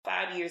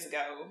5 years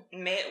ago,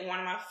 met one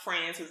of my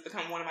friends who's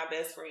become one of my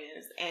best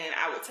friends, and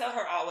I would tell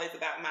her always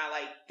about my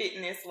like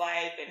fitness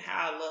life and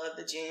how I love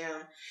the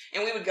gym,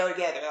 and we would go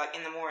together like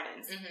in the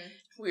mornings.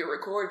 We would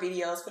record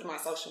videos, put them on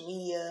social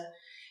media,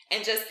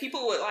 and just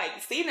people would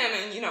like see them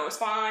and, you know,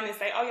 respond and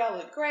say, oh, y'all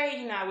look great,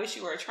 you know, I wish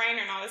you were a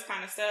trainer and all this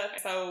kind of stuff.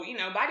 So, you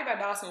know, Body by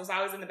Dawson was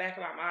always in the back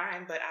of my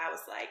mind, but I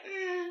was like,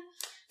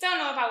 don't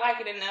know if I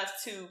like it enough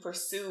to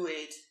pursue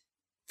it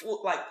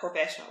like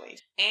professionally.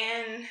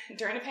 And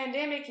during the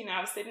pandemic, you know,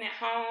 I was sitting at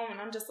home and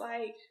I'm just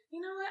like,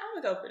 you know what,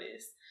 I'm gonna go for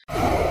this.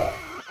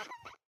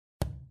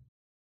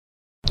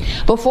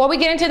 Before we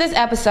get into this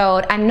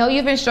episode, I know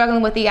you've been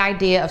struggling with the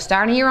idea of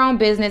starting your own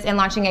business and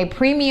launching a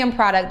premium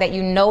product that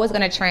you know is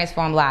going to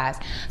transform lives.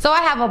 So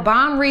I have a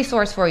bomb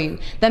resource for you.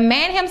 The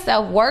man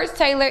himself, Words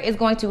Taylor, is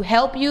going to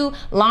help you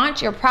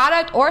launch your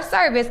product or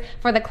service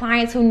for the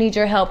clients who need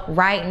your help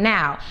right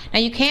now. Now,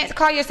 you can't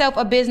call yourself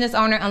a business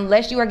owner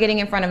unless you are getting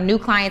in front of new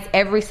clients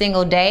every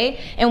single day,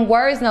 and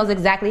Words knows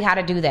exactly how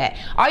to do that.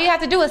 All you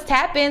have to do is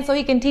tap in so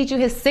he can teach you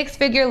his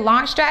 6-figure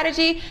launch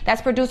strategy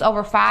that's produced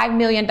over $5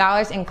 million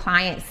in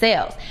client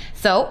sales.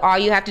 So all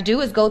you have to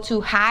do is go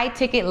to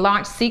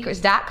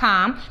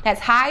highticketlaunchsecrets.com. That's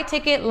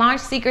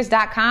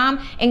highticketlaunchsecrets.com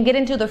and get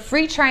into the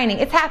free training.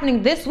 It's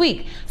happening this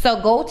week.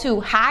 So go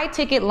to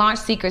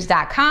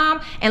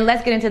highticketlaunchsecrets.com and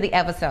let's get into the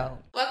episode.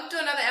 Welcome to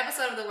another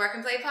episode of the Work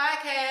and Play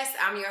Podcast.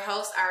 I'm your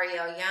host,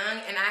 Ariel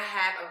Young, and I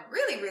have a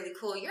really, really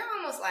cool, you're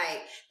almost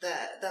like the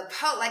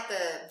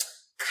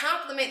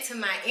compliment to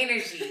my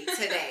energy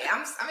today.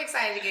 I'm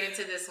excited to get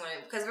into this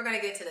one because we're going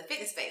to get into the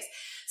fitness space.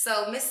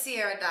 So Miss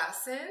Ciara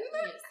Dawson,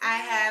 I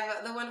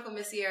have the wonderful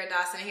Miss Ciara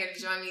Dawson here to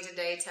join me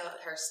today, tell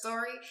her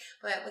story.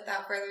 But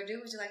without further ado,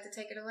 would you like to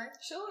take it away?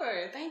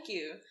 Sure, thank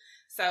you.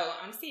 So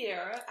I'm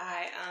Ciara.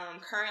 I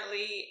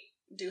currently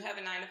do have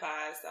a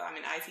 9-to-5, so I'm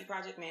in IT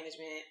project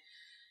management.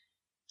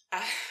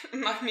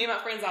 Me and my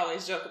friends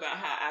always joke about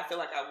how I feel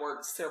like I've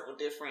worked several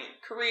different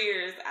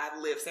careers. I've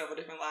lived several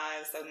different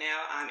lives. So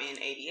now I'm in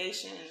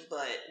aviation,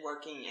 but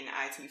working in the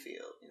IT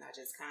field. And I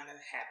just kind of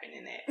happened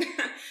in that.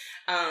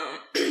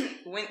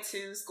 Went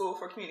to school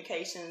for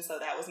communications, so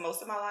that was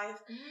most of my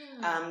life.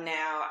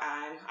 Now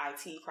I'm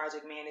IT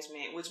project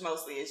management, which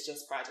mostly is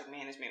just project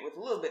management with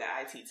a little bit of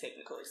IT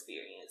technical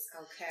experience.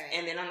 Okay.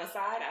 And then on the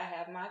side, I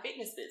have my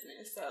fitness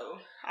business. So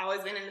I've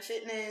always been into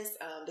fitness,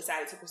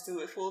 decided to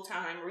pursue it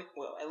full-time,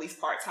 well, at least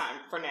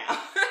part-time for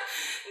now.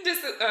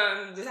 Just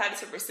decided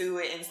to pursue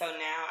it, and so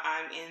now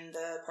I'm in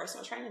the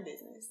personal training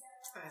business.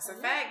 That's a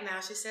fact. Now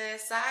she said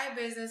side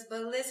business,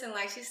 but listen,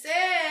 like she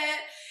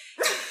said,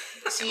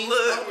 she's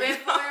open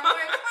for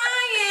more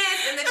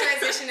clients, and the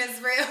transition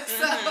is real.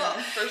 So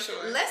for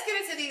sure. Let's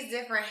get into these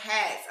different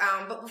hats.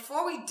 But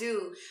before we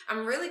do,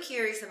 I'm really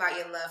curious about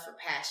your love for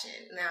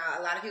passion. Now,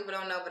 a lot of people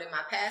don't know, but in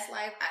my past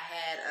life, I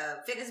had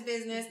a fitness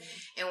business,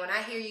 and when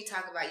I hear you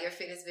talk about your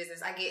fitness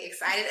business, I get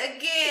excited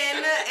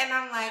again, and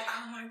I'm like,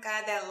 oh my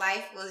God, that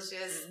life was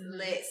just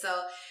lit.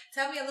 So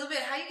tell me a little bit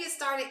how you get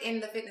started in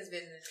the fitness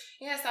business.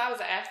 Yeah, so I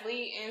was an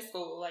athlete in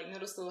school, like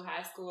middle school,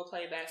 high school,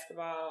 played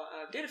basketball,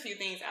 did a few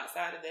things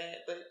outside of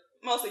that, but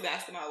mostly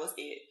basketball was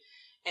it.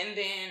 And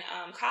then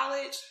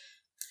college,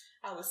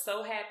 I was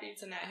so happy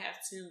to not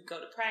have to go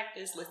to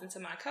practice, listen to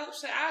my coach,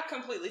 that I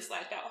completely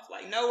slacked off.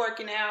 Like, no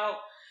working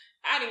out.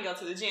 I didn't go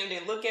to the gym,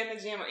 didn't look at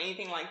the gym or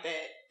anything like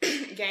that.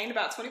 Gained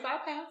about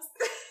 25 pounds.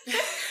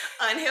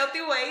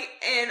 Unhealthy weight.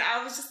 And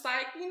I was just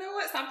like, you know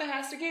what? Something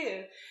has to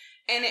give.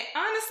 And it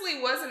honestly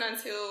wasn't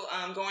until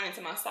going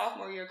into my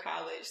sophomore year of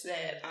college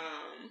that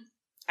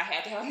I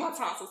had to have my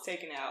tonsils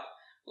taken out.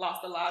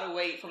 Lost a lot of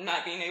weight from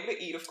not being able to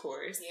eat, of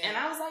course. Yeah. And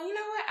I was like, you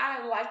know what?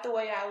 I like the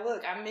way I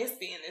look. I miss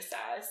being this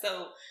size.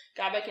 So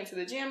got back into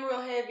the gym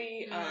real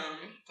heavy.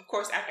 Of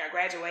course, after I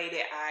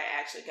graduated, I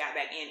actually got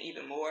back in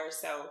even more.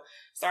 So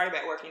started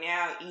back working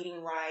out,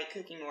 eating right,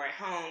 cooking more at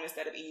home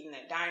instead of eating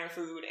that diner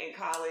food in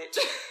college.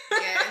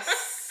 Yes.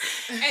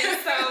 And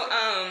so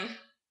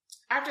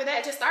after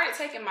that, just started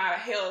taking my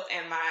health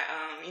and my,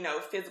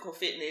 physical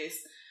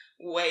fitness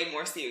way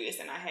more serious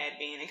than I had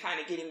been, and kind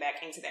of getting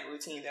back into that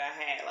routine that I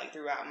had like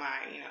throughout my,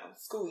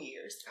 school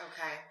years.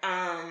 Okay.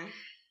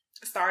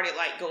 Started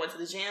like going to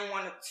the gym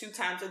 1 or 2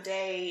 times a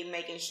day,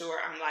 making sure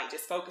I'm like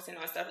just focusing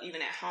on stuff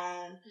even at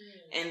home.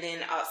 And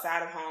then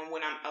outside of home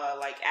when I'm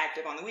like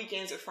active on the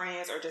weekends with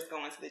friends or just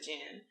going to the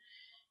gym.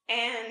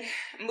 And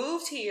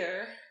moved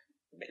here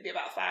maybe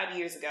about 5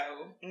 years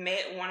ago,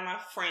 met one of my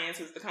friends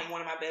who's become one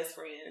of my best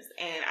friends,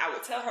 and I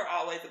would tell her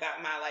always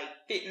about my like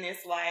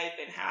fitness life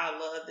and how I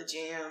love the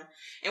gym,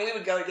 and we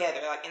would go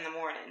together like in the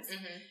mornings.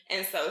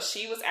 And so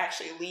she was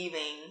actually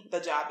leaving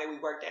the job that we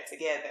worked at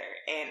together,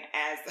 and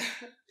as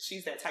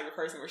she's that type of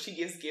person where she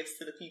gives gifts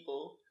to the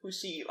people who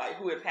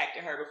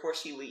impacted her before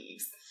she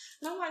leaves.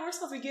 And I'm like, we're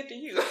supposed to be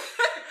gifting you.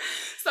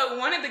 So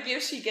one of the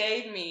gifts she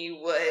gave me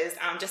was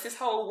just this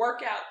whole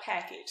workout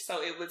package.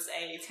 So it was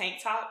a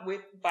tank top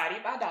with Body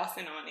by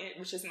Dawson on it,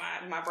 which is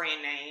my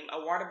brand name,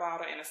 a water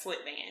bottle, and a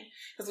sweatband.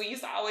 Because we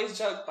used to always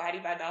joke, Body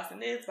by Dawson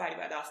this, Body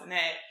by Dawson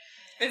that.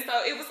 And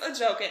so it was a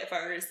joke at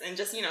first, and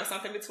just,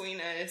 something between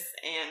us.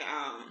 And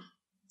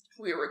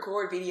we would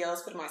record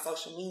videos, put them on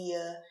social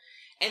media.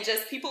 And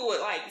just people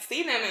would like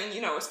see them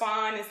and,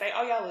 respond and say,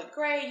 oh, y'all look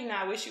great.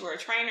 I wish you were a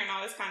trainer and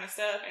all this kind of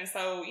stuff. And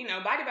so,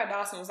 Body by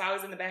Dawson was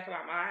always in the back of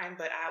my mind.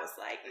 But I was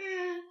like,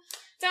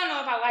 don't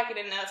know if I like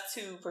it enough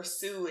to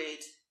pursue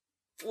it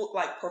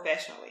like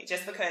professionally.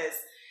 Just because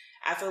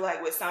I feel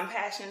like with some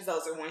passions,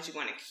 those are ones you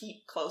want to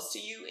keep close to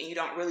you. And you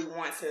don't really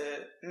want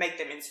to make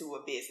them into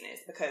a business.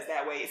 Because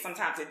that way,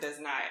 sometimes it does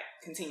not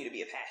continue to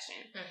be a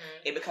passion.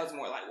 Mm-hmm. It becomes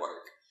more like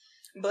work.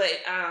 But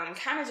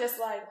kind of just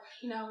like,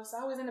 it's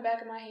always in the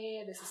back of my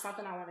head. This is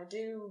something I want to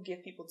do,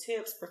 give people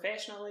tips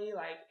professionally,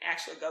 like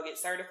actually go get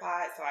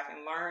certified so I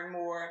can learn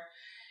more.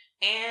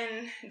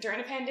 And during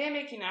the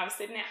pandemic, I was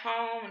sitting at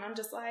home and I'm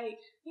just like,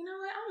 you know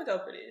what, I'm going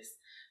to go for this.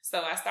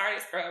 So I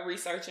started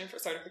researching for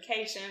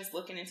certifications,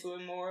 looking into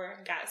it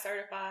more, got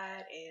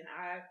certified, and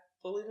I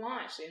fully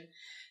launched. And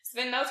it's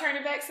been no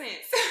turning back since.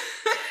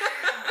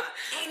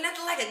 Ain't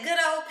nothing like a good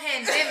old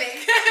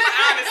pandemic.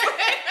 Honestly.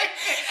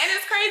 And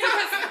it's crazy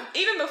because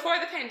even before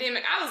the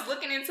pandemic, I was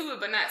looking into it,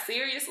 but not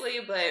seriously.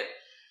 But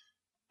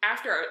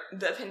after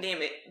the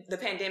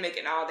pandemic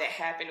and all that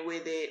happened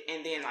with it,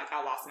 and then like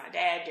I lost my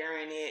dad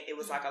during it, it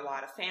was like a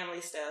lot of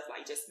family stuff,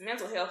 like just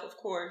mental health, of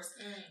course,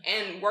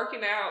 and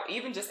working out,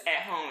 even just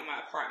at home in my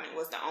apartment,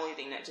 was the only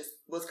thing that just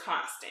was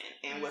constant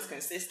and was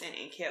consistent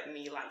and kept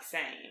me like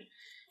sane.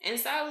 And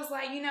so I was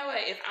like, you know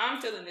what, if I'm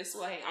feeling this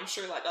way, I'm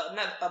sure like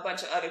a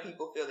bunch of other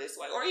people feel this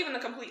way. Or even the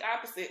complete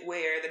opposite,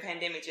 where the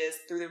pandemic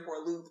just threw them for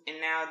a loop and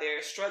now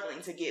they're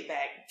struggling to get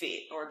back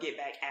fit or get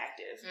back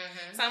active.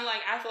 Mm-hmm. So I'm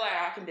like, I feel like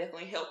I can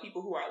definitely help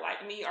people who are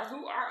like me or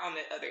who are on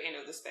the other end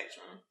of the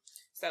spectrum.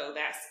 So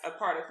that's a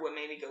part of what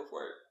made me go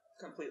for it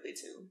completely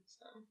too.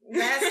 So.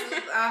 That's,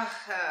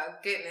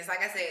 goodness.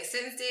 Like I said,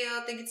 sitting still,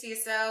 thinking to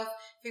yourself,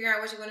 figuring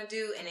out what you want to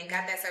do, and then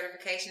got that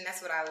certification.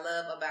 That's what I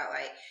love about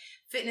like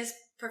fitness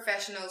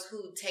professionals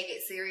who take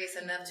it serious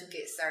enough to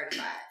get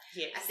certified.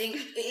 Yes. I think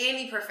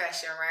any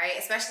profession, right?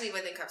 Especially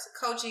when it comes to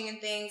coaching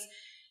and things,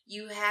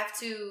 you have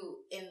to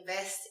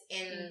invest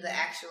in the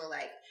actual,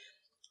 like,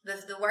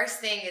 the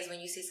worst thing is when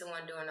you see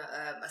someone doing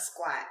a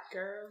squat.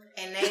 Girl.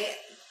 And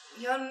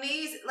your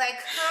knees, like,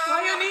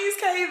 why your knees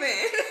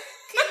caving?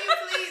 Can you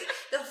please?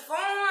 The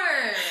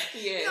form.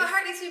 Yeah. You don't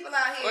hurt these people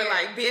out here. Or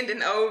like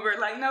bending over.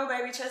 Like, no,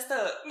 baby, chest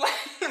up.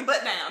 Like,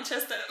 butt down,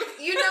 chest up.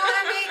 You know what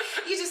I mean?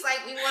 You just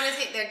like, we want to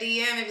hit their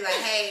DM and be like,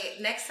 hey,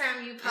 next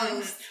time you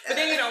post. But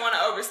then you don't want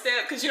to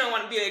overstep because you don't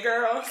want to be a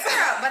girl.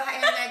 Girl, but I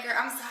am that girl.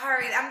 I'm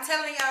sorry. I'm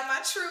telling y'all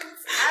my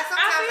truth.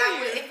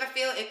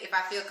 If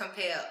I feel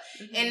compelled.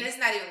 Mm-hmm. And it's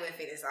not even with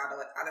fitness all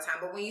the time.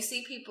 But when you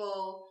see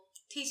people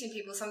teaching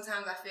people,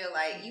 sometimes I feel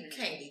like you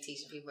can't be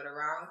teaching people the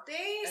wrong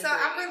thing. So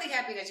I'm really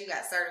happy that you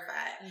got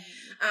certified.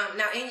 Mm-hmm.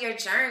 Now, in your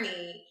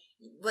journey,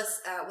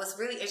 what's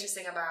really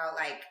interesting about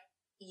like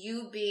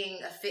you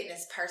being a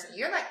fitness person,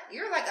 you're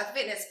like a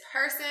fitness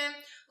person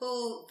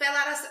who fell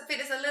out of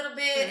fitness a little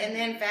bit and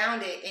then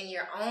found it in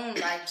your own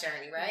life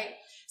journey, right?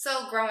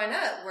 So growing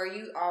up, were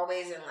you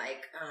always in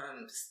like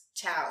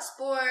child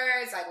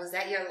sports? Like, was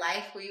that your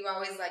life? Were you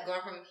always like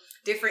going from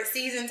different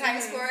season type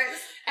of sports?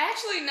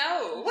 Actually,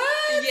 no.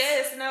 What?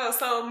 Yes, no.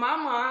 So my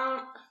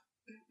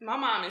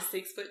mom is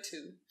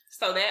 6'2".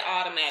 So that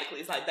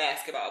automatically is like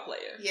basketball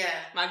player. Yeah.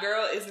 My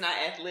girl is not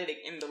athletic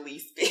in the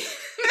least bit.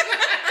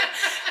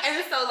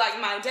 And so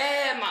like my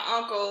dad, my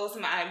uncles,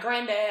 my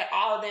granddad,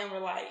 all of them were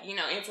like,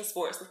 into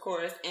sports, of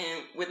course.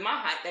 And with my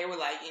height, they were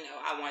like,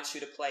 I want you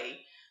to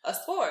play a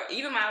sport.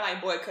 Even my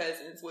like boy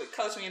cousins would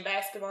coach me in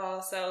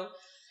basketball. So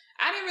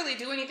I didn't really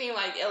do anything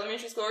like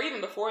elementary school or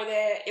even before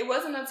that. It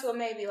wasn't until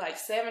maybe like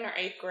 7th or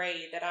 8th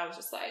grade that I was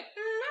just like,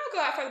 I'll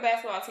go out for the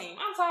basketball team.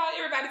 I'm tall.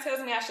 Everybody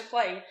tells me I should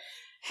play.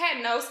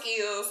 Had no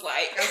skills,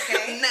 like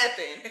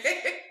nothing.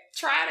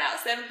 Tried out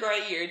 7th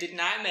grade year, did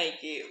not make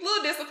it. A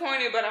little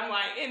disappointed, but I'm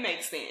like, it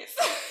makes sense.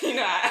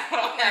 I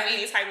don't have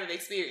any type of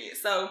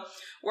experience. So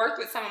worked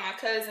with some of my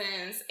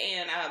cousins,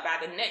 and by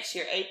the next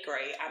year, 8th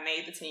grade, I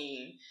made the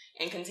team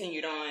and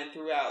continued on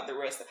throughout the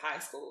rest of high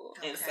school.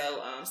 Okay. And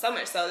so, so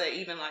much so that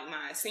even like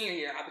my senior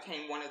year, I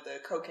became one of the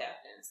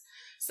co-captains.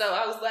 So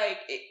I was like,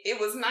 it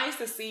was nice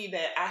to see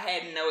that I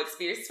had no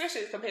experience,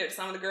 especially compared to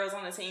some of the girls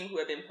on the team who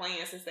had been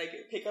playing since they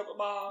could pick up a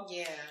ball.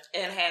 Yeah.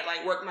 And had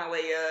like worked my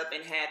way up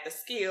and had the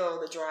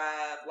skill, the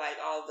drive, like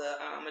all the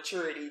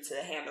maturity to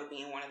handle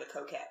being one of the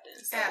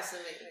co-captains. So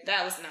absolutely.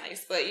 That was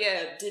nice. But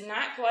yeah, did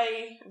not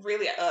play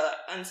really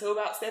until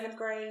about 7th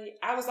grade.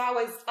 I was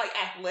always like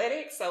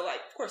athletic. So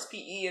like, of course,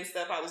 PE and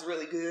stuff, I was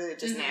really good,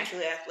 just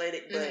naturally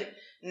athletic, but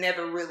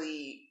never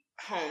really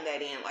hone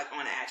that in like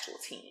on an actual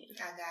team.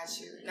 I got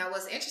you. Now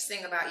what's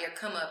interesting about your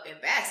come up in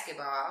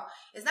basketball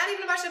is not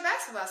even about your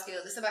basketball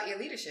skills, it's about your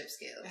leadership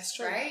skills. That's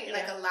true. Right? Yeah.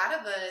 Like a lot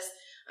of us,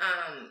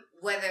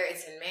 whether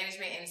it's in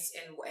management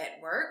and at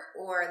work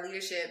or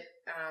leadership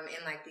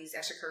in like these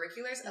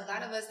extracurriculars, a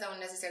lot of us don't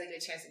necessarily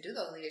get a chance to do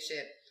those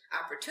leadership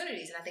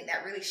opportunities, and I think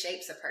that really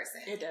shapes a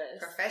person. It does.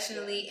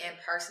 Professionally and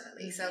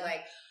personally. So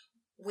like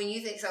when you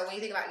think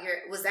about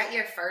was that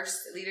your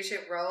first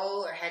leadership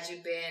role, or had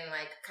you been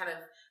like kind of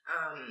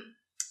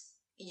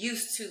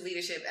used to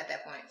leadership at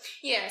that point?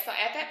 Yeah, so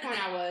at that point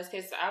I was,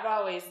 because I've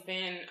always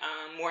been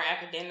more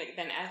academic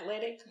than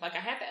athletic. Like, I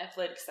had the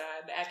athletic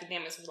side, but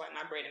academics was like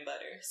my bread and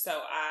butter. So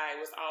I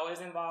was always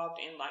involved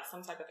in like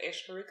some type of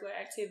extracurricular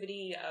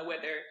activity,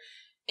 whether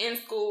in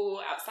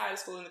school, outside of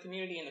school, in the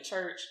community, in the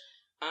church.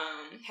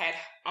 Had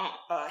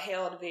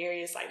held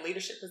various like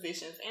leadership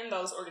positions in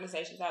those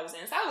organizations I was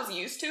in. So I was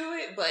used to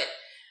it, but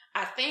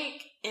I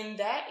think in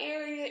that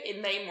area,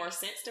 it made more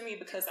sense to me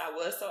because I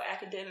was so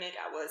academic,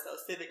 I was so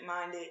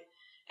civic-minded,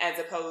 as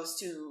opposed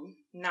to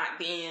not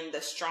being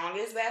the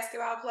strongest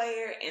basketball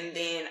player and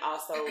then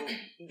also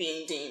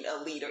being deemed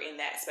a leader in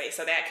that space.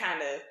 So that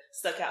kind of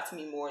stuck out to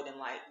me more than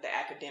like the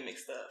academic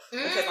stuff.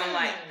 Because I'm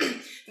like,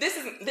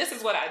 this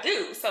is what I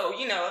do. So,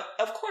 you know,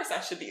 of course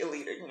I should be a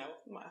leader, you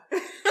know.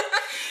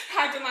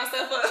 Hyping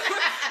myself up.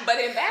 But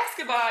in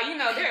basketball, you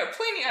know, there are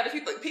plenty of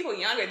other people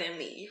younger than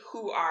me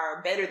who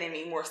are better than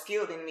me, more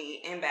skilled than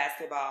me in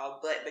basketball.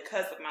 But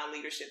because of my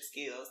leadership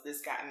skills,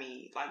 this got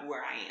me like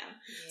where I am.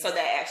 Yeah. So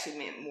that actually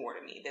meant more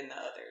to me than the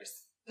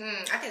others.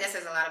 I think that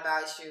says a lot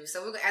about you.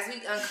 So as we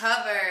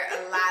uncover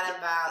a lot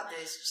about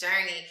this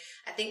journey,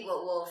 I think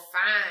what we'll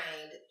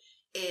find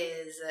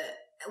is...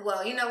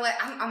 well, you know what?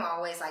 I'm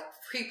always like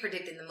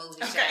pre-predicting the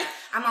movie. Okay.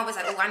 I'm always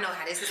like, oh, I know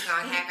how this is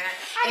going to happen.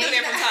 I do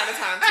that from time to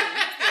time too.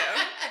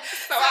 Yeah.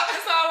 So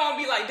I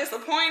won't be like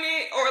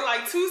disappointed or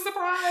like too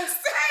surprised.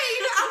 Hey,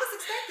 you know, I was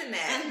expecting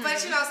that. But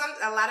you know,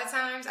 a lot of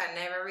times I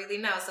never really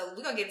know. So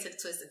we're going to get into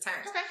the twisted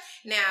turns. Okay.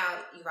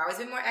 Now, you've always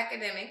been more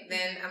academic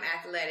than I'm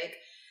athletic.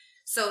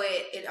 So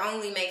it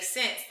only makes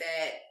sense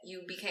that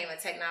you became a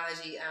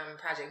technology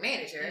project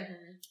manager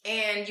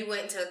and you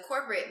went to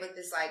corporate with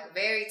this like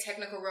very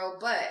technical role,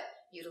 but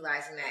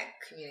utilizing that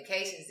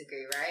communications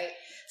degree, right?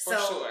 For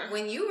sure.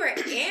 When you were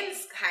in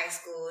high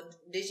school,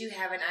 did you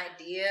have an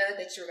idea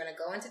that you were going to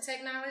go into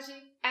technology?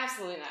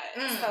 Absolutely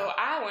not. So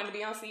I wanted to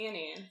be on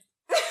CNN.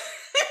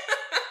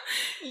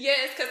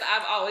 Yes, because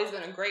I've always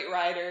been a great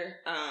writer,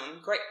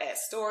 great at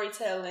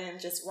storytelling,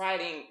 just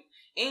writing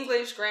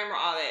English, grammar,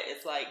 all that.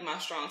 It's like my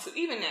strong suit.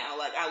 Even now,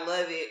 like I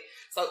love it.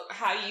 So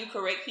how you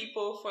correct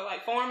people for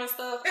like form and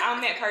stuff,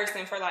 I'm that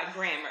person for like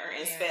grammar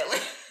and spelling.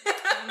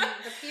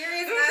 The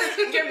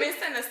period. You're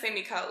missing a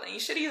semicolon. You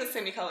should use a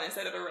semicolon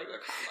instead of a regular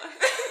comma.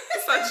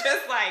 So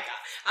just like,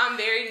 I'm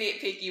very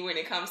nitpicky when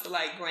it comes to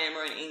like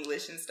grammar and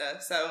English and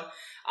stuff. So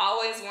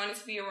always wanted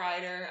to be a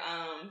writer.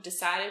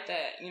 Decided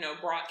that, you know,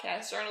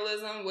 broadcast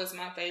journalism was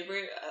my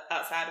favorite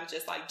outside of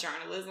just like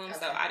journalism. Okay.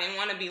 So I didn't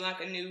want to be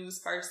like a news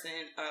person,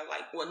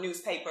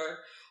 newspaper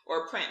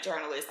or print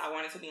journalist. I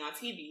wanted to be on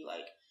TV,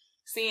 like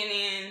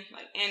CNN,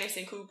 like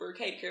Anderson Cooper,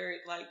 Cape Courier,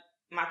 like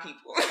my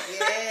people.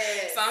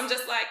 Yes. So I'm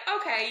just like,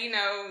 okay, you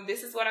know,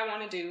 this is what I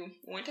want to do.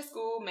 Went to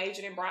school,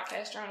 majored in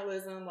broadcast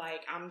journalism.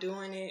 Like, I'm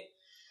doing it.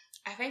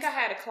 I think I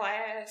had a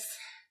class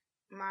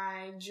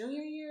my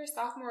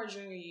sophomore or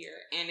junior year,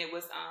 and it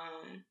was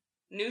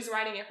news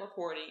writing and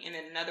reporting, and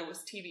then another was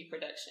TV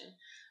production.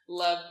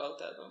 Loved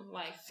both of them,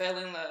 like fell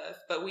in love.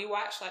 But we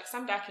watched like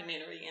some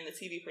documentary in the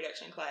TV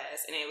production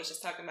class, and it was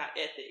just talking about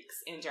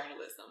ethics in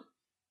journalism.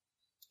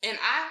 And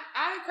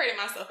I credit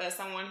myself as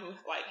someone who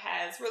like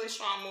has really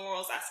strong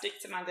morals. I stick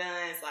to my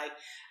guns. Like,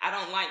 I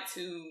don't like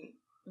to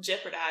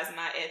jeopardize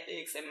my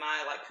ethics and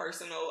my like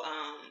personal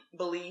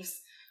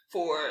beliefs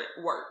for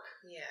work.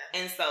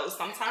 Yeah. And so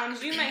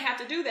sometimes you may have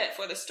to do that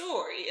for the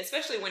story,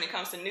 especially when it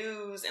comes to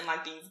news and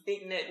like these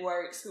big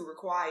networks who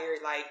require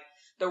like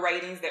the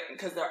ratings,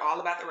 because they're all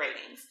about the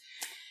ratings.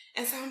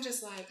 And so I'm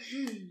just like,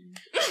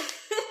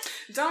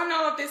 don't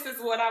know if this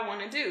is what I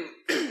want to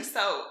do.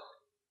 So,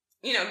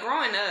 you know,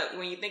 growing up,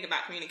 when you think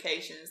about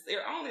communications,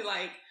 there are only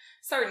like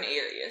certain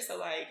areas. So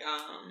like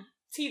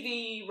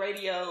TV,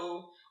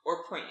 radio,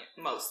 or print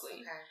mostly.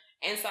 Okay.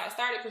 And so I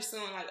started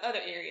pursuing like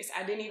other areas.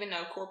 I didn't even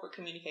know corporate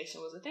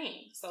communication was a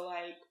thing. So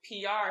like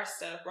PR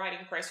stuff, writing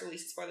press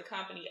releases for the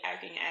company,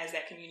 acting as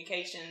that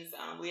communications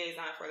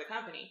liaison for the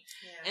company.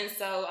 Yeah. And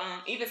so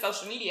even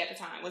social media at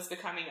the time was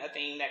becoming a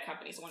thing that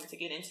companies wanted to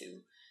get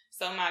into.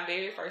 So my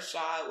very first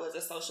job was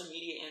a social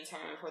media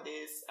intern for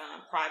this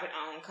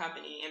private-owned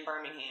company in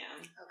Birmingham,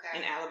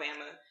 in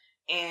Alabama.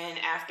 And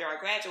after I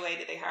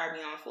graduated, they hired me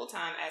on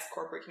full-time as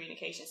corporate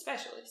communication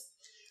specialist.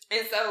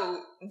 And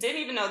so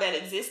didn't even know that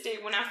existed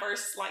when I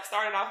first like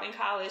started off in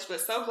college, but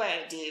so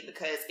glad it did,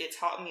 because it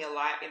taught me a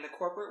lot in the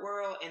corporate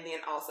world, and then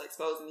also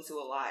exposed me to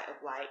a lot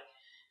of like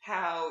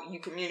how you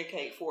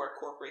communicate for a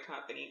corporate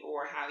company,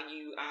 or how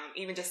you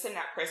even just send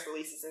out press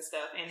releases and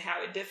stuff, and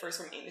how it differs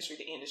from industry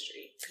to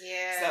industry.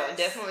 Yeah. So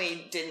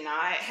definitely did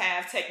not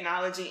have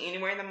technology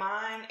anywhere in the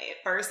mind.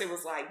 At first it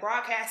was like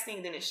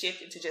broadcasting, then it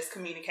shifted to just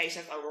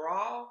communications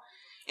overall.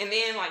 And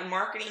then like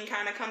marketing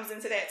kind of comes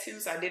into that too.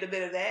 So I did a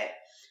bit of that.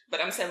 But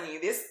I'm telling you,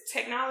 this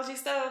technology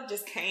stuff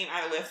just came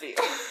out of left field.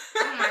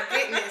 Oh my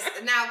goodness.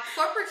 Now,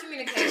 corporate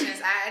communications,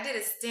 I did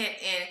a stint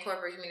in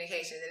corporate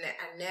communications, and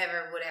I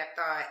never would have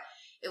thought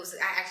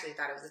I actually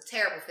thought it was a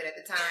terrible fit at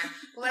the time.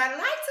 But what I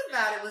liked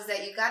about it was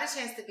that you got a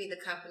chance to be the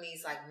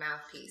company's like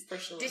mouthpiece. For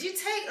sure. Did you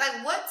take,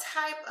 like, what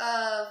type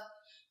of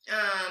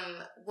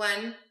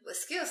One, what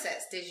skill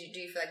sets do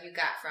you feel like you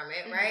got from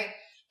it, mm-hmm. right?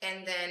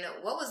 And then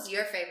what was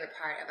your favorite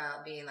part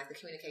about being like the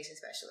communication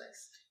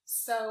specialist?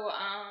 So,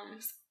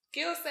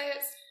 skill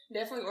sets,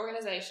 definitely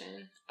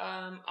organization.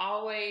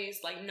 Always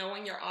like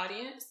knowing your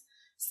audience.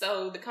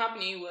 So the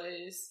company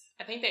was,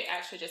 I think they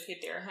actually just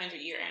hit their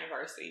 100-year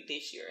anniversary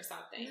this year or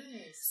something.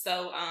 Nice.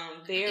 So,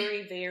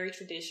 very, very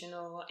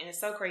traditional. And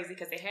it's so crazy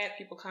because they had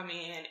people come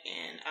in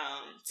and,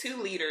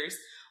 2 leaders.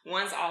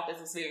 One's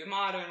office was very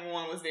modern,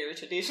 one was very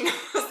traditional.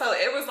 So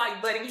it was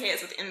like butting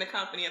heads within the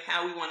company of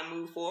how we want to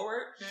move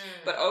forward.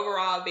 But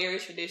overall, very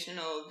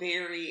traditional,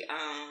 very,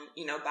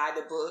 by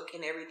the book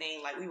and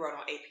everything. Like we wrote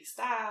on AP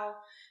Style.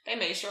 They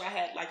made sure I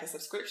had like a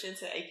subscription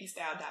to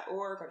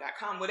apstyle.org or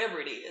 .com, whatever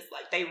it is.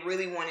 Like they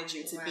really wanted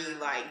you to be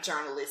like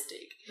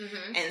journalistic.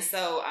 Mm-hmm. And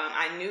so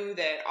I knew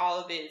that all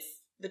of it,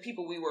 the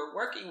people we were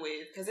working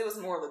with, because it was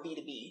more of a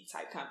B2B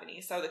type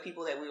company. So the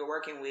people that we were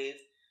working with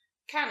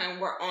kind of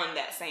were on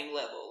that same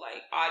level,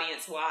 like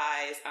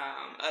audience-wise,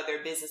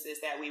 other businesses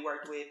that we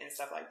worked with and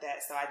stuff like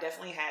that. So I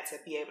definitely had to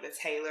be able to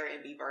tailor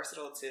and be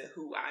versatile to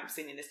who I'm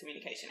sending this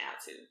communication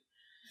out to.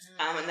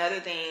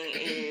 Another thing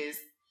is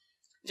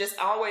just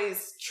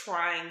always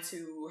trying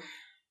to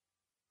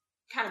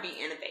kind of be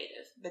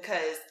innovative,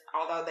 because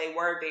although they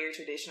were very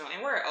traditional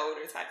and we're an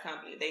older type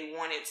company, they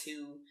wanted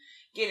to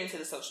get into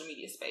the social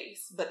media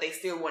space, but they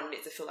still wanted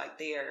it to feel like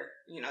their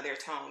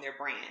tone, their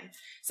brand.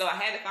 So I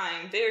had to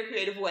find very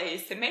creative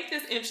ways to make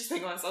this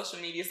interesting on social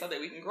media so that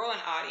we can grow an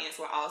audience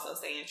while also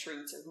staying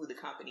true to who the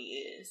company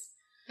is.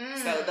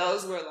 So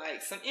those were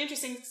like some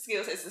interesting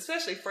skill sets,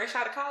 especially fresh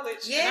out of college.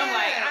 Yeah. And I'm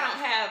like, I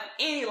don't have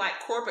any like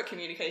corporate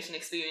communication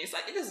experience.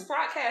 Like this is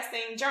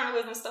broadcasting,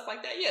 journalism, stuff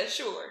like that. Yeah,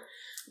 sure.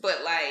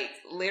 But like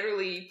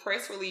literally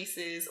press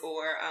releases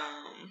or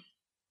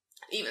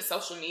even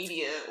social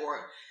media,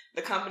 or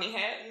the company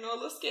had, a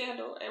little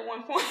scandal at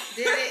one point.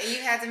 Did it? And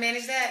you had to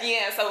manage that?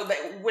 Yeah, so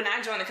when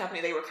I joined the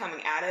company, they were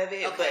coming out of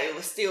it, but it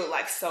was still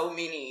like so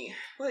many,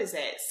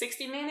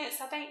 60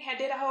 Minutes, I think,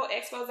 did a whole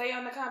expose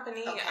on the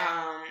company. Okay.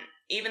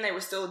 Even they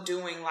were still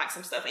doing like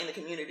some stuff in the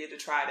community to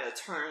try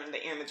to turn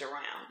the image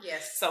around.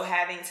 Yes. So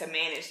having to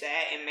manage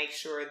that and make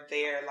sure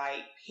they're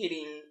like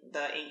hitting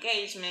the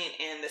engagement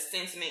and the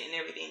sentiment and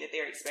everything that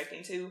they're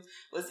expecting to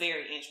was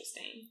very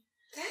interesting.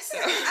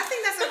 I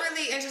think that's a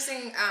really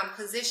interesting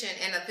position,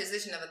 and a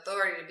position of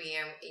authority to be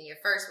in your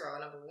first role,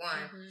 number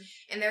one. Mm-hmm.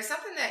 And there's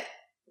something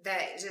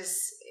that just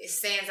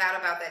stands out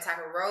about that type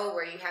of role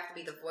where you have to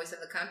be the voice of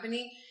the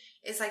company.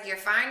 It's like you're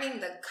finding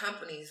the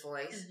company's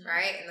voice, mm-hmm.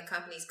 right, and the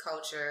company's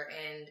culture,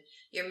 and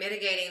you're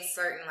mitigating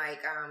certain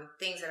like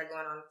things that are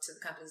going on to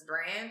the company's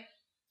brand.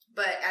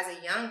 But as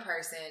a young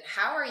person,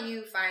 how are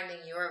you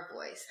finding your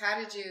voice? How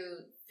did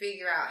you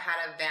figure out how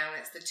to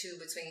balance the two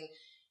between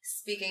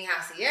speaking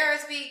how Ciara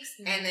speaks,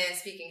 mm-hmm. and then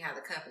speaking how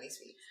the company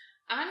speaks?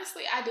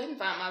 Honestly, I didn't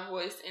find my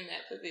voice in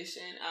that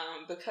position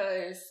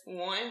because,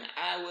 one,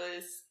 I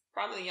was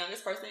probably the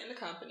youngest person in the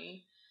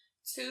company.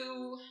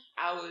 2,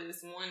 I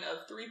was one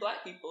of 3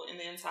 Black people in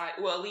the entire,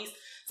 well, at least,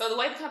 so the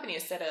way the company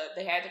is set up,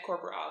 they had the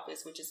corporate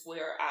office, which is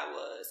where I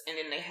was, and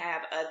then they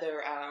have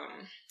other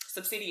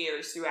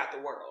subsidiaries throughout the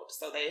world.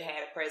 So they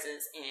had a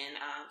presence in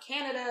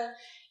Canada,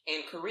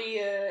 in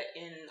Korea,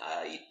 in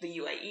the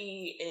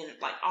UAE, and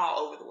like all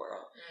over the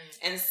world.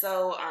 Mm. And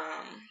so,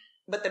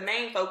 but the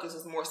main focus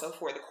was more so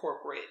for the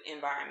corporate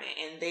environment.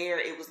 And there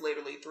it was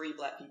literally 3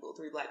 Black people,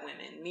 3 Black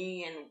women,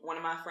 me and one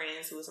of my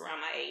friends who was around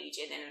my age,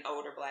 and then an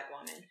older Black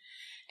woman.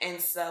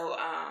 And so,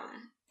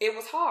 it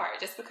was hard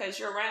just because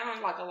you're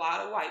around like a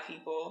lot of white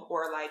people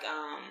or like,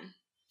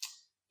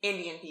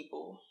 Indian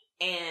people.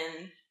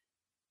 And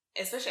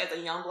especially as a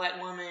young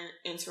Black woman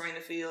entering the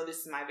field, this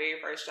is my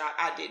very first job,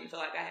 I didn't feel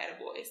like I had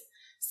a voice.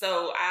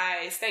 So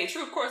I stayed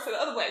true, of course, to the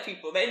other Black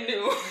people. They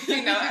knew,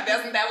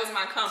 that was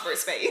my comfort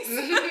space.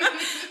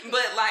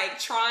 But like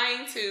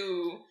trying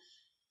to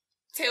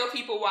tell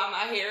people why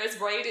my hair is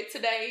braided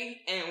today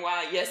and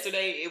why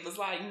yesterday it was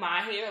like my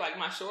hair, like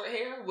my short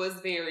hair, was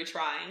very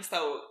trying.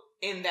 So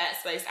in that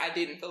space, I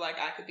didn't feel like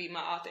I could be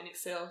my authentic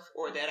self,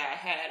 or that I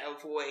had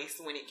a voice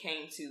when it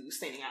came to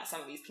sending out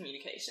some of these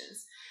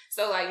communications.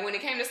 So, like, when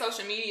it came to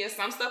social media,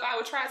 some stuff I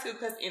would try to,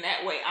 because in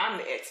that way, I'm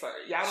the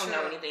expert. Y'all don't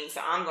know anything, so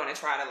I'm going to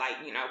try to,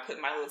 like,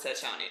 put my little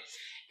touch on it.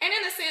 And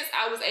in a sense,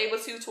 I was able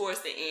to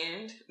towards the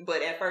end,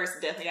 but at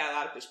first, definitely got a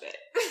lot of pushback.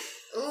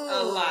 Ooh.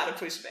 A lot of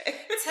pushback.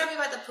 Tell me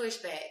about the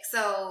pushback.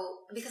 So,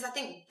 because I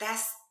think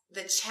that's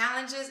the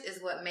challenges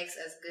is what makes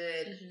us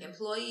good mm-hmm.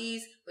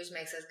 employees, which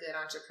makes us good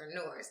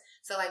entrepreneurs.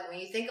 So, like, when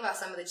you think about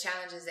some of the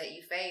challenges that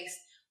you faced,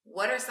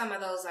 what are some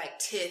of those, like,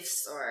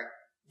 tiffs or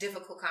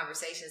difficult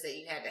conversations that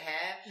you had to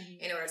have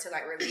mm-hmm. in order to,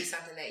 like, release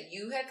something that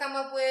you had come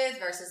up with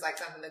versus, like,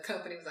 something the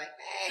company was like,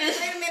 hey,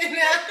 wait a minute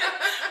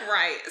now.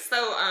 Right. So,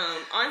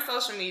 on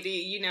social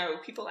media,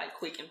 people like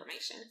quick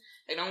information.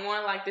 They don't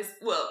want, like, this.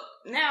 Well,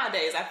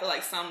 nowadays, I feel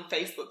like some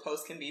Facebook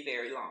posts can be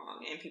very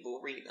long and people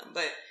will read them.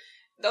 But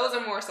those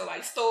are more so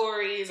like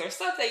stories or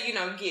stuff that, you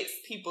know, gets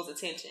people's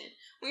attention.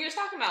 When you're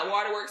talking about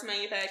waterworks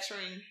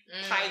manufacturing,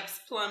 pipes,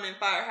 plumbing,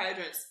 fire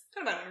hydrants,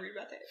 nobody want to read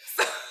about that.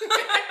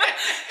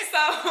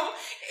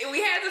 So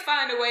we had to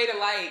find a way to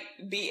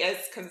like be as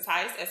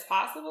concise as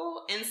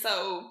possible. And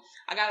so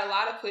I got a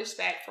lot of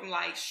pushback from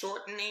like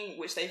shortening,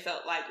 which they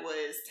felt like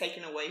was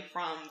taken away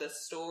from the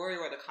story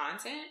or the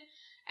content,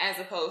 as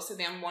opposed to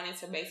them wanting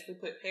to basically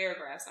put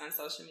paragraphs on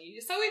social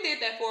media. So we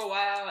did that for a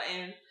while,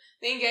 and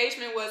the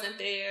engagement wasn't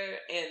there,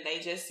 and they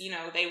just, you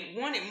know, they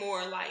wanted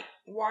more like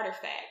water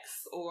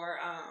facts or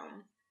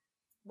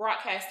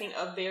broadcasting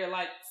of their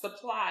like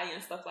supply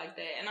and stuff like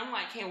that. And I'm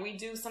like, can we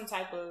do some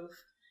type of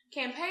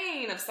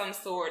campaign of some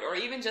sort, or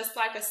even just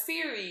like a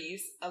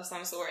series of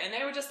some sort? And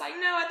they were just like,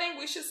 no, I think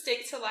we should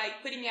stick to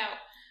like putting out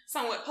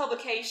somewhat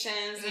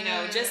publications, you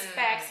know, just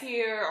facts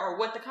here or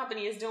what the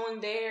company is doing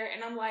there.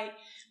 And I'm like,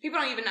 people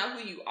don't even know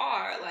who you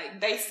are.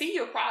 Like, they see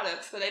your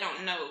products, but they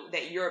don't know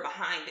that you're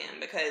behind them,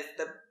 because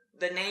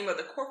the name of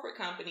the corporate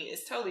company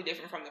is totally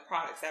different from the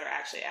products that are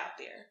actually out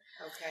there.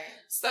 Okay.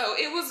 So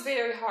it was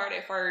very hard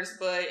at first,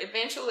 but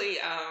eventually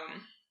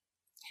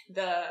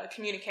the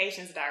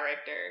communications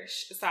director,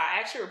 so I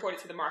actually reported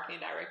to the marketing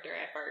director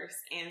at first.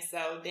 And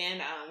so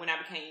then when I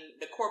became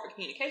the corporate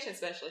communications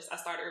specialist, I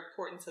started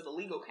reporting to the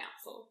legal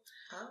counsel,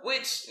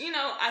 which, you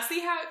know, I see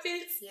how it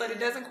fits, but it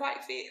doesn't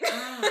quite fit.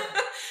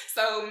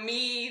 So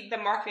me, the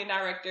marketing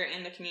director,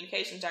 and the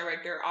communications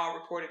director all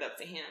reported up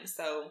to him.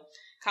 So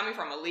coming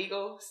from a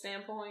legal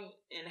standpoint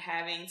and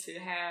having to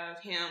have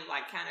him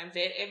like kind of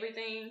vet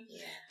everything,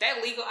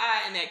 that legal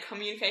eye and that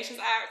communications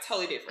eye are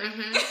totally different.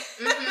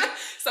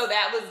 So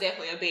that was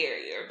definitely a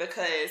barrier,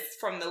 because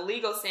from the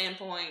legal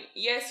standpoint,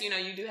 yes, you know,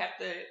 you do have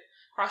to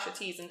cross your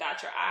T's and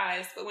dot your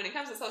I's, but when it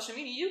comes to social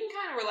media, you can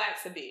kind of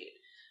relax a bit.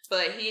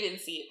 But he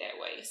didn't see it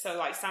that way. So,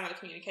 like, some of the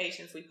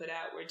communications we put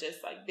out were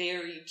just, like,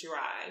 very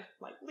dry,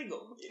 like,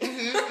 legal.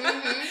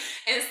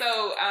 And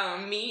so,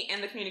 me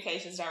and the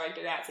communications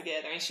director got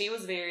together, and she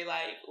was very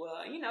like,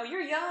 well, you know, you're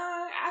young.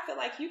 I feel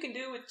like you can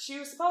do what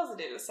you're supposed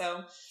to do.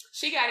 So,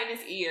 she got in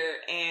his ear,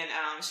 and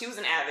she was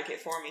an advocate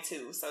for me,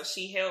 too. So,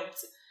 she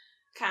helped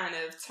kind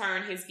of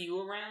turn his view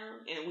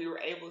around, and we were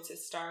able to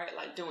start,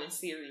 like, doing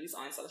series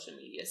on social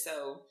media.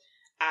 So,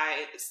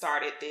 I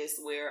started this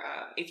where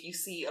if you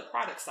see a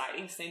product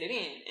sighting, send it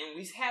in. And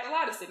we had a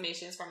lot of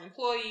submissions from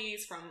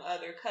employees, from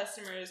other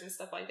customers and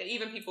stuff like that,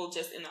 even people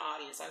just in the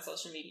audience on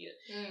social media.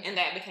 And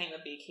that became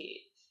a big hit.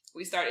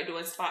 We started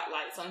doing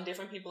spotlights on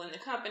different people in the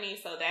company,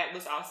 so that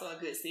was also a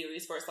good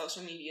series for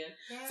social media.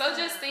 So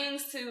just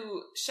things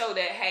to show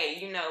that,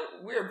 hey, you know,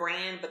 we're a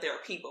brand, but there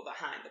are people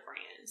behind the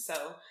brand.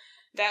 So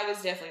that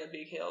was definitely a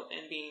big help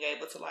in being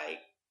able to, like,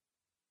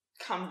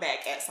 come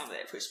back at some of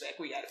that pushback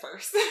we got at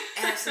first.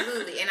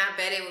 Absolutely. And I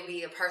bet it would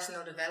be a personal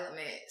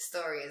development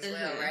story as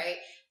well, right?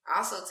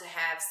 Also, to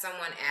have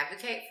someone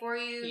advocate for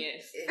you.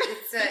 Yes.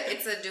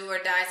 It's a do or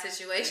die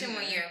situation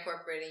when you're in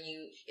corporate, and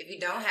if you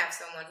don't have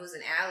someone who's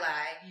an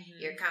ally,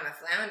 you're kind of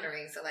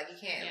floundering. So, like, you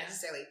can't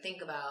necessarily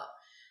think about,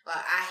 well,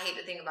 I hate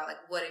to think about,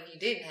 like, what if you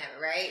didn't have it,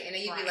 right? And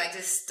then you'd be, like,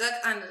 just stuck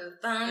under the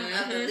thumb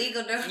of the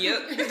legal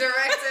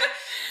director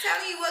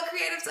telling you what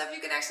creative stuff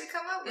you can actually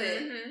come up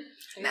with.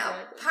 Now,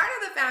 part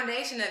of the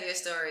foundation of your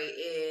story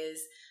is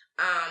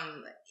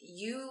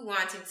you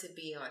wanting to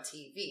be on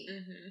TV,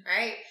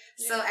 right?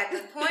 So at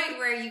the point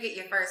where you get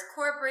your first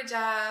corporate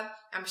job,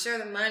 I'm sure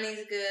the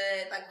money's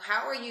good. Like,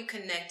 how are you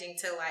connecting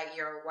to, like,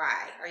 your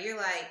why? Are you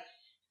like,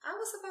 I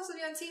was supposed to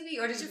be on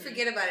TV, or did you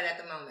forget about it at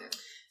the moment?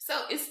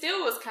 So it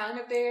still was kind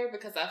of there,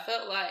 because I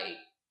felt like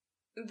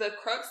the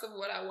crux of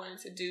what I wanted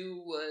to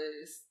do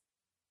was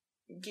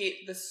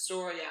get the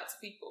story out to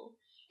people.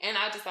 And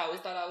I just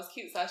always thought I was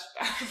cute, so I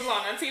should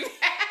belong on TV.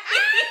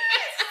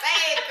 Say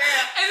it,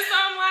 girl. And so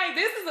I'm like,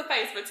 this is a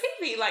face for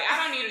TV. Like, I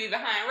don't need to be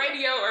behind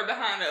radio or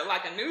behind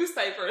a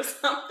newspaper or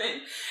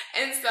something.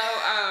 And so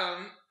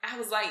I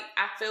was like,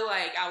 I feel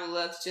like I would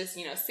love to just,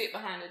 you know, sit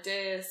behind the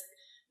desk,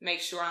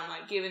 make sure I'm,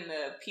 like, giving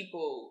the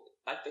people,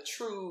 like, the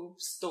true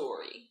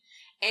story.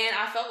 And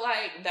I felt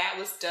like that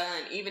was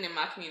done even in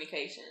my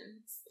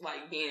communications,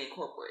 like being in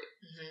corporate.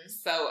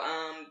 So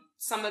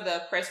some of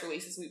the press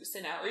releases we would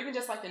send out, or even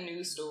just like the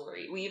news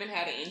story, we even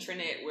had an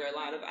intranet where a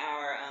lot of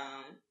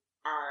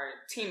our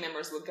team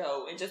members would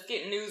go and just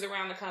get news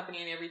around the company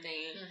and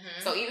everything.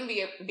 So even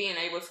being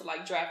able to,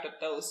 like, draft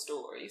up those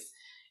stories,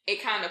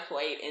 it kind of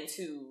played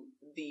into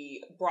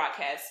the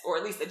broadcast, or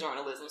at least the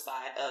journalism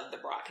side of the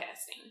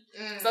broadcasting.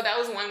 So that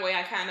was one way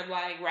I kind of,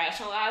 like,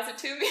 rationalized it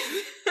to me.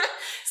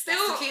 Still,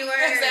 that's the key word.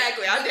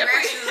 Exactly. I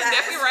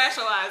definitely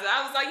rationalized it.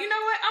 I was like, you know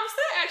what? I'm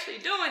still actually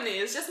doing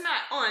this, just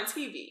not on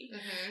TV.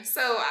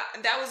 So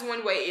that was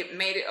one way it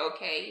made it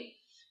okay.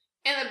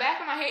 In the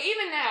back of my head,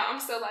 even now, I'm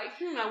still like,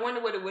 I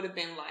wonder what it would have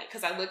been like.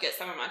 Because I look at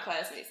some of my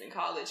classmates in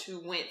college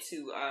who went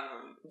to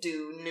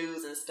do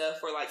news and stuff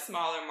for, like,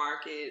 smaller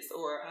markets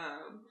or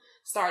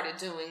started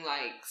doing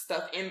like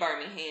stuff in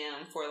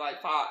Birmingham for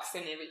like Fox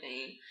and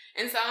everything.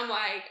 And so I'm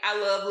like, I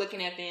love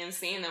looking at them,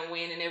 seeing them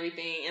win and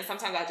everything. And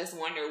sometimes I just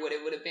wonder what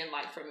it would have been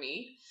like for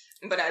me.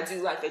 But I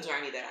do like the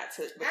journey that I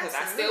took because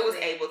I still was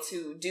able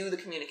to do the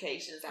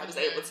communications. I was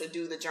able to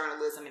do the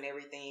journalism and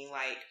everything,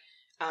 like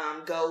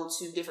go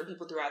to different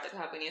people throughout the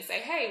company and say,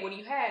 hey, what do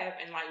you have?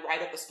 And like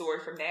write up a story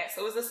from that.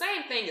 So it's the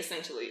same thing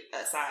essentially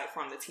aside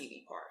from the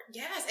TV part.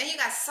 Yes, and you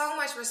got so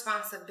much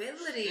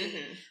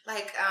responsibility.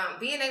 Like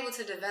being able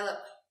to develop,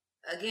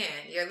 again,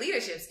 your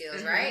leadership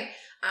skills, right?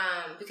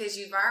 Because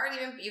you've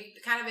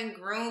kind of been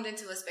groomed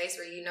into a space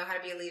where you know how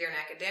to be a leader in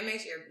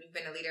academics. You've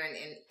been a leader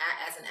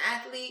as an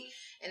athlete,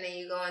 and then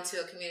you go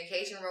into a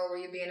communication role where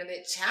you're being a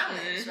bit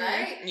challenged,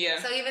 right? Yeah.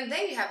 So even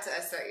then you have to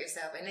assert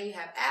yourself, and then you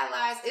have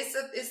allies.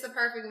 It's the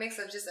perfect mix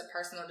of just a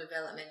personal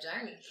development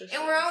journey,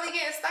 and we're only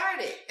getting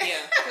started.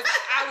 Yeah, because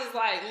I was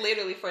like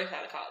literally fresh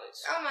out of college.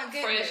 Oh my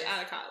goodness, fresh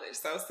out of college,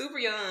 so super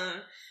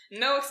young,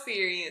 no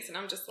experience, and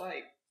I'm just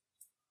like,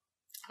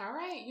 all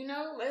right,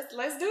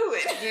 let's do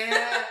it.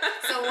 Yeah.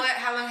 So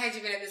how long had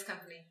you been at this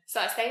company?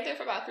 So I stayed there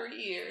for about 3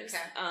 years.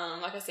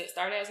 Okay. Like I said,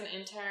 started as an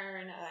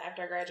intern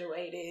after I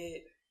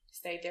graduated.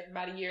 Stayed there for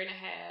about 1.5 years.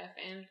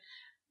 And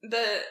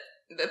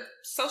the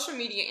social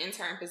media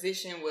intern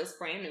position was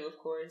brand new, of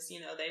course.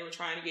 They were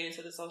trying to get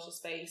into the social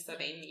space, so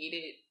they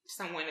needed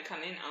someone to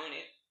come in and own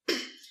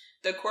it.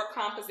 The corp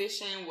comm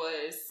position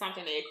was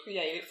something they had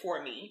created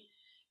for me.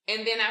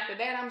 And then after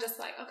that, I'm just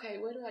like, okay,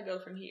 where do I go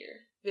from here?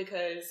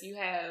 Because you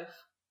have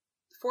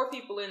 4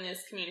 people in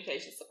this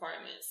communications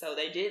department. So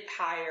they did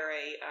hire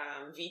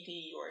a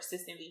VP or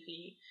assistant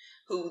VP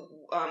who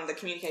the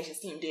communications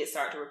team did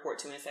start to report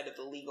to instead of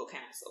the legal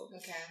counsel.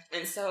 Okay.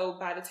 And so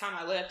by the time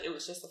I left, it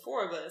was just the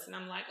 4 of us. And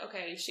I'm like,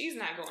 okay, she's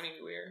not going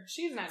anywhere.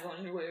 She's not going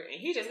anywhere. And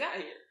he just got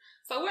here.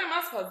 So where am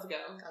I supposed to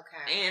go?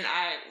 Okay. And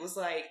I was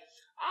like,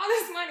 all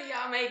this money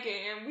y'all making,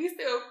 and we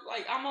still,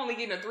 like, I'm only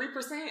getting a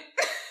 3%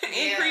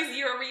 increase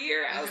year over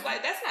year. I was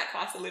like, that's not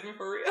cost of living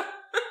for real.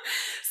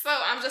 So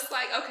I'm just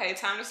like, okay,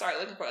 time to start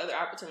looking for other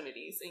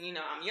opportunities. And,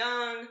 I'm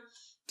young,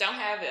 don't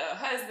have a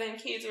husband,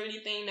 kids, or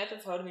anything.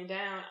 Nothing's holding me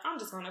down. I'm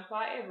just going to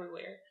apply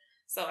everywhere.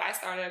 So I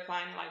started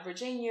applying in, like,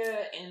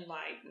 Virginia and,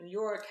 like, New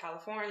York,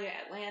 California,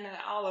 Atlanta,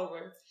 all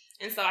over.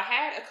 And so I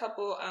had a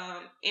couple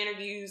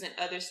interviews in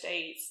other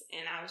states,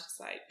 and I was just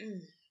like,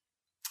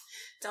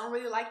 don't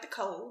really like the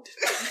cold.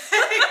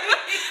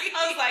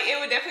 I was like, it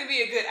would definitely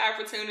be a good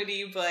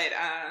opportunity, but,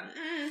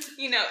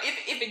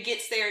 if it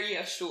gets there,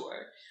 yeah,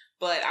 sure.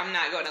 But I'm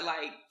not going to,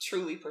 like,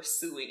 truly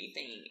pursue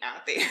anything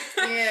out there.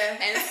 Yeah.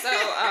 And so,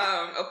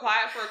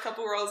 applied for a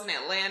couple roles in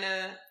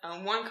Atlanta.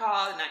 One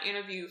called, and I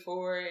interviewed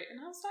for it.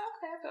 And I was like,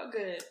 okay, I felt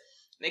good.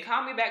 They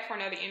called me back for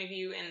another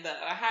interview, and the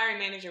hiring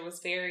manager was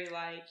very,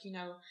 like,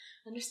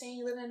 understand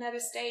you live in another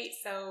state,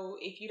 so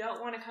if you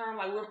don't want to come,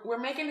 like, we're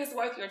making this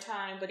worth your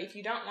time, but if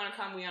you don't want to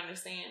come, we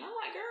understand. I'm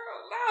like,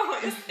 girl,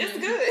 no, it's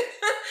good.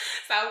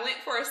 So I went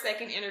for a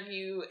second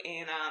interview,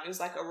 and it was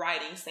like a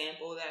writing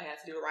sample that I had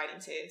to do a writing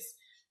test.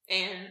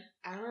 And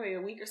I don't know, maybe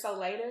a week or so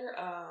later,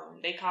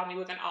 they called me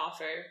with an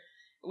offer.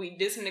 We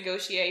did some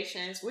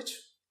negotiations, which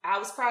I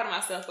was proud of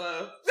myself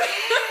of. Yes,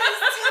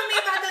 tell me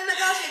about the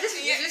negotiation.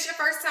 Is this your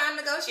first time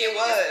negotiating?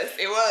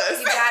 It was.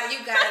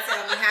 You gotta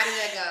tell me, how did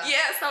that go?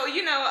 Yeah, so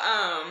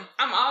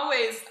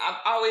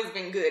I've always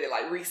been good at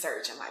like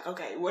research. I'm like,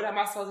 okay, what am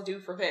I supposed to do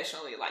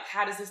professionally? Like,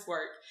 how does this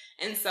work?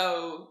 And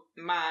so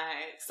my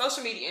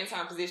social media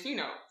intern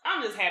position,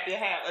 I'm just happy to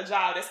have a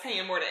job that's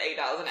paying more than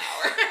 $8 an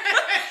hour.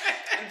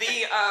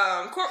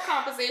 The corp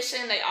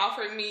composition they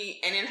offered me,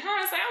 and in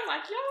hindsight, I'm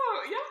like,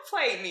 y'all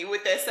played me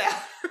with that salary.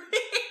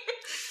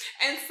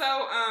 And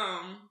so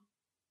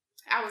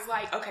I was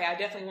like, okay, I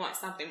definitely want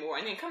something more.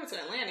 And then coming to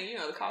Atlanta,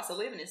 the cost of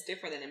living is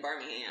different than in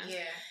Birmingham.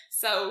 Yeah.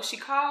 So she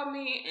called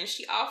me and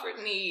she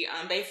offered me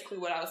basically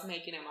what I was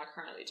making at my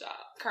current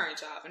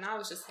job. And I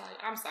was just like,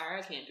 I'm sorry,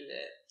 I can't do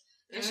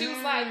that. And she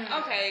was like,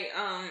 okay,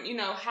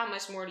 how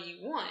much more do you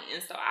want?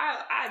 And so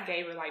I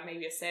gave her like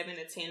maybe a 7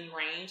 to 10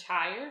 range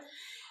higher.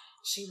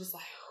 She was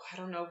like, I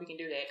don't know if we can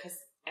do that. Because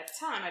at the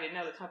time, I didn't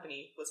know the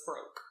company was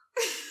broke.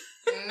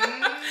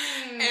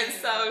 And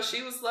so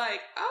she was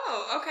like,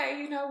 oh,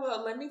 okay,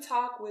 well, let me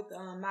talk with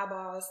my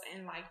boss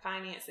and like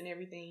finance and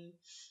everything.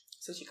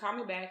 So she called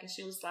me back and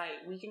she was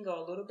like, we can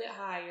go a little bit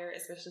higher,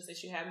 especially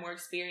since you have more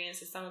experience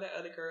than some of the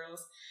other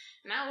girls.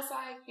 And I was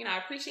like, I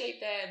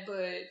appreciate that,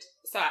 but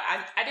so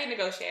I did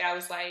negotiate. I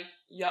was like,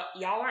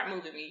 y'all aren't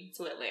moving me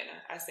to Atlanta.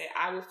 I said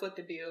I would foot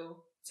the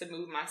bill to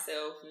move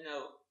myself,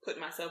 put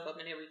myself up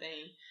and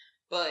everything.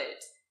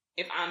 But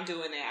if I'm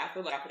doing that, I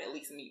feel like I could at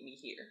least meet me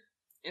here.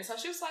 And so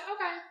she was like,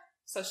 okay.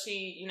 So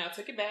she,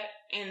 took it back,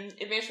 and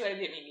eventually they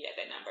did meet me at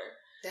that number.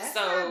 That's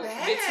not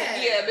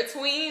bad.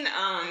 Between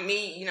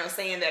me,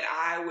 saying that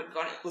I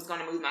was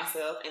gonna move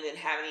myself, and then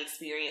having the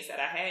experience that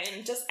I had,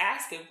 and just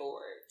asking for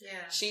it.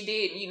 Yeah. She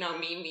did,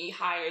 meet me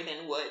higher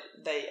than what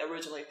they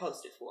originally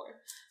posted for.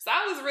 So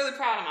I was really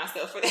proud of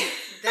myself for that.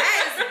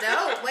 That is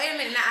dope. Wait a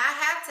minute. Now I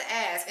have to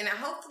ask, and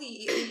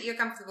hopefully you're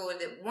comfortable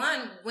with it.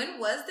 One, when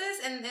was this,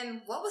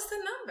 and what was the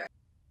number?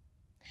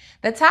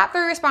 The top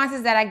 3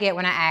 responses that I get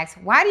when I ask,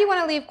 why do you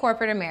want to leave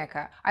corporate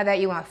America, are that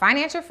you want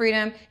financial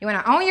freedom, you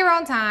want to own your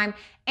own time,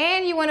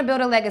 and you want to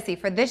build a legacy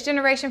for this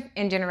generation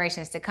and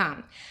generations to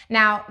come.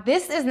 Now,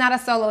 this is not a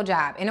solo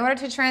job. In order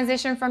to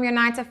transition from your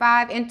 9 to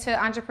 5 into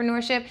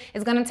entrepreneurship,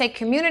 it's going to take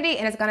community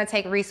and it's going to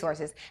take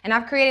resources. And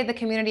I've created the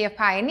community of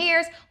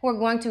pioneers who are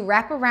going to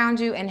wrap around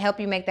you and help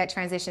you make that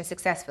transition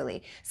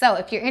successfully. So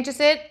if you're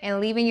interested in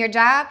leaving your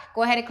job,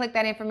 go ahead and click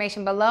that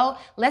information below.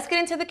 Let's get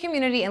into the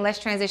community and let's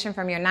transition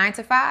from your 9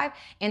 to 5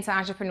 into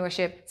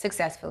entrepreneurship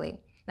successfully.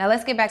 Now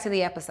let's get back to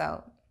the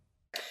episode.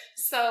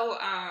 So,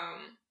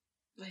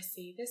 let's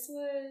see, this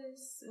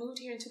was moved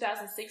here in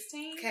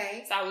 2016.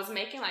 Okay. So I was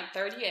making like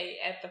 38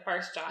 at the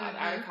first job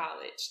out of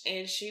college.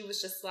 And she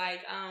was just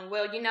like,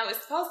 well, you know,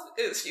 it's supposed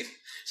to,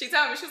 she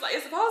told me, she was like,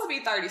 it's supposed to be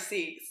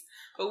 36,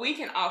 but we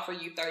can offer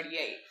you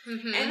 38.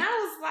 And I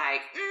was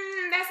like,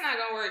 that's not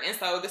going to work. And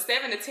so the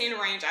 7 to 10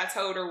 range I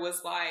told her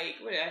was like,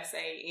 what did I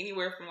say?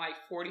 Anywhere from like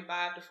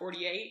 45 to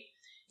 48.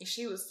 And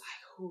she was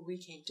like, oh, we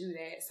can't do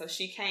that. So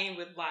she came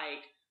with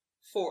like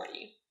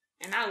 40.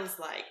 And I was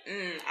like,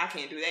 I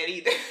can't do that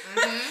either.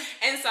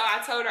 And so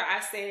I told her,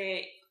 I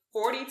said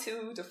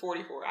 42 to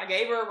 44. I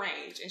gave her a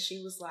range. And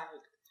she was like,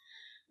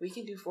 we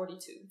can do 42.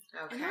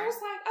 Okay. And I was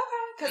like,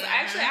 okay. Because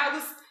actually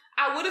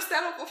I would have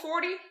settled for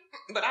 40.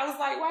 But I was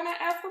like, why not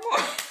ask for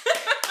more?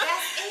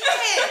 That's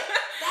it.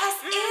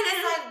 That's it.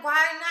 It's like,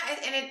 why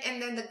not?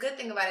 And then the good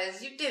thing about it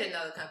is you didn't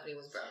know the company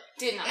was broke.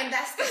 Did not. And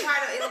that's the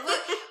part of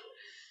it.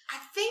 I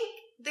think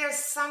there's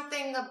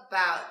something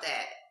about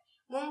that.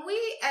 When we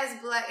as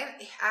black,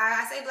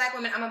 I say black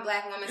women, I'm a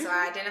black woman, so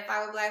I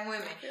identify with black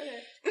women.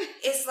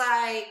 It's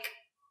like,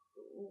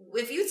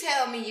 if you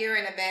tell me you're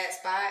in a bad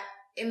spot,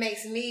 it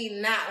makes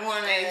me not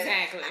want to.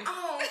 Exactly.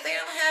 Oh, they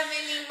don't have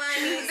any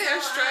money.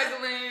 They're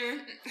struggling.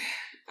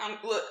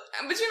 Look,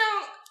 but you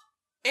know,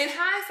 in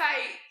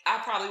hindsight, I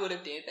probably would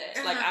have did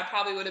that. Like, I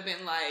probably would have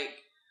been like,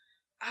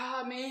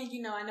 oh man,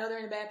 you know, I know they're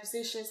in a bad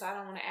position, so I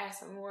don't want to ask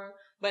them more.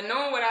 But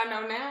knowing what I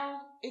know now,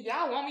 if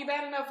y'all want me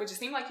bad enough, which it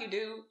seems like you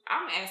do,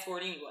 I'm going to ask for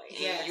it anyway.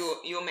 And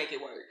you'll make it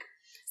work.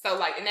 So,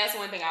 like, and that's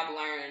one thing I've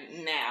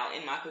learned now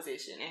in my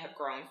position and have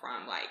grown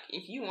from. Like,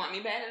 if you want me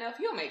bad enough,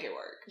 you'll make it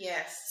work.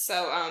 Yes.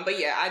 So, but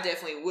yeah, I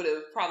definitely would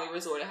have probably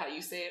resorted how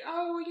you said,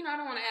 oh, you know, I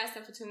don't want to ask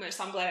them for too much.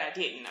 So I'm glad I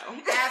didn't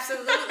know.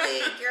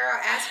 Absolutely. Girl,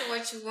 ask for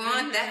what you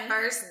want. That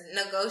first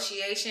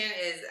negotiation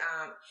is,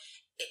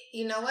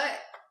 you know what?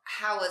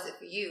 How was it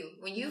for you?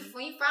 When you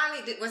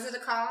finally did, was it a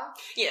call?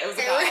 Yeah, it was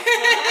a call.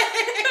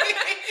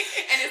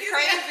 And it's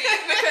crazy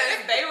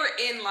because they were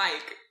in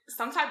like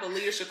some type of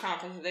leadership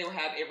conference that they would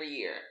have every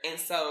year. And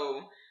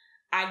so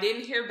I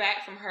didn't hear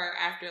back from her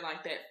after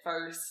like that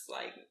first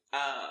like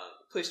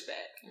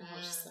pushback. And I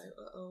was just like,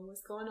 uh-oh,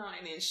 what's going on?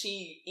 And then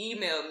she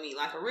emailed me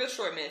like a real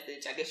short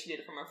message. I guess she did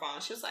it from her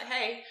phone. She was like,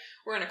 hey,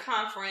 we're in a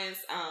conference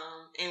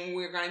and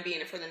we're going to be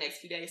in it for the next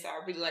few days. So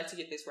I'd really like to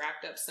get this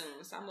wrapped up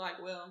soon. So I'm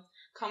like, well,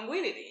 come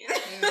with it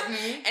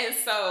then. And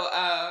so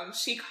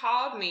she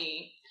called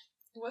me.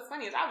 What's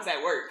funny is I was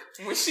at work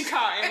when she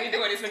called and we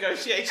doing this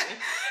negotiation.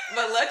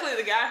 But luckily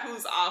the guy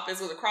whose office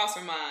was across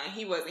from mine,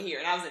 he wasn't here.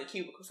 And I was in a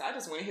cubicle. So I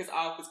just went in his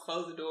office,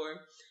 closed the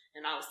door.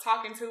 And I was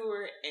talking to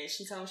her. And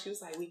she told me, she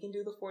was like, we can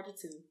do the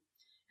 42.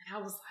 And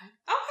I was like,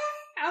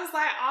 okay. I was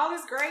like, all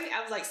is great.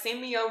 I was like, send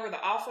me over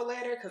the offer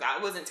letter. Because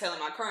I wasn't telling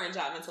my current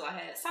job until I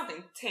had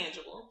something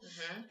tangible.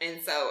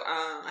 And so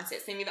I said,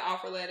 send me the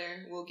offer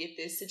letter. We'll get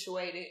this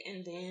situated.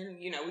 And then,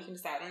 you know, we can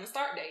decide on the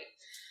start date.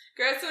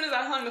 Girl, as soon as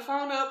I hung the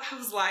phone up, I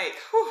was like,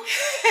 whew.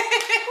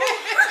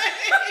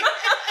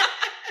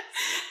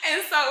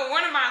 And so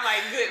one of my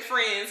like good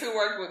friends who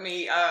worked with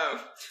me,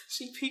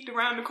 she peeked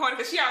around the corner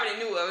because she already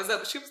knew what was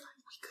up. She was like,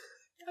 we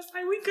good. I was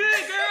like, we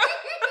good, girl.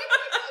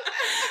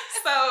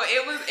 So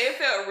it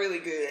felt really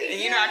good.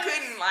 And you know, I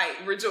couldn't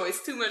like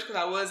rejoice too much because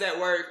I was at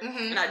work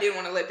and I didn't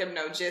want to let them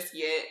know just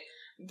yet.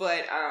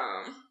 But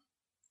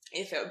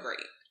it felt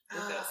great. It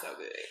felt so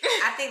good.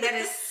 I think that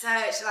is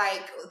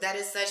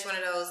such one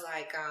of those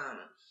like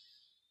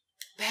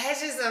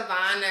badges of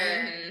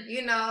honor.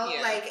 You know,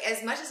 like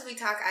as much as I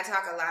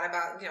talk a lot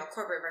about, you know,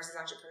 corporate versus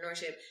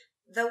entrepreneurship.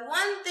 The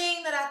one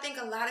thing that I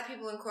think a lot of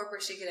people in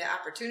corporate should get an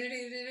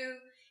opportunity to do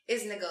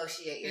is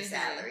negotiate your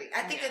salary.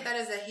 I think that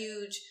is a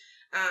huge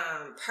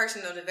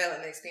personal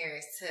development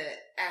experience to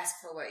ask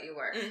for what you're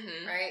worth,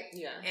 right?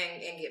 Yeah.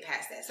 And get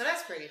past that. So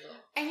that's pretty cool.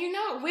 And you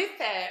know, with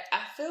that,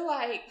 I feel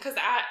like, because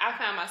I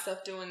found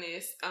myself doing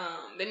this,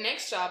 the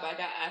next job I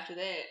got after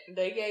that,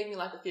 they gave me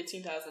like a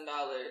 $15,000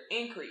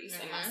 increase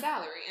in my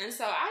salary. And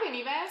so I didn't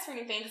even ask for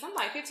anything because I'm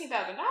like, $15,000,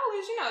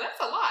 you know, that's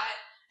a lot.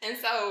 And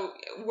so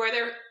where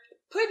they're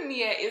putting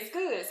me at is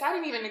good. So I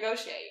didn't even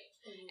negotiate.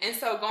 And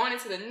so going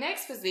into the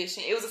next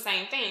position, it was the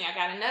same thing. I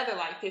got another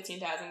like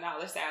 $15,000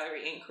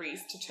 salary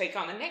increase to take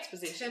on the next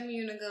position. Tell me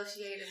you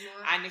negotiated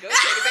more. I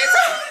negotiated that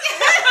time.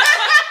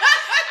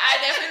 I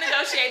definitely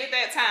negotiated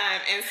that time.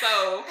 And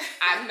so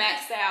I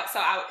maxed out. So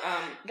I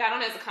got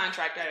on as a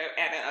contractor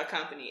at a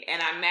company.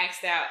 And I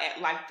maxed out at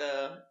like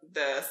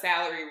the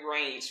salary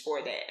range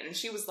for that. And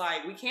she was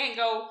like, we can't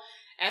go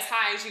as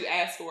high as you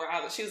asked for.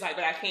 She was like,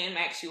 but I can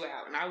max you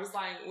out. And I was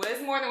like, well,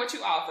 it's more than what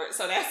you offered.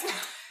 So that's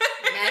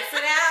max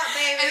it out,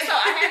 baby. And so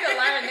I had to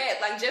learn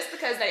that, like, just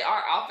because they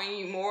are offering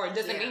you more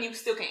doesn't mean you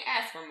still can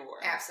ask for more.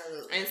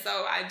 Absolutely. And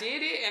so I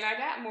did it, and I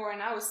got more,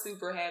 and I was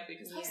super happy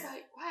because I was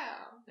like,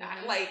 wow,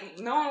 like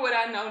knowing what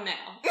I know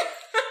now.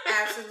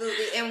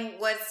 Absolutely. And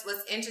what's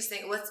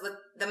interesting, what's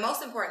the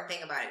most important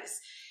thing about it is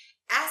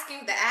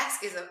asking. The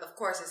ask is, of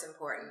course, it's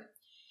important.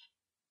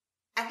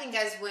 I think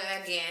as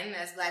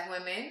Black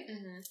women,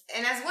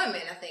 and as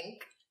women, I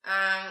think.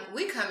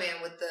 We come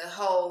in with the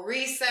whole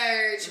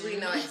research. We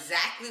know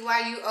exactly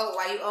why you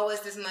owe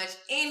us this much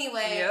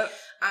anyway. Yep.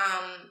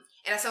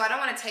 And so I don't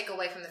want to take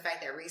away from the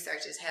fact that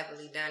research is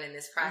heavily done in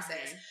this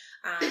process.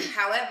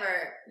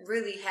 However,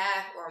 really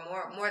half or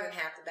more than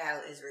half the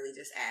battle is really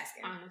just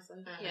asking. Honestly.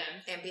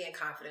 And being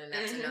confident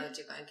enough to know that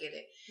you're going to get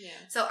it. Yeah.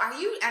 So are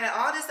you, out of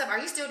all this stuff, are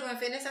you still doing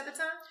fitness at the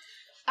time?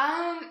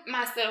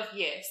 Myself,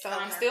 yes. So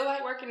I'm still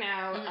like working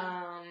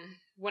out.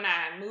 When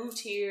I moved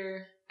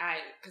here,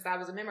 because I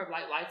was a member of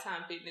like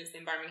Lifetime Fitness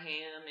in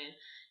Birmingham, and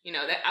you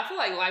know that I feel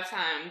like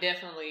Lifetime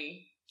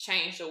definitely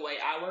changed the way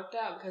I worked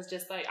out, because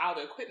just like all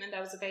the equipment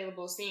that was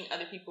available, seeing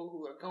other people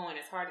who are going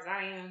as hard as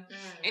I am,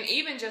 and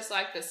even just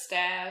like the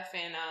staff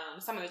and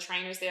some of the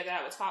trainers there that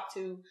I would talk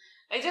to,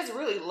 they just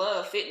really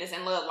love fitness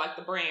and love like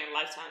the brand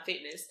Lifetime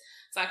Fitness.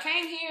 So I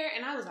came here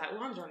and I was like,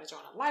 well, I'm going to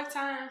join a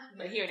Lifetime.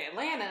 But here in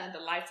Atlanta,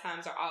 the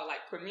Lifetimes are all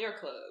like premier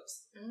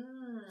clubs.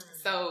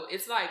 So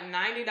it's like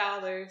 $90,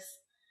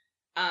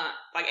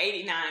 like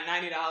 $89,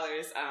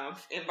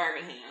 $90 in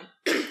Birmingham.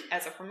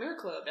 As a premier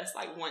club, that's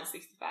like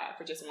 $165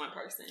 for just one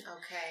person.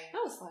 Okay.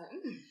 I was like,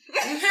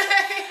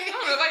 I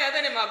don't know if I got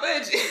that in my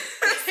budget.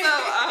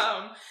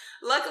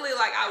 So luckily,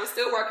 like I would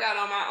still work out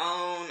on my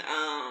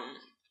own.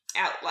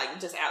 Out like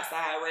just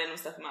outside, random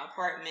stuff in my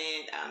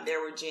apartment.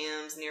 There were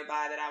gyms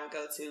nearby that I would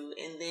go to,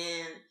 and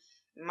then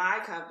my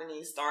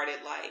company started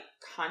like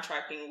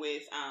contracting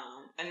with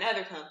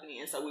another company,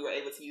 and so we were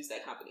able to use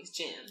that company's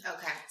gym.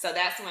 Okay. So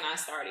that's when I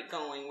started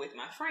going with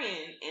my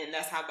friend, and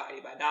that's how Body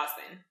by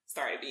Dawson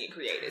started being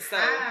created. So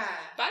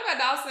Body by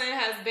Dawson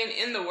has been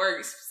in the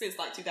works since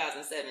like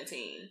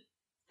 2017,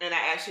 and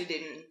I actually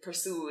didn't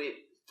pursue it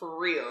for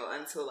real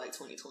until like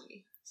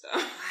 2020. So.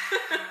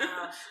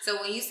 Wow. So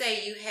when you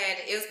say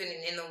it's been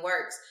in the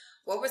works,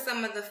 what were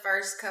some of the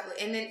first couple,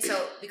 and then,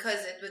 so because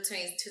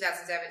between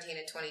 2017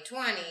 and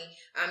 2020,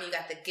 you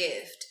got the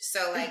gift.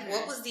 So like,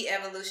 what was the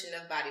evolution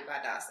of Body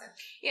by Dawson?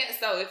 Yeah,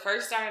 so it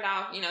first started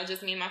off, you know,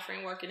 just me and my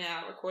friend working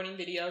out, recording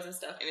videos and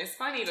stuff. And it's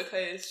funny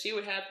because she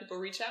would have people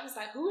reach out and was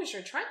like, who is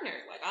your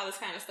trainer? Like all this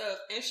kind of stuff.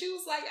 And she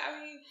was like,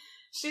 I mean,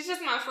 she's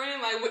just my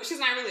friend. Like, she's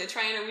not really a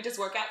trainer. We just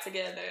work out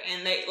together.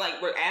 And they,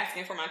 like, were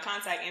asking for my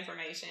contact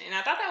information. And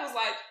I thought that was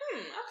like,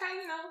 okay,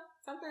 you know,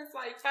 something's,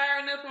 like,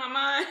 firing up in my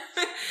mind.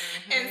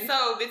 And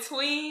so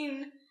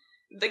between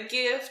the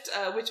gift,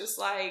 which was,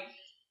 like,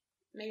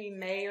 maybe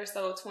May or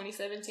so of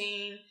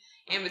 2017,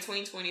 and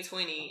between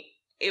 2020,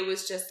 it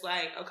was just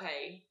like,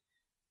 okay,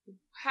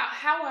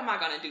 how am I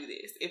going to do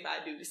this if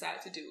I do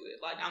decide to do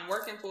it? Like, I'm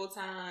working full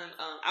time.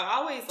 I've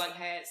always, like,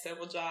 had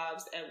several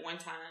jobs at one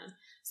time.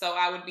 So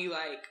I would be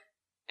like,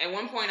 at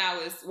one point I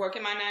was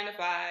working my 9 to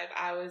 5.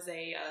 I was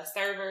a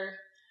server.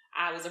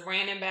 I was a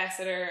brand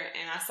ambassador,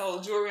 and I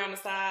sold jewelry on the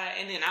side,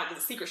 and then I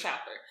was a secret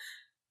shopper.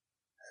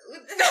 At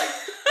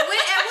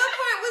what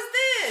point was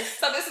this?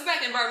 So this is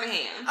back in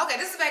Birmingham. Okay,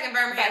 this is back in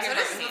Birmingham. So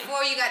this is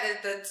before you got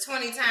the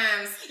 20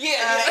 times.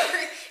 Yeah.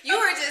 You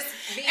were just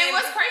being... And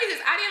what's crazy is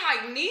I didn't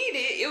like need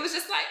it. It was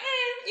just like,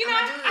 you know,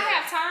 I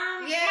have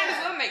time. Yeah. Might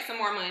as well make some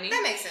more money.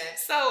 That makes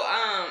sense. So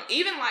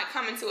even like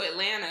coming to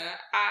Atlanta,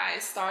 I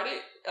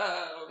started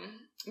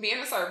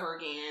being a server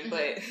again,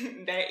 but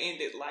that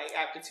ended like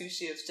after 2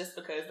 shifts just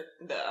because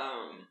the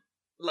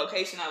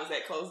location I was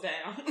at closed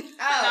down. And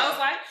I was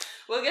like,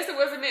 well, I guess it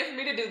wasn't meant for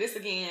me to do this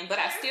again, but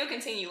I still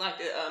continue like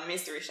the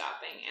mystery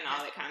shopping and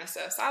all that kind of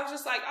stuff. So I was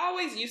just like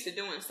always used to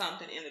doing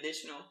something in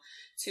additional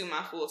to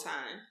my full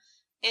time.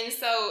 And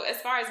so as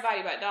far as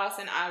Body by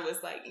Dawson, I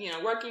was like, you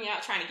know, working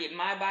out, trying to get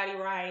my body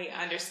right,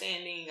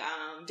 understanding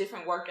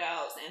different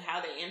workouts and how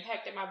they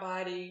impacted my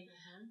body,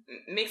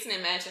 mixing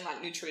and matching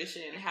like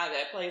nutrition and how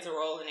that plays a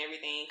role in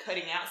everything,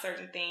 cutting out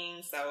certain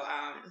things. So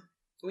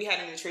we had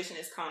a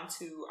nutritionist come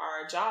to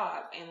our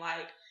job, and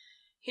like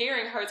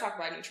hearing her talk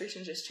about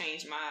nutrition just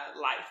changed my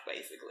life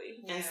basically.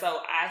 Yeah. And so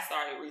I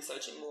started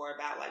researching more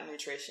about like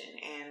nutrition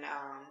and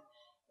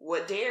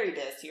what dairy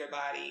does to your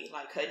body,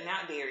 like cutting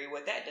out dairy,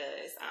 what that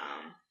does,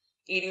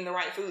 eating the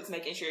right foods,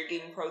 making sure you're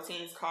getting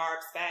proteins,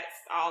 carbs, fats,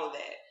 all of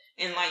that.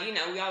 And like, you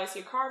know, we always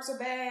hear carbs are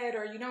bad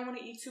or you don't want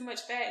to eat too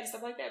much fat and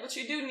stuff like that, but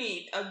you do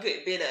need a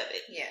good bit of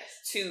it. Yes.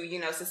 To, you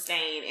know,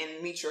 sustain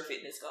and meet your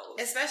fitness goals.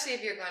 Especially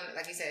if you're going to,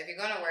 like you said, if you're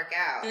going to work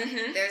out,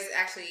 there's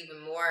actually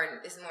even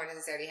more, it's more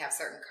necessary to have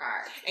certain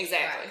carbs.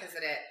 Exactly. Because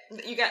of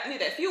that. You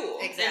need that fuel.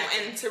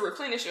 Exactly. And to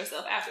replenish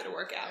yourself after the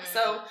workout.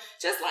 So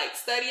just like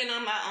studying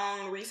on my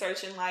own,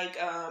 researching like,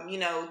 you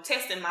know,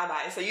 testing my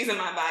body. So using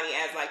my body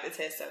as like the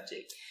test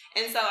subject.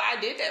 And so I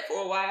did that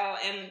for a while.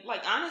 And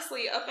like,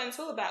 honestly, up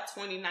until about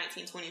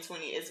 2019,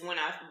 2020 is when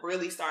I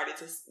really started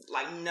to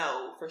like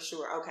know for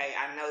sure, okay,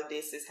 I know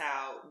this is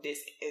how this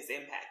is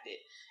impacted.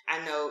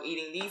 I know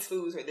eating these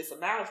foods or this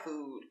amount of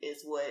food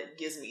is what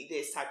gives me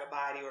this type of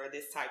body or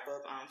this type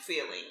of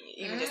feeling,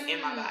 even just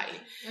in my body.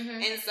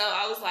 And so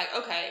I was like,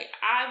 okay,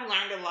 I've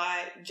learned a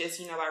lot just,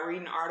 you know, by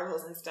reading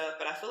articles and stuff,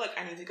 but I feel like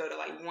I need to go to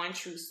like one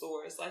true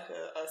source, like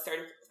a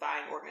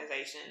certifying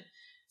organization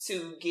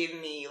to give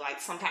me like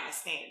some kind of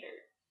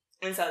standard.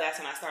 And so that's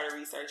when I started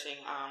researching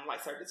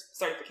like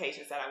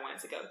certifications that I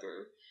wanted to go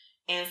through.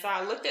 And so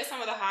I looked at some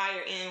of the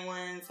higher end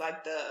ones,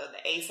 like the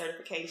A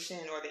certification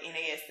or the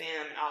NASM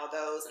and all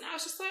those. And I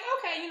was just like,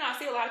 okay, you know, I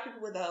see a lot of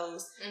people with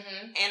those.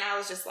 And I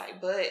was just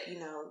like, but, you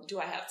know, do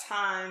I have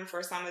time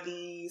for some of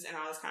these and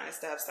all this kind of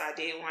stuff? So I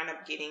did wind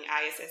up getting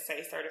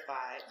ISSA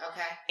certified.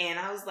 Okay. And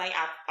I was like,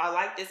 I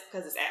like this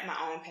because it's at my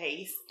own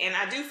pace. And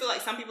I do feel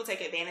like some people take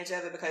advantage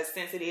of it because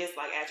since it is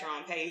like at your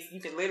own pace,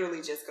 you can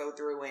literally just go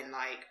through and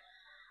like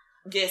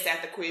guess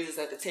at the quizzes,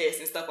 at the tests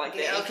and stuff like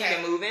that, and keep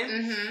it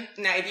moving.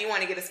 Now, if you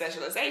want to get a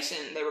specialization,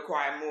 they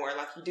require more.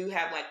 Like, you do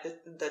have, like,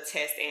 the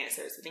test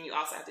answers, but then you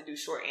also have to do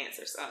short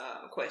answers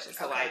questions.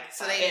 So, like,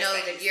 so they know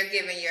that you're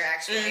giving your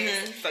actual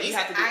answers. So you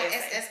have to do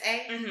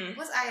ISSA?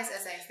 What's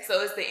ISSA stand for?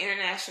 So it's the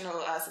International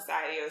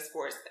Society of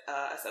Sports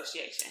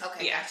Association.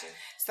 Okay, gotcha.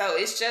 So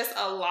it's just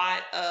a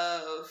lot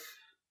of,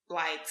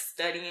 like,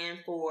 studying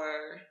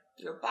for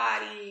your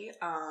body,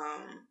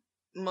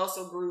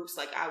 muscle groups.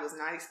 Like, I was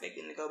not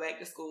expecting to go back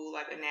to school,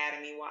 like,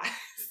 anatomy wise.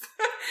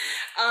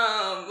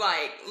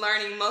 Like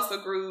learning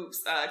muscle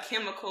groups,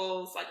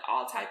 chemicals, like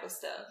all type of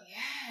stuff.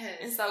 Yes.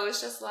 And so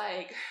it's just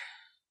like,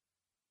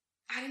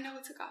 I didn't know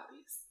it took all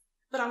these,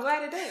 but I'm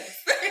glad it does.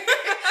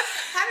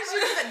 How did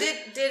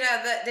you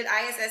did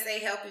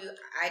ISSA help you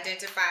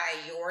identify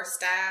your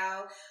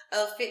style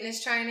of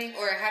fitness training,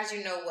 or how did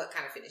you know what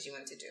kind of fitness you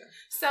wanted to do?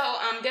 So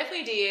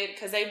definitely did,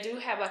 because they do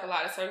have like a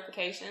lot of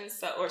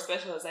certifications or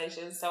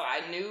specializations. So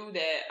I knew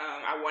that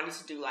I wanted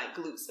to do like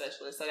glute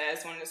specialist. So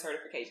that's one of the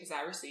certifications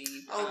I received.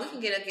 Oh, we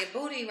can get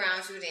booty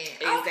around you then.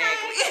 Exactly.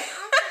 Okay.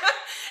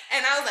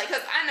 And I was like,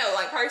 because I know,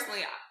 like,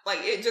 personally, like,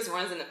 it just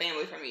runs in the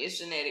family for me. It's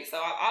genetic. So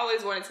I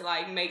always wanted to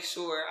like make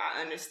sure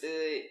I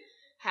understood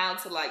how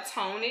to like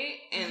tone it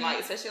and like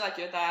especially like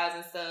your thighs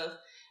and stuff,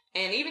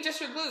 and even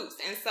just your glutes.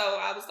 And so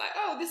I was like,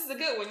 oh, this is a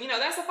good one. You know,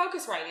 that's a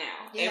focus right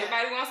now. Yeah.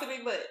 Everybody wants a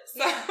big butt. So,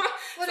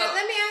 well, then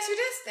let me ask you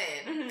this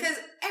then, because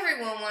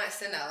everyone wants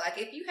to know, like,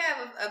 if you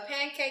have a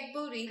pancake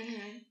booty,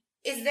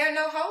 is there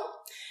no hope?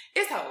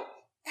 It's hope.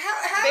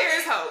 How there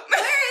is hope. Where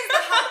is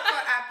the hope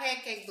for our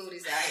pancake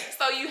booties out here?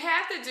 So you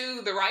have to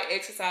do the right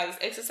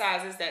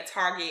exercises that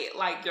target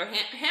like your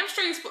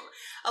hamstrings.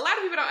 A lot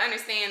of people don't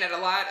understand that a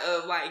lot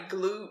of like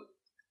glute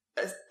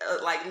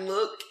like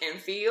look and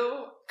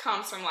feel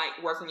comes from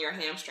like working your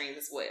hamstrings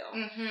as well.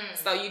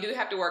 So you do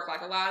have to work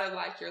like a lot of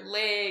like your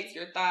legs,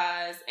 your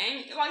thighs,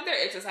 and like there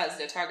are exercises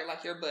that target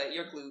like your butt,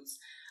 your glutes.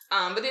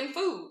 But then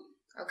food.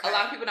 Okay. A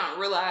lot of people don't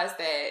realize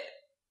that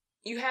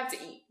you have to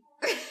eat.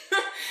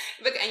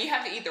 And you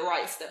have to eat the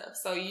right stuff.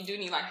 So you do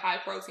need like high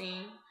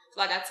protein.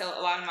 Like I tell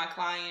a lot of my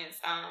clients,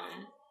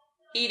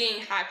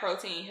 eating high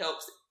protein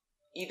helps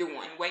either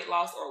one, weight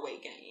loss or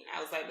weight gain.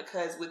 I was like,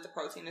 because with the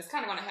protein, it's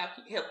kind of going to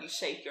help you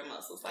shape your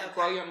muscles, like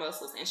grow your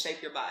muscles and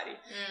shape your body.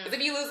 Because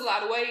if you lose a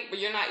lot of weight, but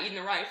you're not eating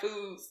the right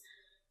foods,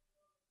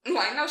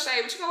 like no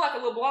shade, but you're going to like a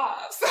little blob.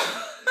 So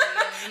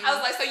I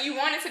was like, so you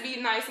want it to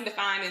be nice and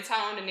defined and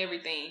toned and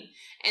everything.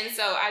 And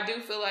so I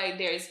do feel like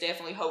there's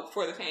definitely hope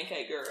for the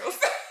pancake girls.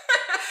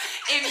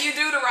 If you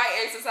do the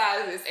right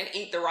exercises and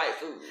eat the right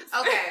foods.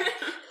 Okay.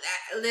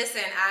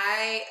 Listen,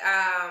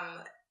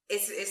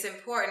 it's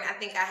important. I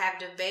think I have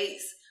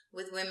debates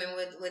with women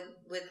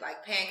with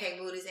like pancake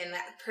booties and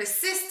like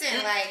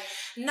persistent, like,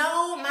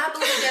 no, my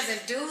booty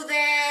doesn't do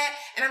that.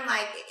 And I'm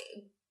like,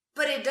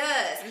 but it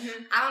does.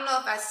 I don't know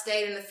if I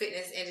stayed in the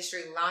fitness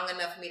industry long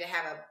enough for me to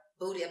have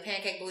a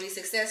pancake booty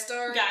success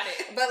story. Got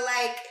it. But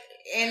like,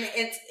 and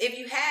if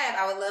you have,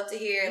 I would love to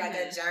hear like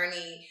a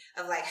journey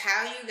of like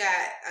how you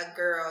got a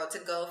girl to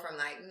go from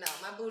like, no,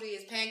 my booty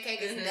is pancake,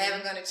 it's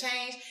never going to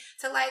change,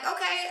 to like,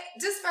 okay,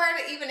 just for her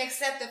to even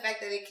accept the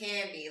fact that it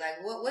can be. Like,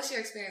 what's your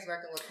experience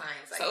working with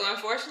clients like so that?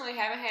 Unfortunately,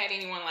 I haven't had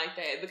anyone like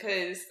that,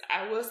 because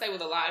I will say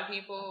with a lot of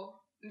people,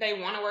 they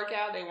want to work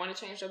out, they want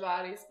to change their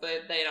bodies,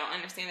 but they don't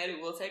understand that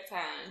it will take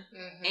time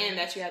and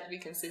that you have to be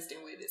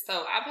consistent with it.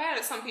 So I've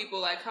had some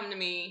people like come to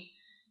me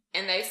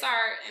and they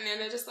start, and then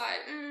they're just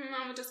like, I'm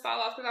going to just fall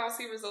off because I don't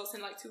see results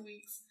in like 2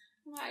 weeks.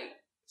 I'm like,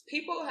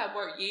 people have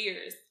worked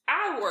years.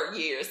 I worked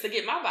years to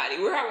get my body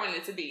where I wanted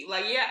it to be.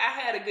 Like, yeah, I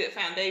had a good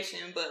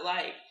foundation, but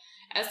like,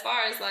 as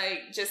far as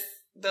like just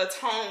the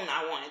tone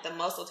I wanted, the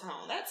muscle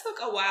tone, that took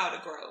a while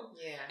to grow.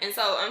 Yeah. And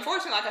so,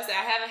 unfortunately, like I said,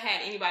 I haven't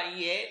had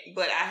anybody yet,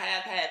 but I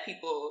have had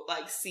people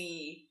like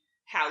see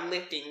how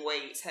lifting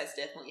weights has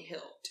definitely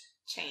helped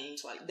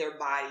change like their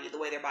body, the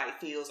way their body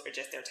feels, or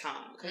just their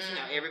tone. Because you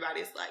know,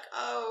 everybody's like,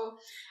 oh,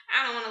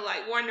 I don't want to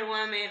like Wonder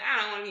Woman,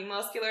 I don't want to be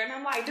muscular, and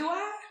I'm like, do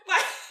I?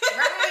 Like,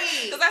 right.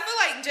 Right. Because I feel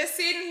like just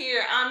sitting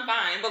here, I'm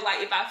fine. But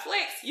like if I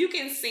flex, you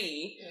can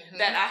see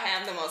that I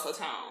have the muscle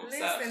tone.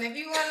 Listen, if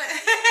you want to...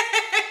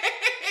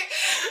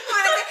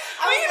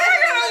 I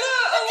got a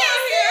little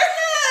here.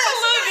 A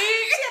little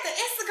big. She had the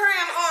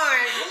Instagram on.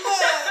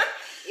 Look.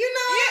 You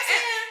know what I'm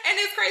saying? And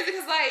it's crazy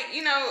because, like,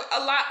 you know, a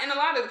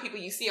lot of the people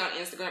you see on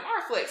Instagram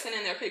are flexing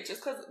in their pictures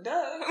because,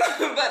 duh.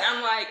 But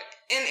I'm like,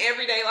 in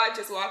everyday life,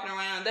 just walking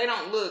around, they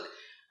don't look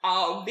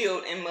all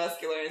built and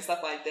muscular and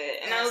stuff like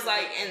that. And I was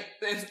like, and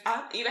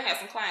I even had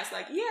some clients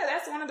like, yeah,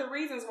 that's one of the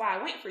reasons why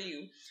I went for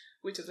you,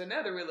 which is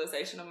another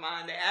realization of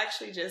mine that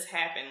actually just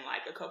happened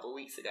like a couple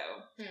weeks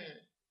ago.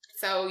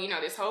 So, you know,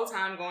 this whole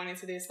time going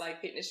into this,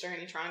 like, fitness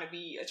journey, trying to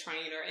be a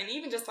trainer, and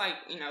even just, like,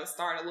 you know,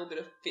 start a little bit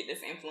of fitness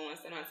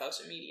influencing on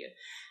social media,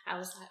 I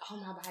was like, oh,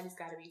 my body's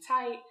got to be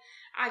tight.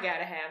 I got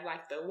to have,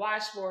 like, the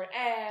washboard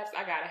abs.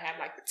 I got to have,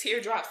 like, the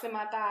teardrops in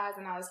my thighs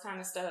and all this kind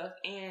of stuff.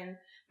 And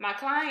my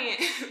client,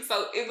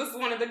 so it was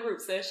one of the group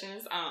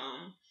sessions,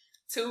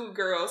 2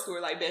 girls who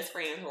were, like, best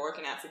friends were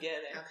working out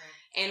together. Okay.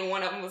 And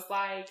one of them was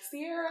like,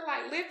 Ciara,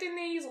 like, lifting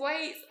these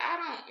weights, I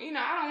don't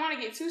want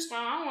to get too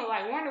strong. I want to,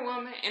 like, Wonder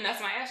Woman. And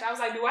that's my answer. I was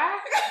like, do I?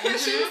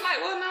 She was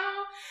like, well,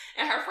 no.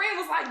 And her friend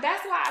was like,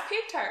 that's why I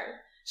picked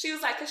her. She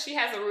was like, because she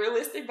has a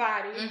realistic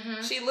body.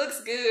 She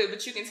looks good,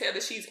 but you can tell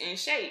that she's in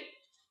shape.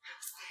 I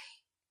was like,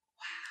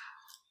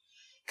 wow.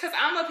 Because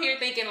I'm up here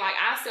thinking, like,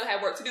 I still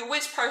have work to do,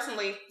 which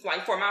personally,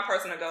 like, for my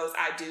personal goals,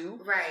 I do.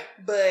 Right.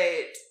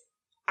 But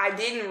I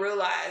didn't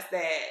realize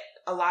that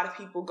a lot of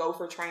people go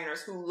for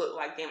trainers who look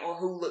like them or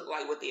who look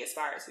like what they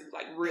aspire to,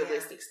 like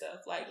realistic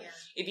stuff. Like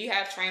if you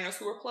have trainers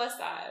who are plus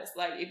size,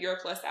 like if you're a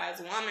plus size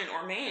woman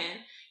or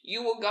man,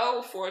 you will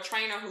go for a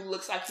trainer who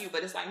looks like you,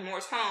 but it's like more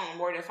toned,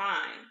 more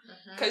defined.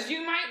 Because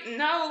you might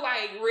know,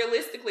 like,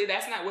 realistically,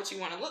 that's not what you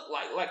want to look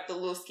like the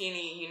little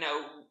skinny, you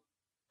know,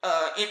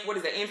 what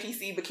is it,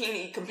 NPC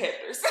bikini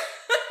competitors.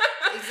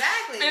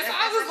 Exactly. And so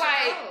I was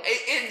like,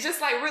 it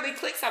just like really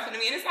clicked something to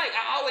me. And it's like,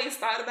 I always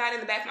thought about it in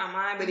the back of my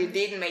mind, but it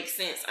didn't make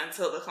sense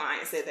until the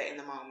client said that in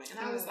the moment. And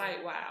I was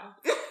like, wow.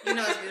 You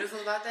know what's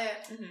beautiful about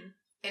that?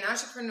 In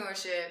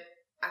entrepreneurship,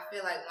 I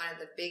feel like one of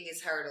the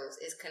biggest hurdles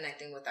is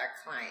connecting with our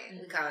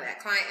client. We call it that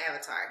client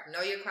avatar.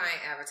 Know your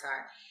client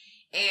avatar.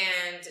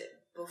 And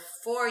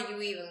before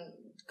you even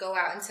go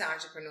out into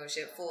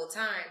entrepreneurship full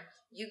time,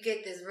 you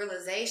get this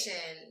realization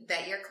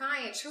that your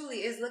client truly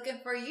is looking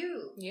for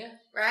you. Yeah.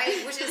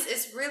 Right? Which is,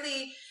 it's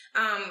really,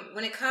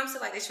 when it comes to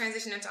like the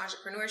transition into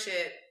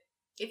entrepreneurship,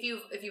 if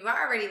you've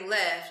already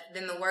left,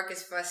 then the work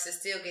is for us to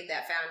still get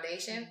that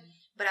foundation.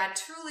 But I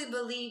truly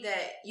believe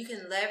that you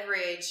can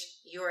leverage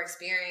your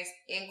experience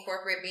in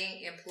corporate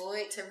being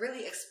employed to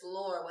really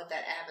explore what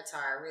that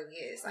avatar really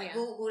is. Like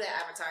who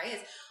that avatar is.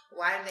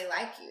 Why do they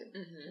like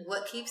you?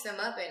 What keeps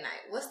them up at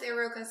night? What's their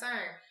real concern?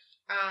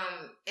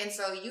 And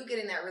so you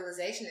getting that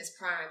realization is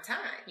prime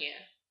time. Yeah.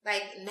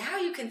 Like now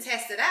you can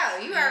test it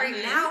out. You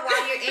already now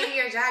while you're in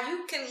your job,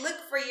 you can look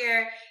for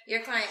your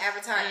client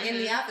avatar in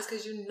the office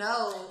because you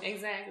know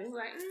exactly.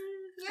 Like,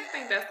 I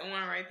think that's the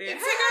one right there.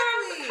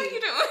 Exactly. How you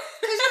doing?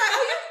 Because you're like,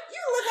 oh,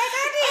 you look like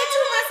I did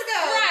 2 months ago.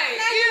 Right.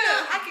 Now you know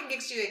I can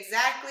get you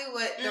exactly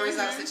what the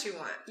results that you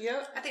want.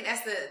 Yep. I think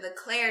that's the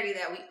clarity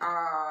that we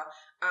all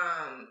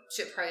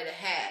should pray to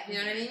have.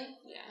 You know what I mean?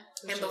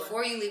 Yeah. And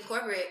before you leave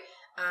corporate.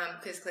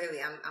 Because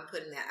clearly I'm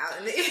putting that out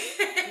in the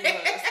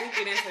let's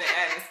get into the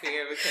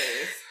atmosphere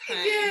because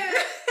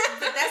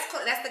but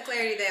that's the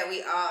clarity that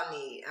we all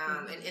need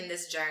in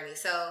this journey.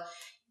 So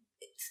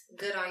it's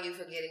good on you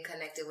for getting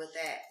connected with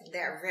that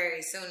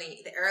very soon,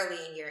 early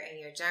in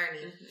your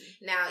journey.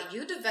 Now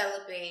you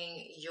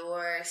developing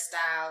your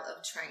style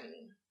of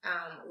training.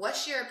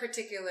 What's your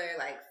particular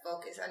like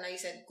focus? I know you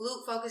said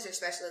glute focus. Your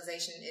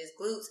specialization is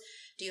glutes.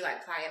 Do you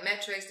like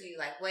plyometrics? Do you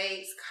like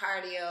weights,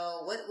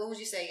 cardio? What would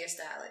you say your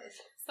style is?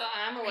 So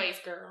I'm a weights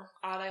girl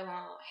all day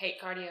long. Hate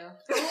cardio.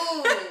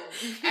 Ooh.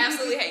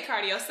 Absolutely hate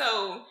cardio.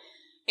 So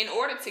in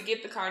order to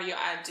get the cardio,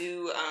 I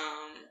do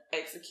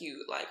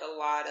execute like a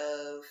lot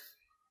of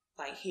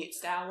like HIIT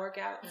style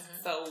workouts.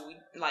 So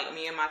like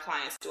me and my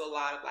clients do a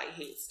lot of like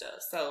HIIT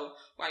stuff. So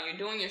while you're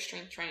doing your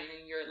strength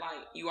training,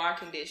 you are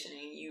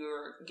conditioning,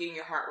 you're getting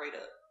your heart rate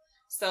up.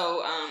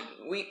 So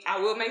I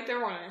will make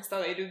them run.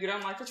 So they do get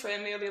on like the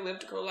treadmill, the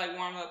elliptical, like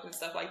warm up and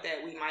stuff like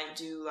that. We might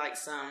do like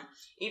some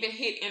even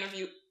HIIT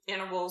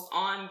intervals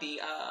on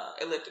the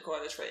elliptical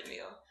or the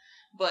treadmill.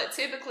 But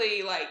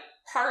typically, like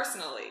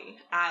personally,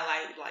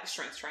 I like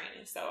strength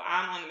training. So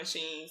I'm on the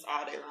machines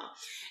all day long.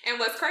 And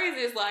what's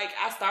crazy is like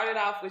I started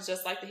off with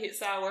just like the HIIT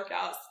style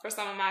workouts for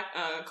some of my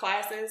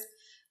classes.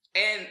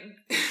 And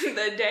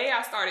the day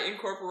I started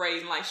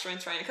incorporating like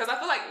strength training, because I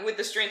feel like with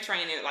the strength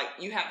training, like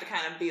you have to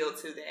kind of build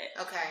to that.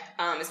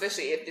 Okay.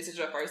 Especially if this is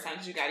your first time,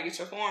 because you got to get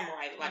your form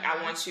right. Like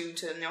I want you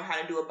to know how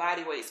to do a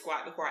body weight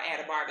squat before I add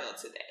a barbell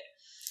to that.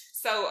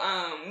 So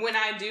when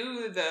I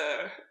do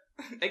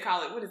they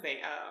call it, what is it?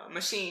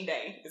 Machine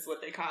day is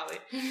what they call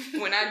it.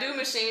 When I do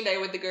machine day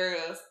with the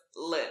girls,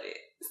 love it.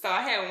 So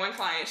I had one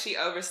client, she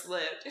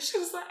overslept, and she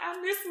was like,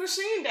 I miss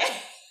machine day.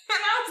 And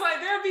I was like,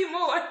 there'll be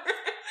more.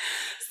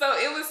 So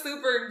it was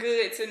super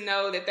good to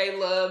know that they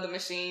love the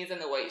machines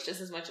and the weights just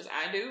as much as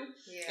I do.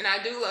 Yeah. And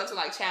I do love to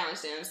like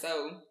challenge them.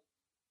 So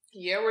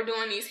yeah, we're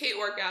doing these HIIT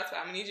workouts, but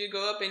I'm gonna need you to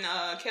go up in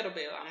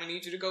kettlebell. I'm gonna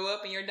need you to go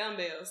up in your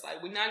dumbbells.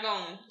 Like, we're not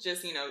gonna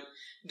just,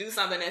 do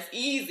something that's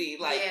easy.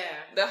 Like,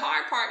 the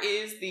hard part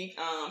is the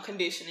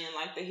conditioning,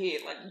 like the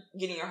HIIT, like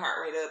getting your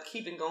heart rate up,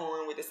 keeping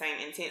going with the same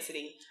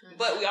intensity. Mm-hmm.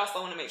 But we also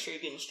want to make sure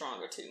you're getting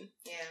stronger too.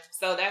 Yeah.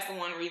 So that's the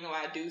one reason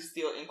why I do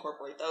still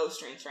incorporate those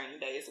strength training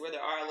days where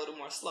there are a little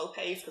more slow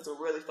pace, because we're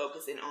really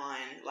focusing on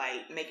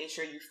like making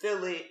sure you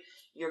feel it.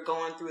 You're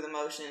going through the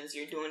motions.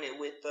 You're doing it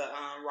with the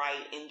right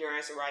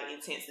endurance, the right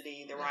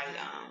intensity, the right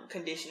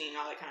conditioning,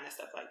 all that kind of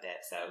stuff like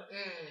that. So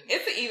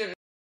it's an even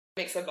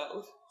mix of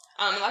both.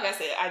 Like I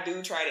said, I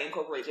do try to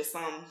incorporate just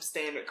some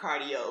standard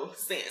cardio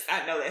since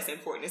I know that's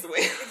important as well.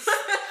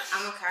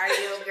 I'm a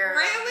cardio girl.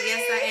 Really?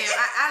 Yes, I am.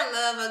 I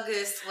love a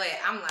good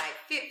sweat. I'm like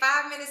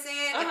 5 minutes in.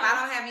 If I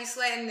don't have you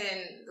sweating,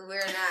 then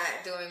we're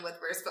not doing what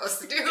we're supposed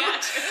to do.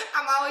 Gotcha.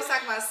 I'm always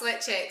talking about sweat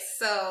checks.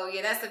 So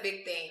yeah, that's a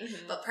big thing.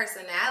 Mm-hmm. But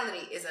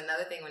personality is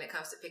another thing when it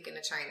comes to picking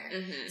a trainer.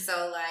 Mm-hmm.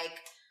 So like,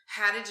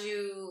 how did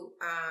you,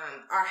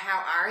 or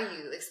how are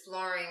you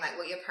exploring like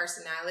what your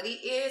personality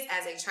is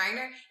as a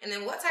trainer? And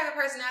then what type of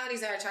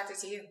personalities are attracted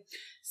to you?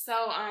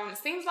 So, it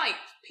seems like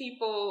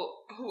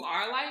people who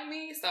are like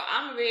me, so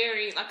I'm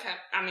very, like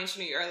I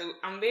mentioned to you earlier,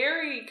 I'm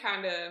very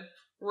kind of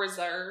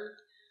reserved,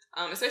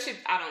 especially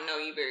if I don't know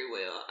you very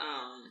well.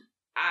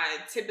 I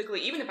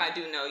typically, even if I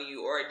do know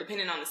you, or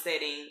depending on the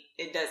setting,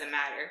 it doesn't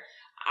matter.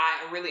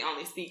 I really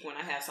only speak when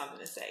I have something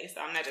to say.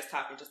 So I'm not just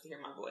talking just to hear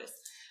my voice.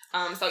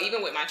 So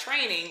even with my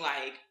training,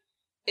 like,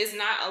 it's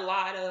not a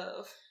lot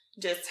of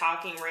just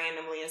talking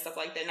randomly and stuff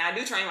like that. Now, I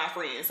do train my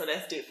friends, so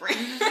that's different.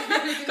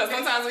 Because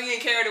sometimes we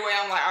get carried away.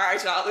 I'm like, all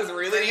right, y'all, this is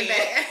really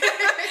bad.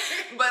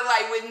 But,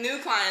 like, with new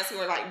clients who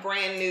are, like,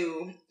 brand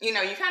new, you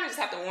kind of just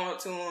have to warm up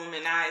to them,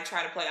 and I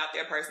try to play out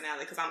their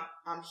personality, because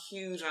I'm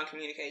huge on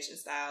communication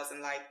styles,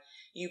 and, like,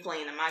 you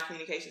playing in my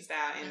communication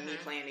style and me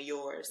playing to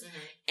yours. Mm-hmm.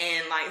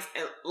 And, like,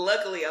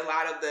 luckily, a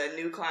lot of the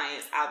new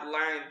clients, I've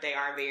learned they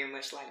are very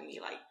much like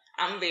me. Like,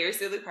 I'm a very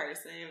silly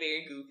person,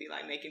 very goofy,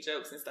 like making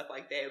jokes and stuff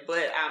like that.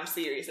 But I'm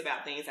serious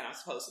about things that I'm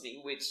supposed to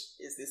be, which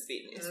is this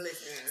fitness.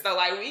 Listen. So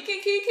like, we can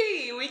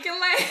kiki, we can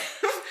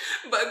laugh,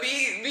 but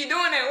be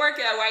doing that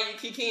workout while you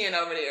kikiing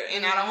over there,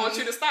 and I don't want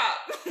you to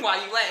stop while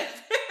you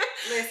laugh.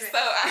 Listen.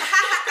 So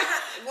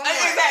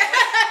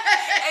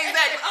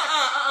exactly.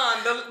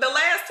 The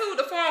last two,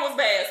 the form was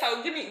bad.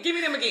 So give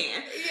me them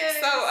again.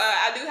 Yes. So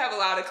I do have a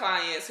lot of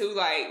clients who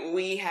like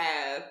we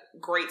have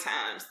great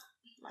times.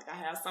 Like, I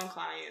have some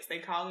clients, they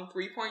call them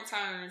 3-point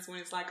turns when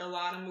it's like a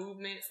lot of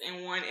movements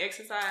in one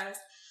exercise.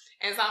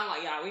 And so I'm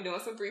like, y'all, we doing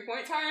some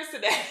 3-point turns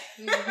today.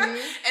 Mm-hmm.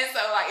 And so,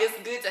 like, it's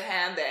good to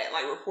have that,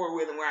 like, rapport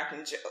with them where I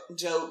can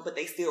joke, but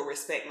they still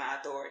respect my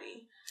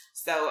authority.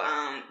 So,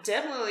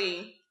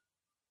 definitely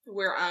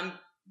where I'm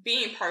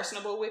being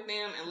personable with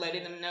them and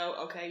letting them know,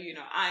 okay,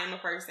 I am a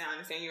person, I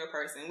understand you're a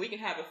person. We can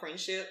have a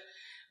friendship,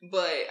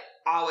 but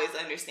always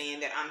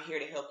understand that I'm here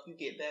to help you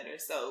get better.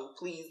 So,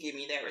 please give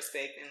me that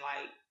respect and,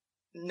 like,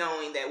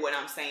 knowing that what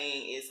I'm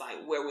saying is like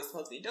where we're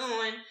supposed to be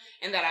doing,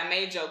 and that I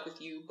may joke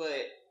with you,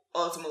 but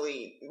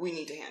ultimately we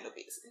need to handle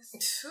business.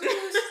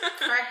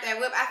 Crack that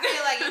whip. I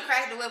feel like you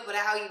cracked the whip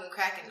without even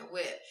cracking the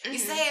whip. You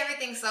say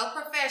everything so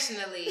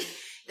professionally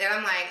that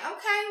I'm like,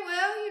 okay,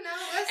 well,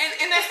 let's...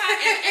 And that's how,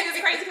 and it's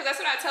crazy because that's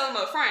what I tell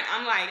them up front.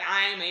 I'm like,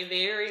 I am a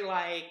very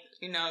like,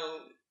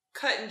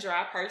 cut and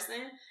dry person.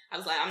 I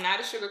was like, I'm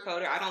not a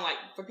sugarcoater. I don't like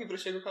for people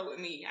to sugarcoat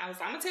with me. I was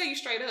like, I'm gonna tell you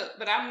straight up,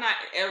 but I'm not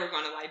ever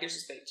gonna like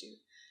disrespect you.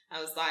 I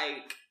was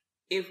like,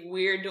 if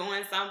we're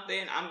doing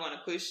something, I'm going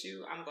to push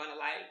you. I'm going to,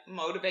 like,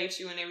 motivate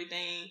you and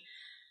everything.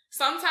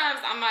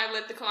 Sometimes I might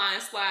let the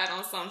client slide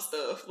on some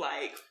stuff.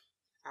 Like,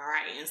 all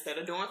right, instead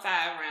of doing 5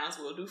 rounds,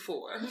 we'll do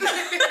 4. I'm going to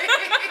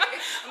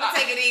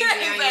take it easy on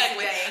you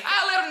today.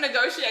 I'll let them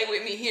negotiate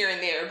with me here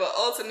and there. But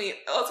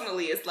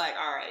ultimately, it's like,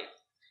 all right,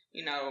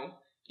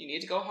 you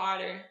need to go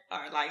harder,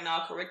 or like,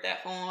 no, correct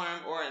that form,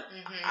 or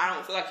I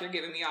don't feel like you're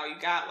giving me all you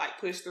got, like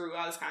push through,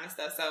 all this kind of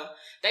stuff. So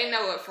they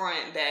know up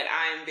front that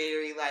I'm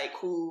very like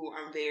cool,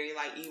 I'm very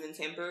like even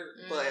tempered,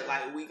 but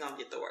like we gonna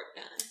get the work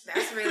done.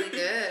 That's really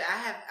good.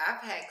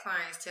 I've had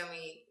clients tell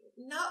me,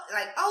 no,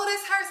 like, oh,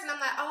 this hurts, and I'm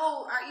like,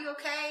 oh, are you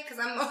okay? Because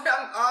I'm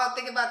all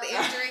thinking about the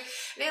injury.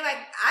 And they're like,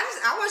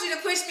 I want you to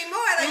push me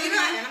more, like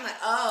and I'm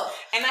like, oh.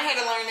 And I had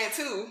to learn that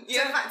too.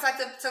 Yeah,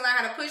 to learn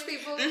how to push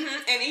people.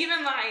 And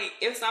even like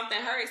if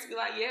something hurts, be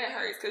like, yeah, it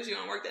hurts because you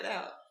don't work that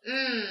out.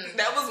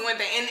 That was one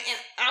thing, and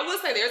I will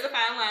say there's a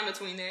fine line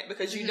between that,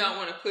 because you don't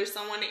want to push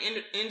someone to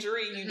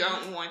injury. You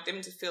don't want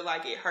them to feel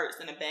like it hurts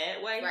in a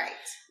bad way, right?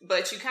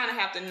 But you kind of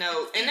have to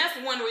know, and that's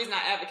one reason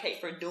I advocate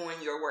for doing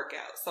your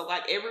workout. So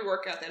like every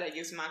workout that I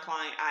give to my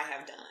client, I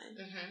have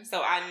done.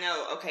 So I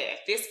know, okay, at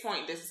this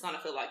point this is going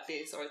to feel like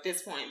this, or at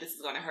this point this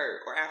is going to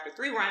hurt, or after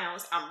 3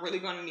 rounds I'm really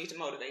going to need to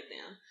motivate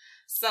them.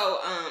 So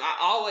I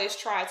always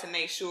try to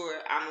make sure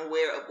I'm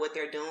aware of what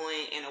they're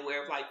doing and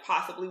aware of like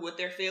possibly what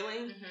they're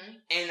feeling,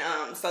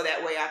 and so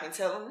that way I can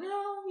tell them,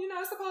 no,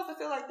 it's supposed to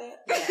feel like that.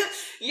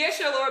 Yes. Yes,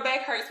 your lower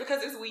back hurts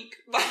because it's weak.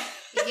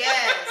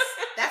 Yes,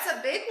 that's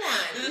a big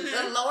one.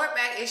 Mm-hmm. The lower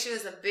back issue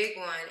is a big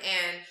one.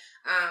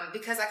 And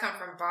because I come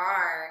from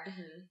bar,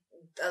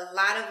 a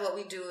lot of what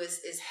we do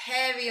is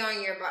heavy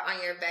on your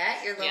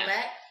back, your low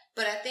back.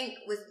 But I think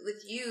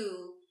with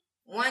you,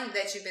 one,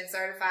 that you've been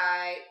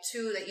certified,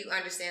 two, that you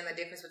understand the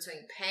difference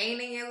between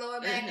pain in your lower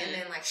back and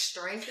then like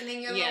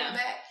strengthening your lower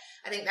back.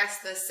 I think that's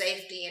the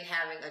safety in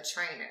having a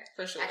trainer.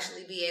 For sure.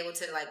 Actually be able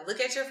to like look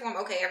at your form.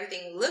 Okay,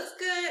 everything looks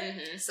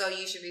good, so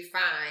you should be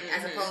fine.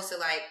 As opposed to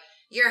like,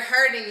 you're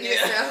hurting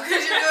yourself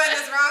because you're doing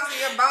this wrong, so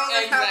your bones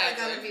are probably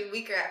going to be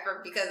weaker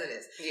because of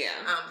this. Yeah.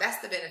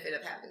 That's the benefit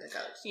of having a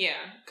coach. Yeah,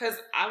 because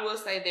I will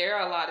say there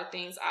are a lot of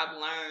things I've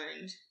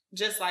learned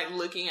just like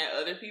looking at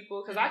other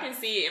people, because I can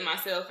see it in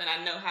myself and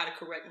I know how to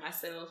correct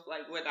myself,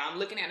 like whether I'm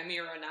looking at a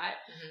mirror or not.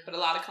 But a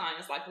lot of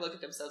clients like to look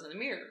at themselves in the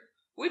mirror,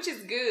 which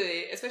is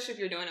good, especially if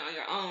you're doing it on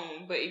your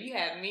own. But if you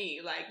have me,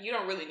 like, you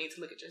don't really need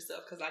to look at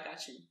yourself because I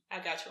got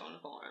you on the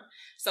form.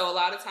 So a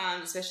lot of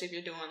times, especially if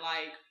you're doing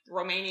like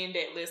Romanian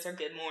deadlifts or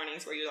good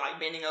mornings where you're like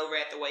bending over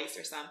at the waist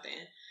or something,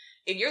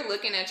 if you're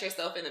looking at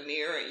yourself in the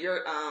mirror,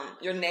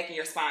 your neck and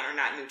your spine are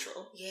not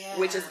neutral,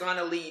 which is going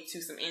to lead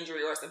to some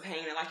injury or some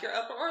pain in like your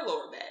upper or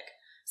lower back.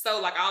 So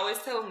like I always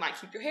tell them,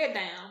 like, keep your head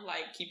down,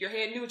 like keep your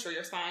head neutral,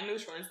 your spine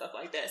neutral and stuff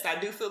like that. So I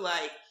do feel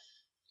like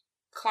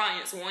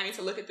clients wanting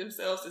to look at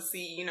themselves to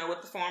see, you know,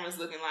 what the form is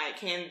looking like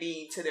can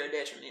be to their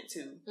detriment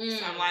too.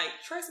 So I'm like,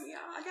 trust me,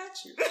 I got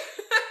you.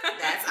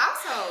 That's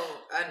also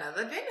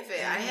another benefit.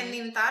 I hadn't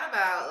even thought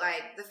about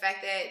like the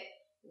fact that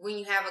when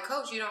you have a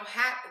coach, you don't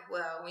have,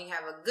 when you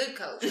have a good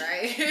coach,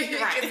 right?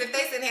 Because if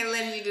they sit here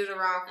letting you do the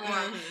wrong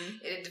form,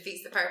 it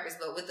defeats the purpose.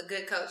 But with a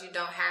good coach, you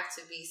don't have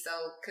to be so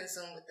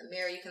consumed with the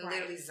mirror. You can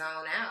literally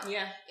zone out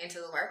into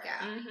the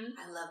workout.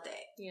 I love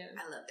that. Yeah.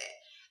 I love that.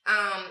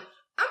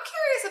 I'm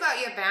curious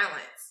about your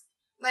balance.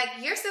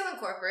 Like, you're still in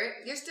corporate.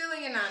 You're still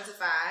in your 9 to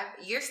 5.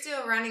 You're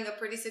still running a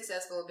pretty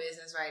successful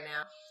business right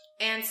now.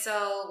 And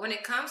so when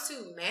it comes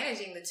to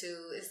managing the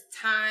two, it's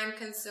time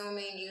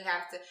consuming. You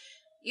have to,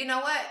 you know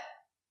what?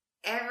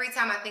 Every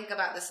time I think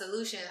about the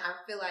solution, I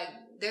feel like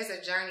there's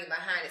a journey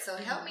behind it. So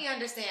help me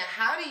understand,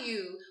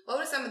 what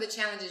were some of the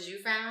challenges you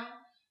found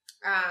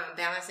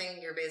balancing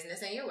your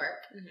business and your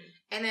work?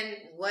 And then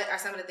what are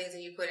some of the things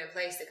that you put in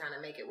place to kind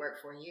of make it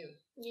work for you?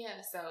 Yeah,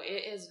 so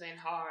it has been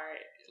hard,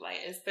 like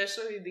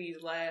especially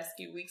these last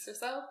few weeks or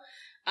so.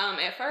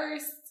 At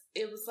first,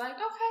 it was like,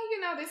 okay,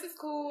 you know, this is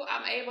cool.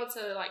 I'm able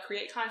to like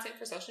create content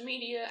for social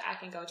media. I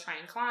can go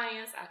train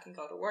clients. I can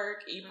go to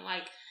work, even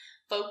like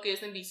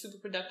focus and be super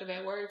productive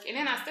at work. And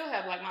then I still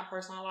have like my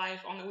personal life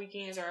on the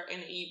weekends or in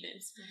the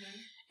evenings.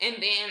 And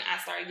then I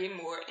started getting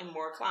more and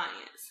more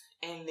clients.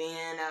 And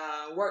then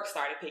work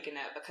started picking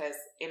up because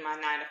in my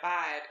 9 to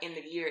 5, end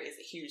of year is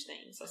a huge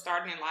thing. So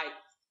starting in like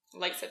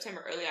late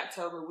September, early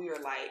October, we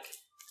were like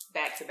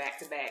back to back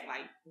to back,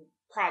 like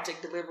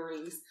project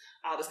deliveries,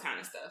 all this kind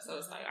of stuff. So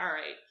it's like, all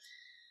right,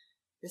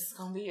 this is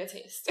going to be a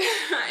test.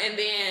 And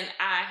then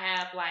I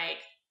have like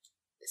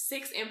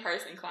 6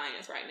 in-person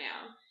clients right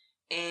now.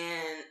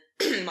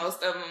 And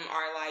most of them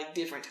are like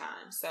different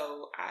times.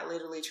 So I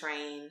literally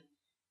train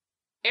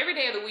every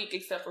day of the week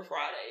except for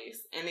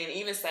Fridays. And then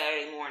even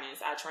Saturday mornings,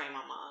 I train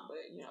my mom.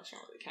 But, you know, she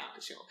don't really count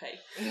because she don't pay.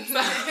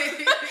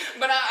 So,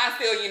 but I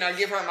still, you know,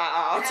 give her my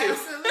all, too.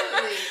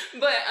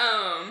 Absolutely. But,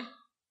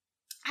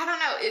 I don't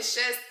know.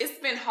 It's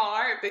been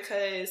hard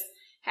because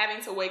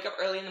having to wake up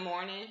early in the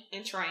morning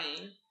and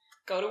train,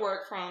 go to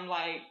work from,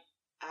 like,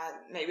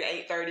 maybe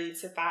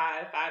 8:30 to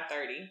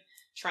 5:30.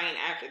 Train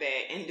after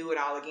that and do it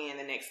all again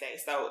the next day.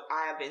 So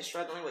I have been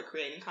struggling with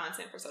creating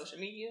content for social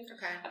media.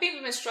 I've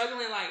even been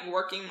struggling like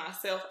working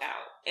myself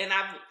out. And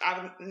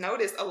I've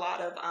noticed a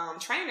lot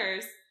of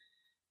trainers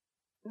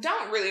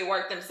don't really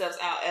work themselves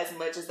out as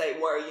much as they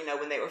were, you know,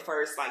 when they were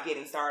first like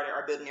getting started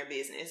or building their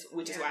business,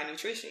 which is why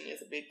nutrition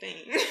is a big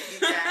thing.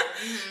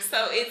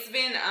 So it's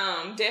been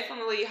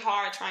definitely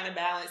hard trying to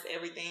balance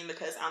everything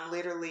because I'm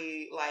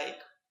literally like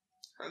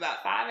from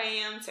about 5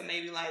 a.m. to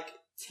maybe like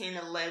 10,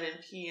 11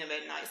 p.m.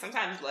 at night,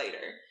 sometimes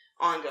later,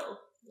 on go.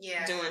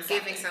 Yeah, doing something.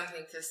 Giving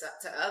something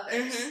to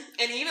others.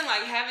 And even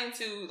like having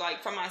to,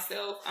 like for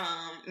myself,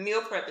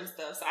 meal prep and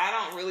stuff. So I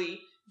don't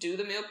really do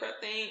the meal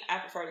prep thing. I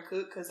prefer to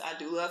cook because I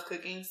do love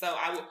cooking. So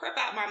I will prep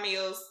out my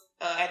meals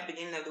at the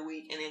beginning of the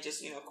week and then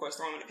just, you know, of course,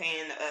 throw them in the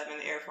pan, the oven,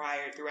 the air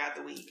fryer throughout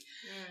the week.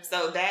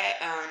 So that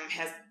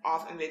has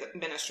often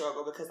been a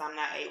struggle because I'm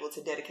not able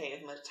to dedicate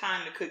as much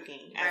time to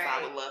cooking as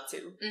I would love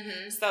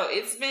to. So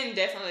it's been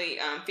definitely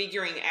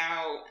figuring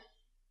out,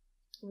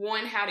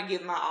 one, how to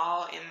give my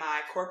all in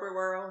my corporate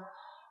world,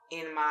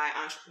 in my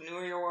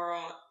entrepreneurial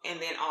world,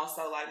 and then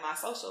also like my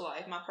social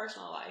life, my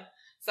personal life.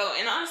 So,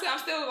 and honestly, I'm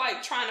still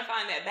like trying to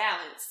find that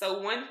balance.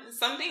 So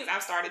some things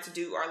I've started to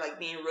do are like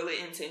being really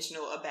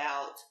intentional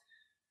about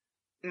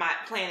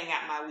planning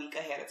out my week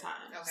ahead of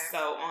time.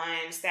 So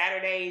on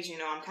Saturdays, you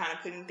know, I'm kind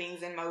of putting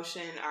things in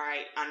motion. All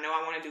right, I know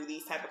I want to do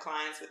these type of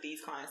clients with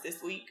these clients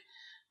this week.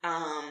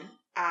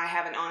 I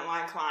have an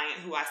online client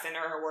who I send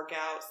her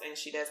workouts, and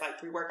she does like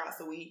 3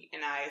 workouts a week,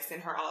 and I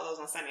send her all of those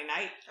on Sunday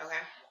night.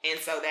 Okay. And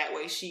so that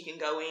way she can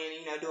go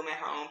in, do them at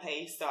her own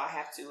pace. So I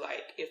have to,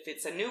 if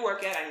it's a new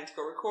workout, I need to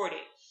go record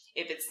it.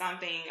 If it's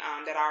something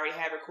that I already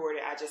have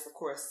recorded, I just, of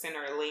course, send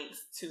her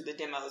links to the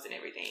demos and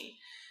everything.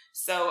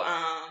 So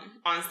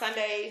on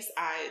Sundays,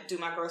 I do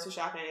my grocery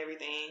shopping and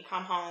everything,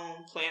 come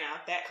home, plan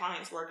out that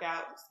client's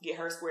workout, get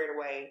her squared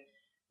away,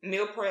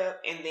 meal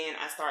prep, and then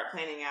I start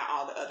planning out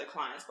all the other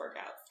clients'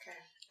 workouts.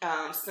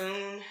 Okay.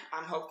 Soon,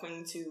 I'm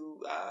hoping to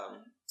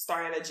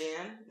start at a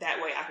gym.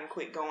 That way I can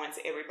quit going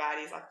to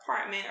everybody's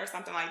apartment or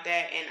something like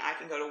that, and I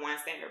can go to one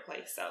standard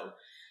place. So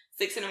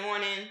 6 in the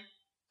morning,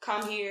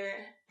 come here,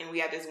 and we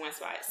have this one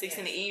spot. 6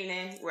 in the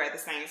evening, we're at the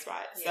same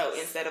spot. Yes. So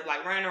instead of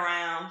running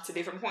around to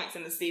different points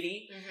in the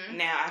city,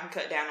 now I can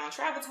cut down on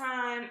travel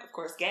time. Of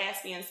course, gas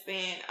being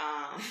spent.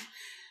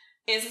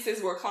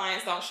 Instances where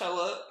clients don't show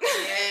up,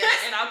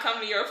 and I'll come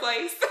to your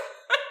place.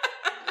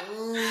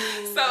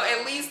 So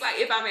at least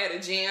if I'm at a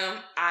gym,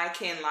 I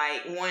can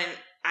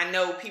I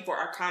know people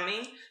are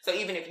coming. So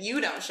even if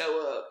you don't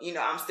show up,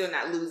 I'm still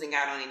not losing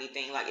out on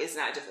anything. It's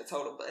not just a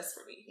total bust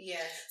for me.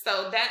 Yes.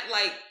 So that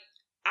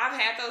I've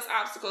had those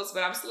obstacles,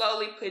 but I'm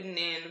slowly putting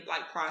in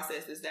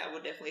processes that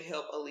would definitely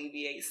help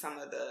alleviate some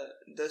of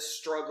the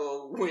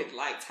struggle with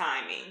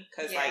timing,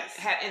 because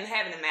and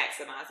having to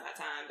maximize my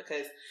time,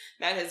 because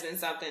that has been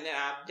something that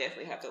I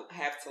definitely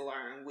have to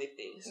learn with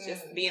this.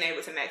 Just being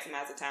able to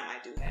maximize the time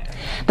I do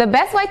have. The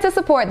best way to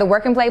support the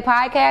Work and Play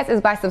podcast is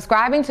by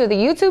subscribing to the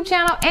YouTube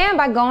channel and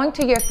by going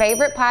to your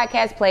favorite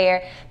podcast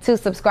player to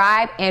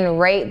subscribe and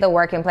rate the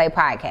Work and Play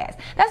podcast.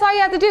 That's all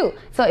you have to do.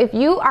 So if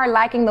you are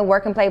liking the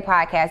Work and Play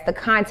podcast, the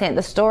content,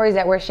 the stories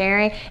that we're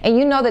sharing, and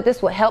you know that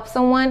this will help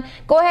someone,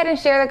 go ahead and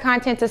share the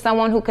content to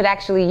someone who could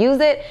actually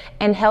use it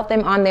and help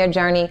them on their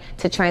journey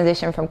to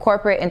transition from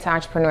corporate into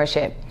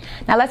entrepreneurship.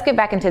 Now let's get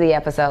back into the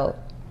episode.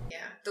 Yeah,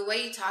 the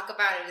way you talk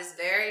about it is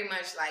very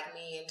much like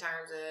me in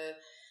terms of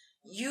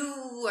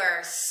you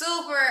are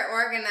super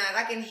organized.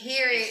 I can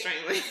hear it.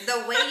 Extremely.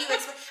 The way you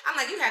explain. I'm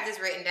like, you have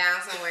this written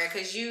down somewhere,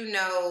 because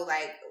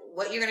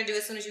what you're going to do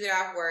as soon as you get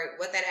off work,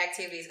 what that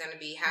activity is going to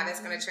be, how that's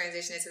going to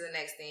transition into the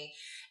next thing.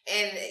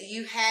 And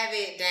you have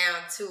it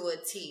down to a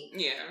T.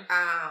 Yeah.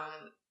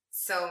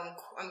 So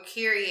I'm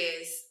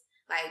curious,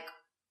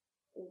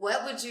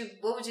 what would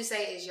you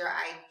say is your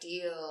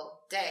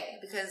ideal day?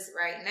 Because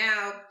right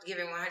now,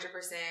 giving 100%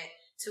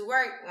 to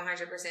work, 100%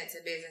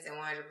 to business, and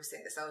 100%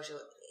 to social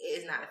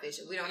is not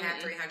efficient. We don't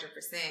have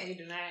 300%. We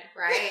do not.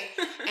 Right?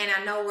 And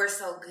I know we're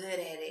so good at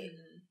it.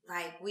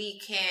 We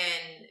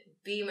can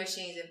be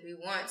machines if we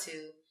want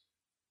to,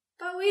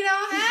 but we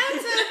don't have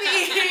to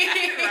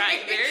be.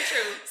 Right, very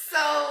true.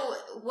 So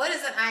what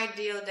does an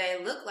ideal day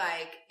look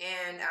like?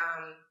 And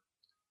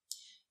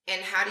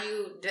how do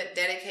you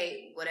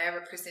dedicate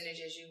whatever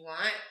percentages you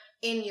want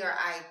in your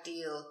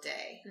ideal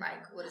day?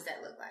 What does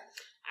that look like?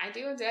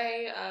 Ideal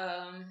day,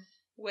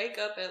 wake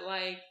up at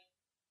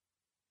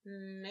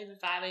maybe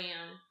 5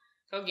 a.m.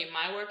 Go get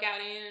my workout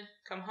in,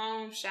 come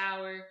home,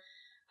 shower,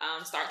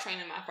 start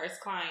training my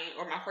first client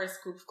or my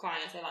first group of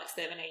clients at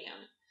 7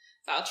 a.m.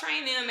 So I'll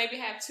train them, maybe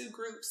have 2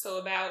 groups. So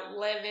about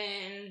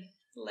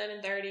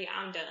 11:30,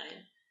 I'm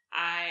done.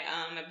 I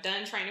am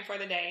done training for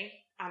the day.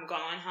 I'm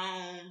going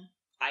home,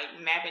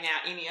 mapping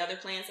out any other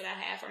plans that I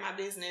have for my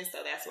business. So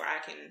that's where I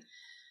can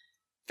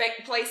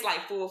place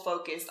full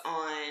focus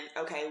on,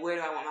 okay, where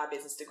do I want my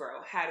business to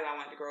grow? How do I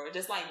want it to grow?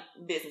 Just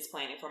business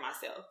planning for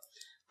myself.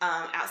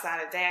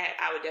 Outside of that,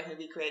 I would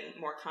definitely be creating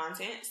more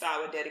content. So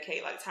I would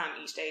dedicate time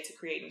each day to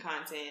creating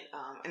content.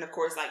 And of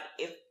course,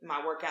 if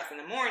my workouts in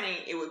the morning,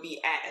 it would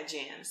be at a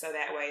gym. So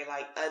that way,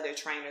 other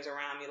trainers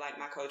around me,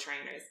 my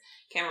co-trainers,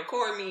 can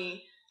record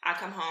me. I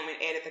come home and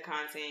edit the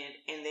content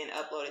and then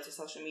upload it to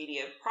social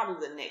media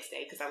probably the next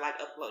day, because I like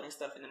uploading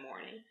stuff in the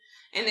morning.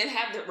 And then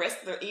have the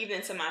rest of the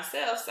evening to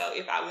myself. So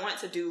if I want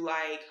to do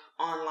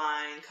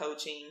online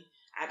coaching,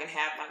 I can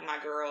have my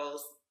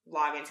girls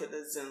log into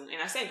the Zoom.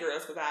 And I say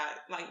girls because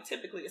I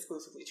typically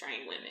exclusively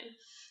train women.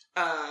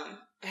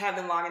 Have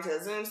them log into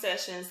a Zoom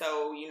session.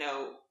 So,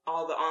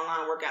 all the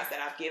online workouts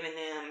that I've given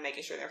them,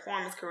 making sure their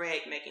form is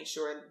correct, making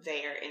sure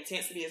their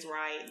intensity is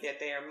right, that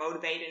they're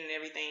motivated and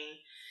everything.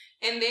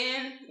 And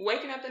then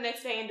waking up the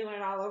next day and doing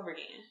it all over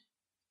again.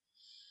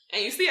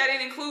 And you see, I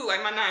didn't include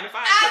my 9 to 5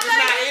 because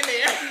it's not in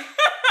there.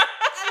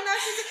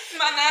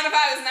 My 9 to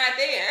 5 is not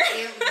there.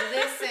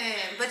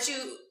 Listen, but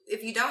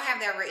if you don't have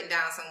that written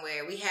down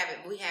somewhere, we have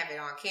it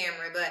on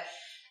camera, but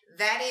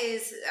that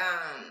is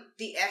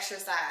the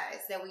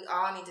exercise that we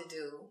all need to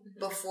do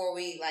before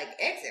we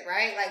exit,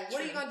 right?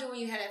 What are you gonna do when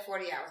you have that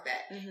 40 hours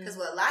back? Because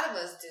what a lot of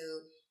us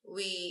do,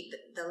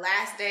 the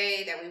last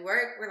day that we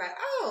work, we're like,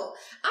 oh,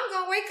 I'm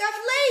gonna wake up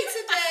late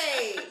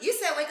today. You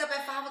said wake up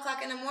at 5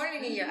 o'clock in the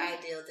morning in your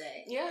ideal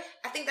day. Yeah.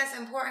 I think that's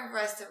important for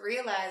us to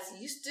realize.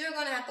 You still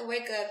gonna have to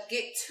wake up,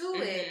 get to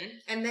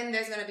it, and then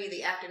there's gonna be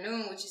the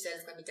afternoon, which you said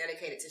is gonna be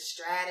dedicated to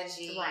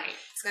strategy. Right.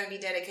 It's gonna be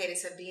dedicated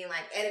to being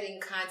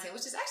editing content,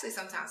 which is actually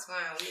sometimes fun.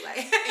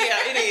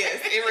 Yeah, it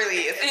is. It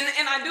really is.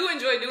 And I do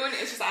enjoy doing it.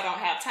 It's just I don't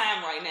have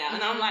time right now.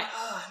 And I'm like,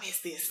 oh, I miss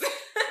this.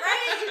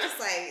 Right? You're just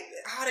like,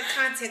 all the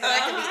content that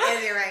I can be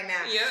editing right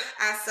now. Yep.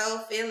 I so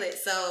feel it.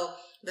 So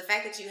the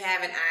fact that you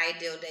have an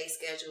ideal day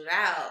scheduled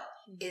out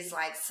is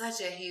like such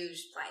a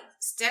huge like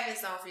stepping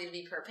stone for you to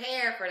be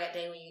prepared for that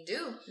day when you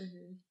do.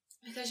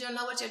 Because you'll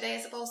know what your day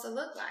is supposed to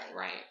look like.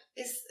 Right.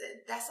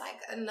 That's like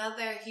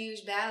another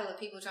huge battle of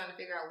people trying to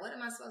figure out, what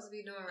am I supposed to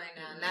be doing right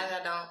now? Now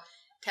that I don't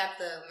tap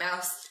the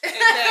mouse.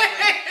 Exactly.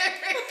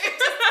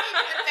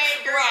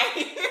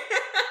 Right.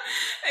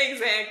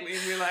 Exactly.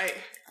 We're like,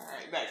 all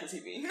right, back to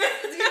TV. You know,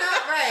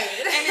 right.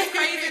 And it's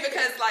crazy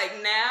because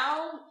like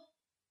now,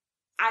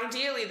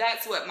 ideally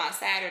that's what my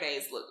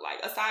Saturdays look like.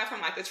 Aside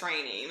from like the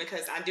training,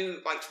 because I do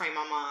like train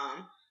my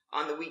mom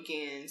on the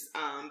weekends.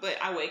 But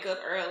I wake up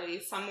early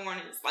some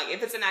mornings. Like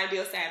if it's an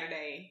ideal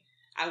Saturday,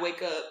 I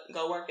wake up,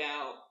 go work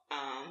out,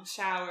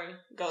 shower,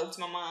 go to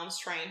my mom's,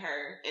 train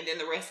her, and then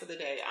the rest of the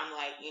day I'm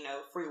like, you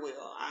know, free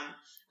will. I'm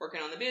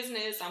working on the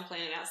business, I'm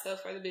planning out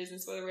stuff for the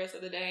business for the rest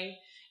of the day.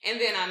 And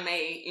then I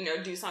may, you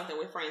know, do something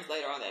with friends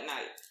later on that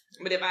night.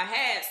 But if I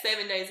had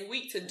 7 days a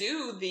week to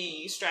do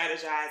the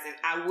strategizing,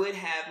 I would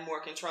have more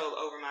control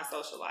over my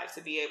social life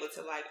to be able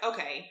to like,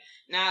 okay,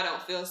 now I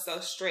don't feel so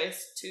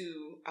stressed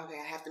to, okay,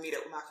 I have to meet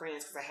up with my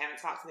friends because I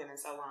haven't talked to them in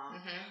so long.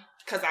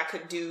 Because I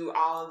could do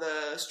all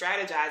the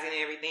strategizing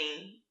and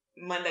everything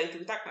Monday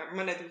through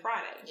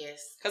Friday.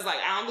 Yes. Because like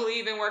I don't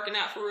believe in working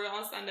out for real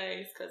on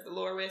Sundays because the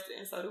Lord rested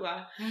and so do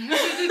I.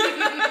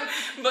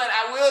 But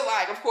I will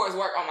like, of course,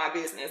 work on my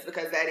business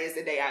because that is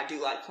the day I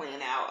do like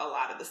plan out a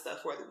lot of the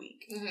stuff for the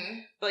week.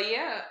 But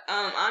yeah,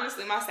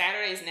 honestly, my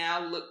Saturdays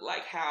now look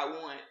like how I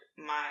want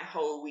my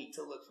whole week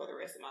to look for the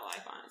rest of my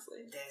life,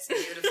 honestly. That's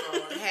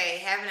beautiful. Hey,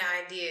 having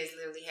an idea is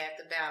literally half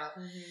the battle.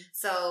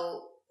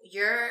 So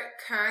you're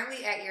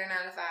currently at your 9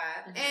 to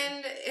 5,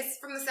 and it's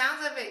from the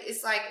sounds of it,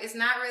 it's like it's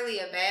not really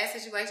a bad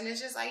situation. It's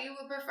just like you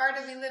would prefer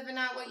to be living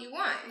out what you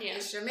want. Yeah.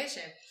 It's your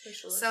mission. For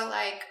sure. So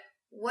like,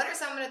 what are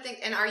some of the things?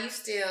 And are you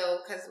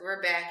still? Because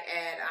we're back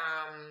at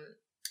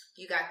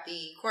you got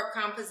the corp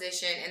com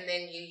position, and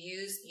then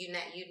you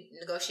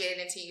negotiated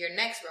into your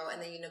next role, and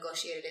then you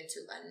negotiated into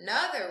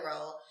another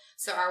role.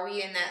 So are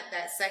we in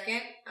that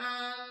second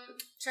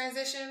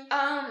transition?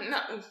 No,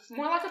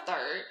 more like a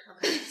third.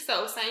 Okay.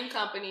 So same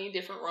company,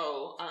 different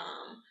role.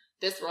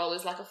 This role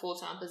is like a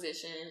full-time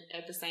position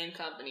at the same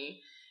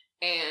company.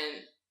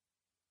 And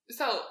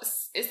so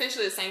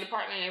essentially the same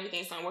department and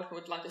everything. So I'm working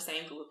with like the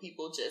same group of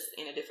people, just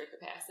in a different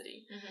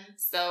capacity.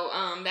 So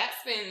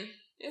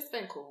it's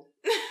been cool.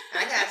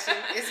 I got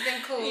you. It's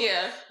been cool.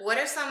 Yeah. What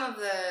are some of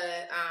the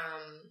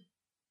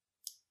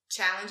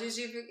challenges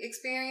you've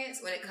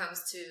experienced when it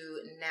comes to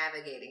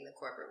navigating the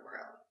corporate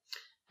world?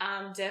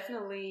 I'm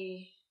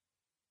definitely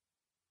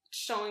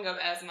showing up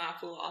as my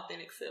full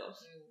authentic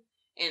self.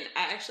 And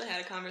I actually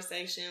had a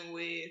conversation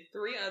with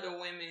 3 other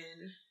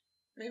women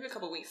maybe a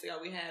couple weeks ago.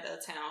 We had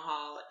a town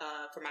hall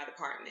for my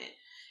department.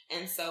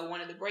 And so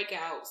one of the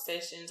breakout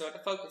sessions or the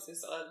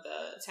focuses of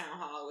the town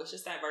hall was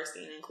just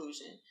diversity and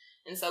inclusion.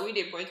 And so we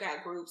did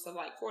breakout groups of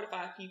like 4 to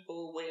 5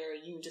 people where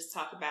you just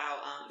talk about,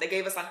 they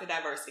gave us like the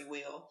diversity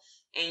wheel,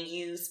 and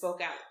you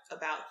spoke out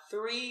about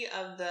 3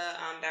 of the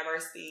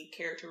diversity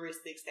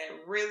characteristics that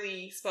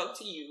really spoke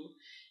to you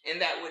and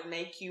that would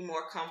make you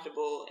more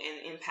comfortable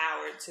and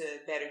empowered to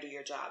better do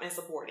your job and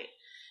support it.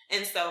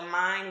 And so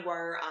mine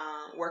were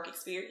work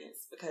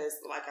experience because,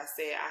 like I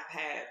said,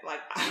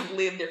 I've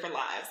lived different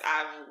lives.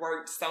 I've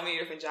worked so many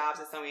different jobs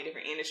in so many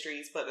different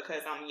industries, but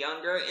because I'm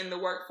younger in the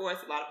workforce,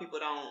 a lot of people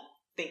don't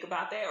think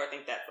about that or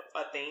think that's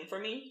a thing for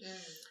me.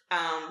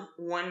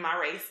 One, my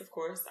race, of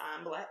course,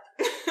 I'm Black.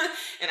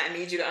 And I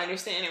need you to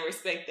understand and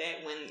respect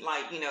that when,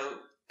 like, you know,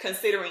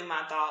 considering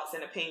my thoughts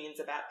and opinions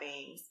about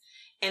things.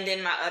 And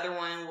then my other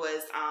one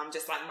was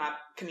just like my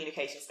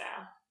communication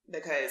style.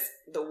 Because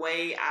the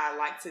way I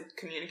like to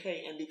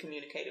communicate and be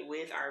communicated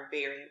with are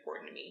very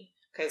important to me.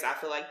 Because I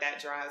feel like that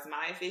drives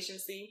my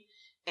efficiency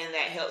and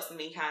that helps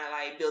me kind of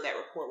like build that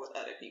rapport with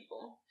other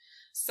people.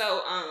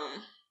 So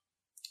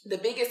the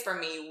biggest for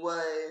me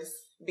was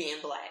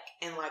being Black.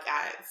 And like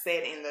I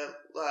said in the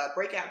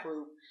breakout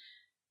group,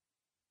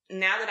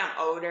 now that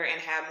I'm older and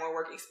have more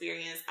work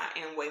experience, I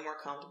am way more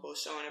comfortable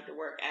showing up to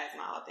work as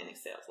my authentic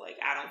self. Like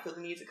I don't feel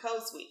the need to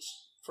code switch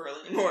for real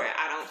anymore.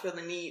 I don't feel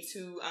the need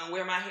to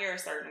wear my hair a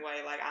certain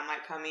way. Like I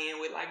might come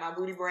in with like my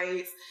booty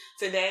braids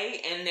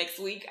today, and next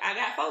week I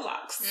got faux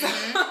locks.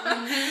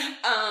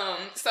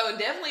 So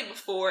definitely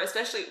before,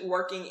 especially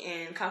working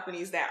in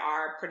companies that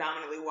are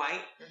predominantly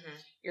white,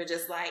 you're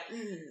just like,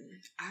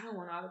 I don't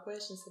want all the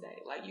questions today.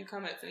 Like you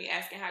come up to me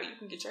asking how you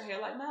can get your hair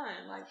like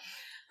mine. Like,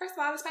 first of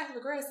all, it's passive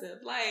aggressive.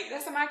 Like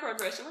that's a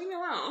microaggression. Leave me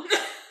alone.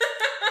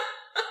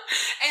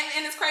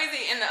 And it's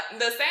crazy. And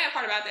the sad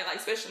part about that, like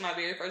especially my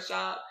very first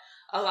job,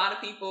 a lot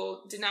of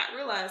people did not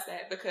realize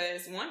that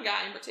because one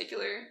guy in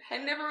particular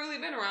had never really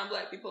been around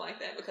Black people like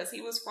that because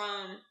he was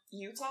from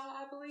Utah,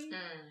 I believe,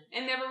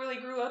 and never really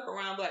grew up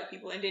around Black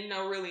people and didn't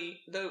know really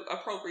the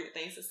appropriate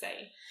things to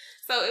say.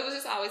 So it was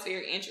just always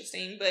very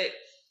interesting. But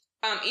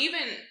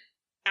even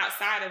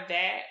outside of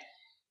that,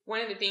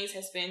 one of the things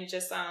has been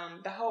just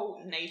the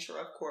whole nature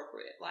of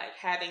corporate, like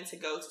having to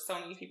go to so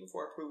many people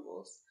for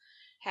approvals,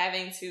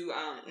 having to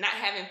not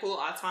having full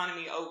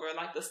autonomy over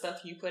like the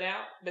stuff you put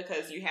out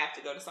because you have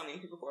to go to so many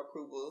people for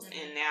approvals,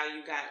 and now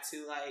you got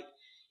to like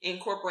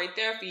incorporate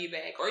their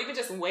feedback or even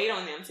just wait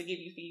on them to give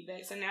you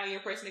feedback. So now you're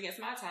pressing against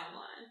my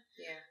timeline.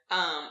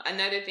 Yeah.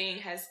 Another thing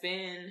has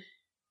been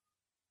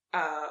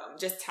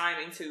just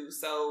timing too.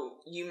 So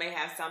you may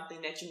have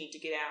something that you need to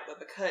get out,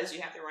 but because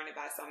you have to run it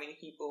by so many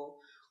people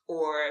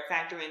or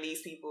factor in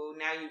these people,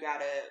 now you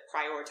gotta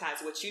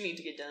prioritize what you need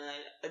to get done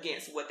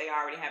against what they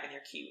already have in their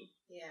queue.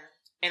 Yeah.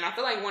 And I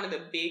feel like one of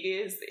the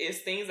biggest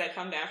is things that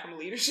come down from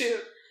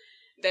leadership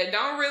that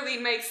don't really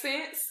make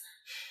sense,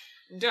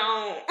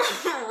 don't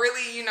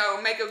really, you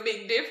know, make a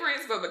big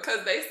difference, but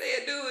because they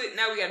said do it,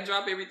 now we gotta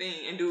drop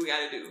everything and do what we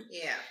gotta do.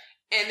 Yeah.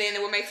 And then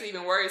what makes it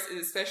even worse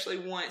is especially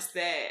once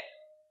that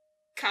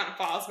kind of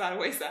falls by the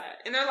wayside.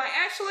 And they're like,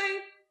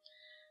 actually,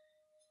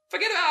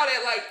 forget about all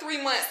that like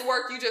 3 months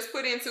work you just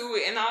put into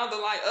it and all the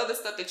like other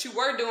stuff that you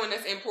were doing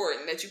that's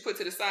important that you put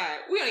to the side.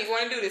 We don't even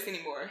want to do this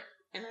anymore.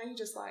 And now you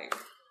just like,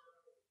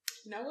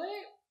 you know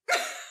what?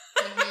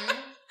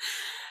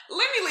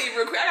 Let me leave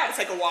real quick. I gotta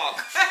take a walk.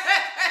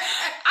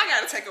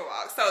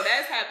 So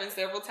that's happened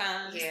several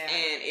times,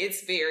 and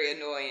it's very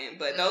annoying.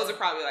 But those are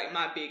probably like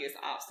my biggest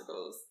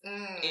obstacles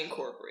in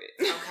corporate.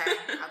 Okay.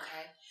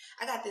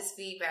 I got this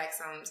feedback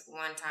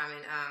one time,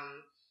 and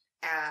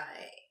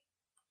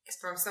it's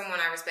from someone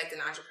I respect in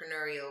the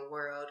entrepreneurial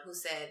world who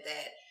said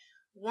that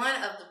one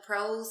of the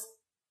pros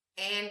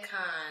and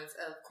cons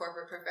of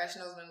corporate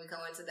professionals when we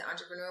go into the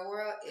entrepreneurial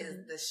world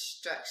is the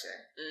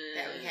structure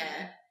that we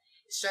have.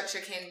 Structure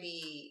can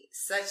be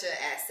such an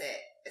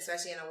asset,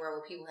 especially in a world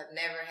where people have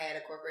never had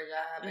a corporate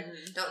job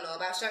and don't know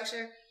about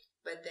structure.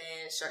 But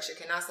then structure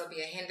can also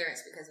be a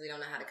hindrance because we don't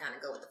know how to kind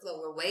of go with the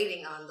flow. We're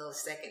waiting on those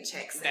second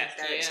checks and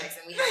third checks,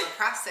 and we have a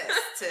process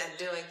to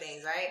doing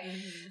things, right?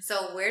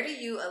 So where do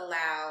you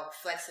allow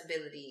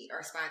flexibility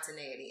or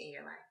spontaneity in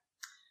your life?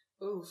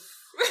 Oof.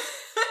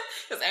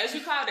 Because as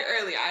you called it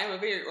earlier, I am a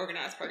very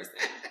organized person.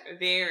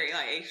 Very,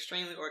 like,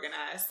 extremely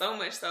organized. So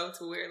much so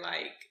to where,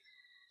 like,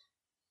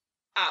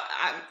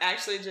 I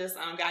actually just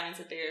got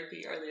into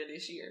therapy earlier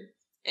this year,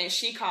 and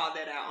she called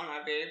that out on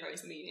our very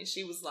first meeting.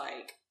 She was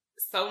like,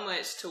 so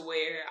much to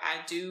where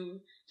I do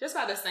just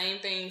about the same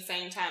thing,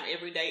 same time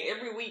every day,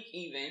 every week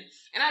even.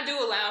 And I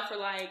do allow for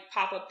like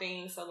pop-up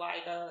things. So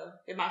like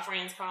if my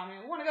friends call me,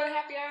 want to go to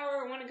happy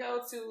hour or want to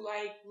go to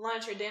like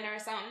lunch or dinner or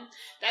something,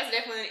 that's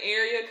definitely an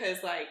area.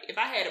 Because like if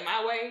I had it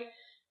my way,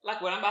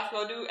 like what I'm about to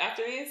go do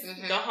after this,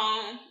 go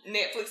home,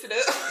 Netflix it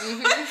up.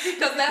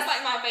 Because that's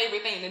like my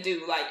favorite thing to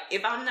do. Like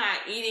if I'm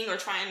not eating or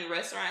trying new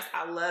restaurants,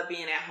 I love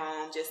being at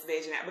home just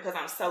vegging out because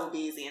I'm so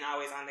busy and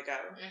always on the go.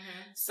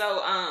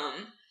 So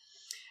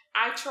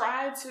I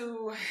try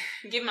to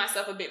give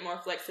myself a bit more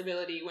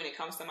flexibility when it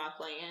comes to my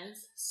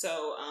plans.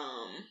 So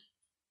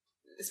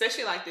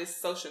especially like this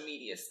social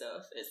media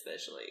stuff,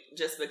 especially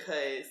just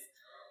because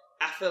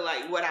I feel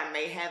like what I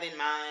may have in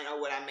mind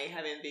or what I may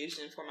have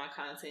envisioned for my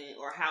content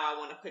or how I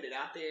want to put it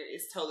out there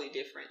is totally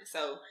different.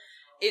 So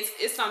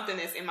it's something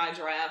that's in my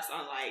drafts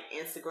on like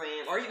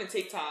Instagram or even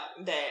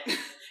TikTok that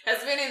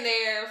has been in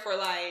there for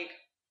like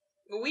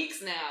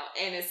weeks now.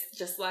 And it's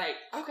just like,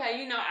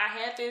 okay, you know, I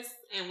had this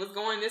and was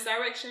going this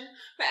direction,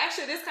 but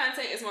actually this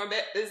content is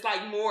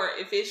more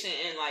efficient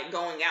in like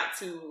going out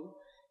to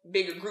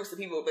bigger groups of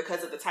people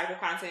because of the type of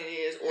content it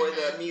is or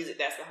the music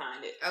that's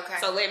behind it. Okay.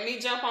 So let me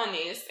jump on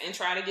this and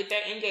try to get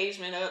that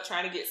engagement up,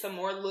 try to get some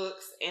more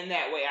looks, and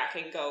that way I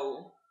can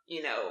go,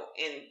 you know,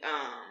 and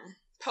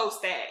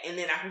post that, and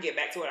then I can get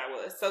back to what I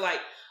was. So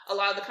like a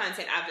lot of the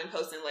content I've been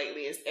posting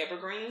lately is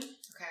evergreen.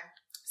 Okay.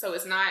 So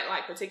it's not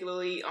like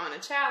particularly on a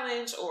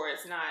challenge or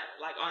it's not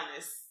like on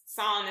this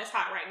song that's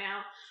hot right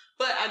now.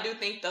 But I do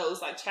think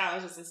those like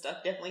challenges and stuff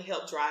definitely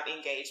help drive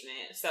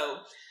engagement. So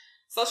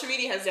social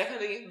media has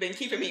definitely been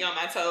keeping me on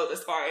my toes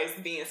as far as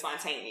being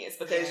spontaneous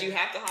because you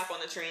have to hop on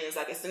the trends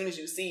like as soon as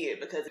you see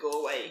it because it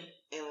go away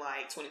in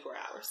like 24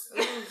 hours.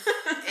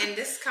 And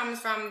this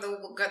comes from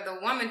the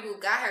woman who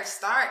got her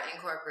start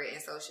in corporate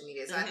and social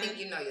media. So I think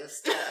you know your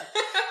stuff.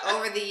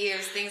 Over the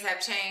years, things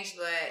have changed,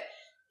 but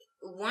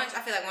once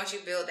you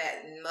build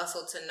that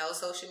muscle to know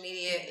social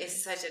media,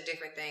 it's such a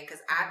different thing. Because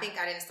I think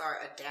I didn't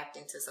start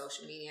adapting to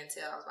social media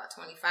until I was about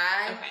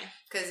 25. Okay.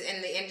 Because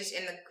in the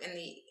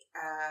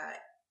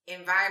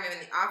environment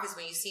in the office,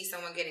 when you see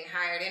someone getting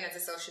hired in as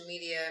a social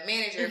media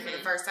manager for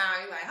the first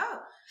time, you're like, oh,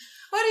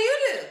 what do you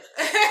do?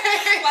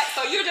 Like,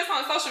 so you're just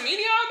on social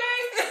media all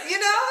day? You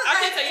know? I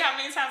can't tell you how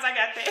many times I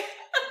got that.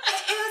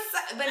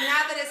 But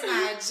now that it's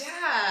my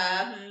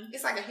job,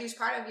 it's like a huge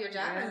part of your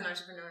job as an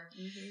entrepreneur.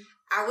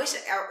 I wish,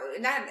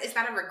 it's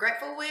not a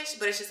regretful wish,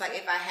 but it's just like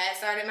if I had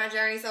started my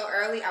journey so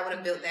early, I would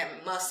have built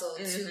that muscle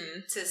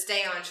to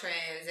stay on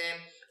trends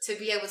and to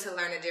be able to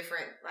learn the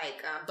different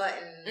like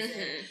buttons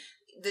and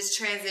this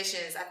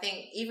transitions. I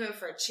think even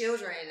for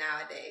children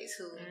nowadays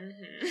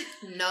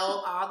who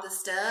know all the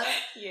stuff.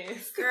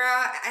 Yes.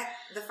 Girl,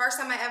 the first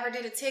time I ever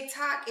did a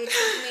TikTok, it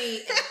took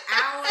me an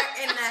hour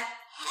and a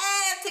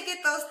had to get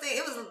those things.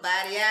 It was a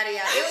body yada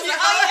yada. It was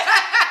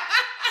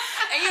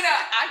And you know,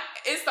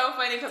 it's so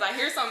funny because I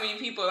hear so many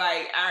people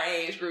like our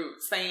age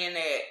group saying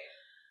that,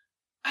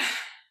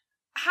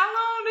 how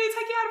long did it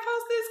take y'all to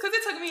post this? Because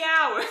it took me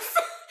hours.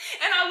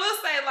 And I will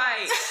say,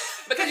 like,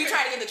 because you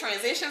try to get the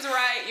transitions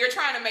right, you're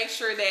trying to make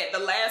sure that the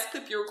last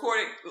clip you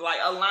recorded like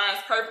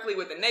aligns perfectly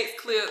with the next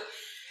clip.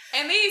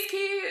 And these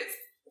kids,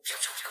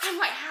 I'm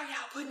like, how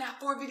y'all putting out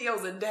 4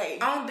 videos a day?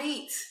 On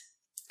beat.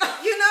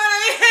 You know what I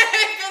mean?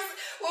 Because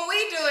when we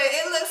do it,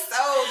 it looks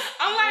so...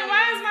 I'm like,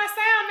 why is my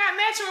sound not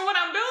matching with what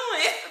I'm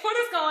doing? What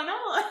is going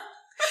on?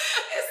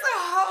 It's a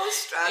whole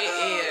struggle.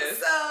 It is.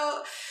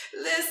 So,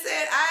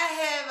 listen, I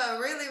have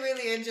really,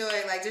 really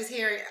enjoyed like just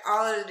hearing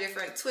all of the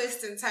different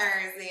twists and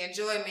turns, the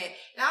enjoyment.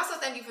 And I also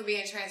thank you for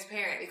being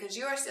transparent because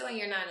you are still in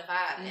your 9 to 5.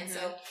 Mm-hmm. And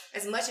so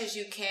as much as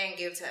you can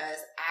give to us,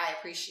 I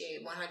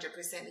appreciate 100%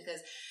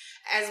 because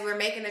as we're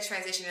making the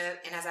transition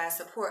and as I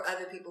support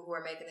other people who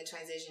are making the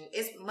transition,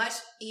 it's much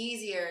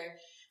easier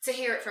to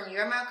hear it from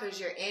your mouth because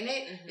you're in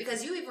it. Mm-hmm.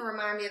 Because you even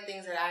remind me of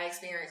things that I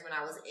experienced when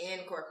I was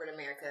in corporate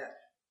America.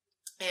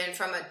 And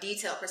from a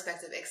detailed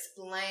perspective,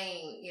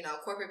 explain, you know,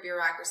 corporate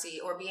bureaucracy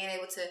or being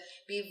able to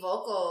be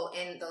vocal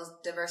in those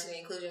diversity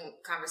and inclusion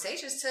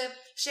conversations to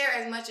share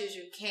as much as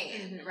you can,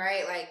 mm-hmm.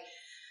 right? Like,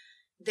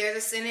 there's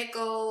a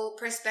cynical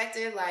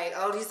perspective, like,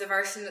 oh, these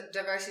diversity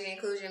and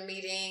inclusion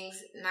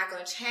meetings, not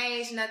going to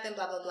change nothing,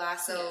 blah, blah, blah.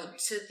 So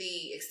to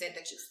the extent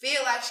that you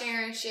feel like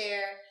sharing,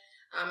 share.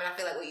 And I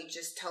feel like what you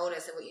just told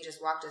us and what you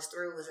just walked us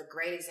through was a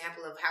great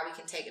example of how we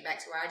can take it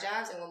back to our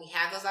jobs. And when we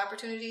have those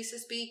opportunities to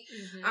speak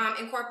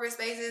in corporate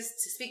spaces,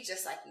 to speak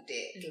just like you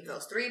did. Give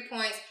those 3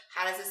 points.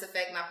 How does this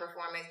affect my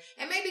performance?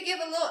 And maybe give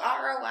a little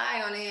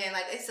ROI on the end.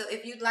 Like, so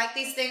if you'd like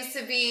these things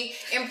to be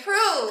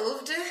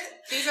improved,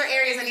 these are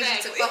areas I need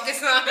you to focus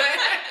on.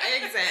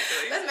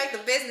 Exactly. Let's make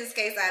the business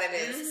case out of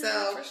this. Mm-hmm,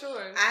 so for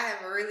sure. I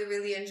have really,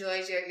 really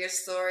enjoyed your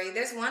story.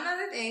 There's one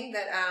other thing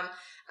that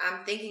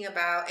I'm thinking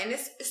about, and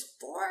it's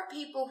for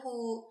people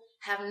who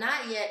have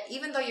not yet,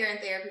 even though you're in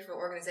therapy for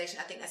organization,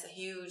 I think that's a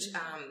huge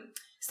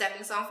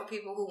stepping stone for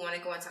people who want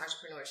to go into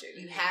entrepreneurship.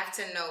 You have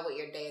to know what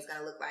your day is going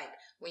to look like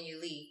when you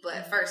leave.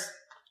 But first,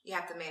 you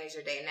have to manage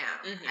your day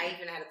now. I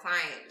even had a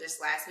client this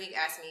last week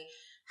ask me,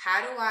 how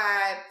do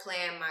I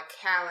plan my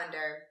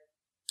calendar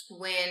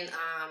when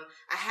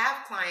I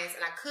have clients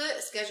and I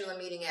could schedule a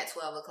meeting at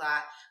 12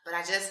 o'clock, but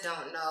I just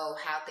don't know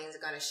how things are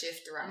going to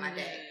shift throughout my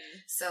day.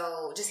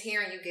 So just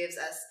hearing you gives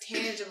us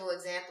tangible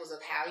examples of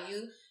how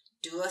you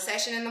do a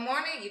session in the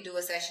morning, you do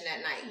a session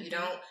at night. You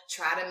don't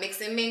try to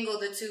mix and mingle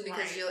the two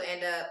because you'll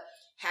end up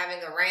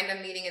having a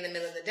random meeting in the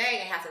middle of the day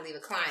and have to leave a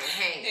client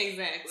hanging.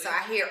 Exactly. So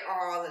I hear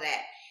all of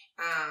that.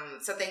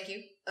 So thank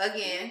you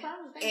again.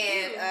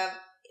 Thank you.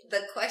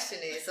 The question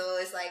is, so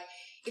it's like,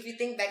 if you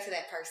think back to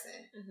that person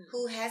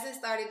who hasn't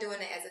started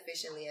doing it as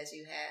efficiently as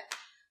you have,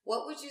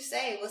 what would you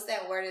say? What's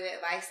that word of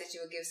advice that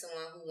you would give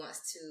someone who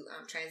wants to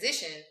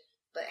transition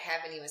but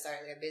haven't even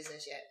started their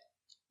business yet?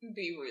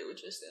 Be real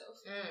with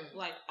yourself.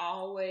 Like,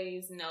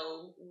 always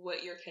know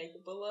what you're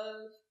capable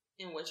of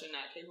and what you're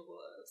not capable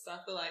of. So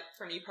I feel like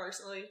for me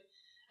personally,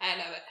 I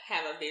had to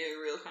have a very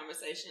real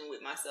conversation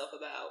with myself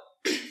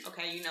about,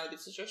 okay, you know,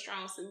 this is your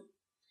strong suit.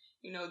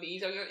 You know,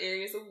 these are your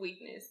areas of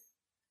weakness.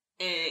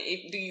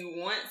 And do you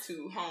want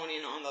to hone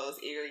in on those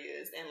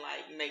areas and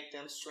like make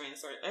them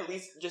strengths, or at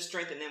least just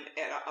strengthen them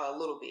a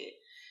little bit?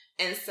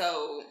 And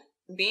so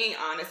being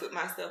honest with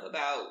myself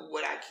about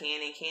what I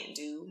can and can't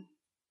do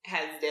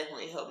has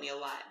definitely helped me a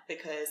lot,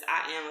 because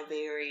I am a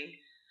very,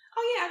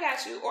 oh yeah, I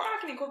got you, or I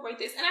can incorporate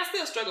this. And I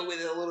still struggle with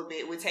it a little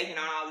bit with taking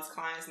on all these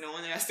clients,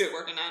 knowing that I still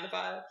work a 9 to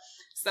 5.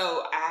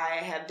 So I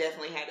have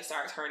definitely had to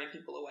start turning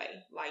people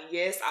away. Like,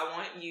 yes, I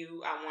want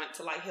you. I want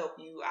to like help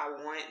you. I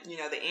want, you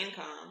know, the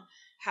income.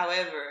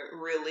 However,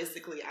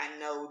 realistically, I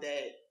know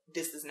that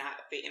this does not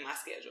fit in my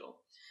schedule.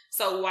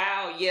 So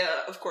while, yeah,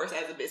 of course,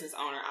 as a business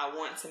owner, I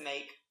want to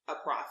make a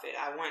profit.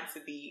 I want to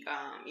be,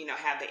 you know,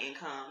 have the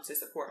income to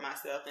support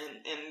myself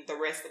and the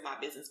rest of my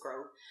business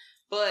growth.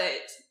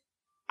 But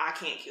I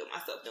can't kill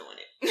myself doing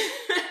it.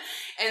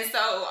 And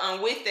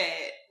so with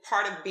that,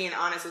 part of being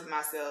honest with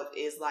myself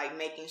is like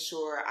making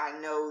sure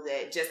I know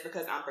that just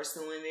because I'm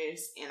pursuing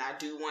this and I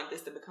do want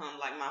this to become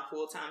like my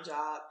full-time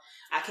job,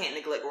 I can't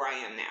neglect where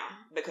I am now.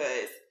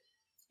 Because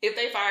if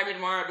they fire me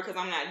tomorrow because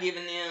I'm not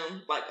giving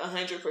them like 100%,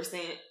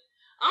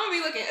 I'm going to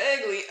be looking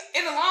ugly.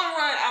 In the long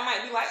run, I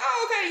might be like,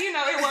 oh, okay, you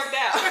know, it worked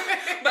out.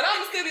 But I'm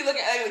going to still be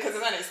looking ugly because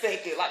it's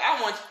unexpected. Like, I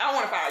want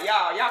to fire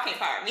y'all. Y'all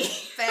can't fire me.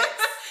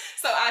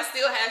 So I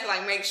still have to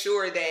like make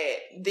sure that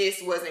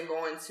this wasn't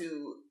going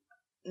to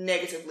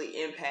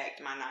negatively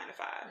impact my 9 to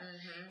 5.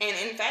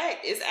 And in fact,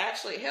 it's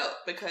actually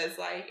helped because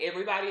like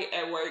everybody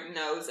at work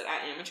knows that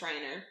I am a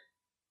trainer.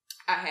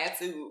 I had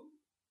to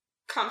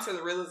come to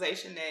the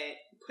realization that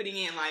putting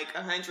in like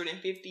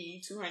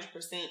 150,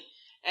 200%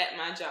 at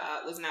my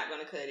job was not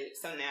going to cut it.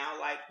 So now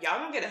like y'all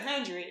gonna get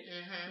 100,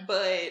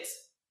 but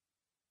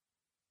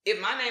if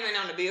my name ain't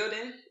on the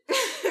building,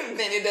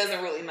 then it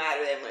doesn't really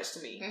matter that much to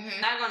me.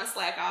 Not going to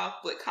slack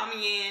off, but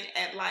coming in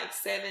at like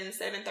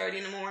 7:30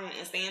 in the morning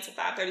and staying till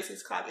 5:30,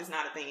 6 o'clock is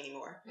not a thing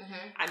anymore.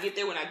 I get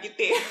there when I get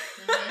there,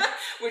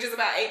 which is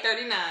about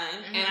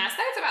 8:39, and I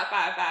stay till about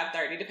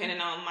 5:30, depending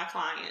on my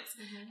clients.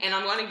 And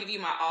I'm going to give you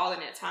my all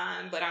in that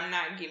time, but I'm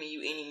not giving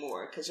you any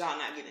more because y'all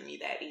not giving me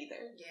that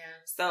either. Yeah.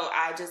 So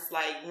I just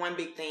like, one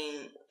big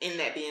thing in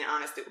that, being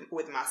honest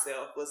with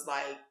myself, was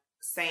like,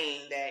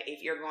 saying that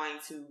if you're going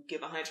to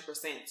give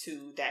 100%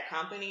 to that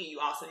company, you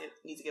also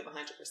need to give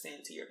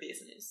 100% to your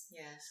business.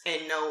 Yes.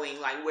 And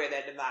knowing like where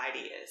that divide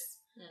is.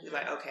 You're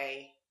like,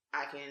 okay,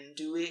 I can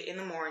do it in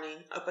the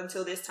morning up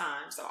until this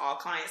time. So all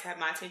clients have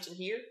my attention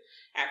here.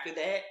 After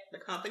that, the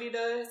company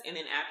does. And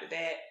then after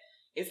that,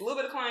 it's a little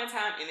bit of client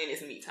time, and then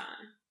it's me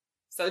time.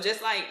 So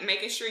just like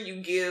making sure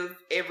you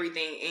give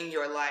everything in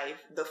your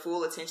life the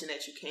full attention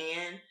that you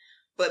can,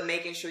 but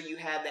making sure you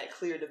have that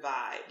clear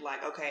divide.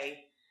 Like,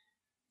 okay,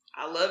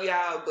 I love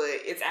y'all,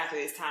 but it's after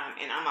this time,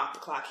 and I'm off the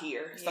clock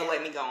here, so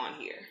let me go on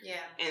here.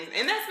 Yeah.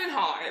 And that's been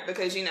hard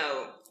because, you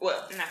know,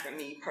 well, not for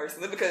me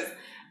personally, because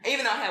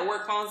even though I have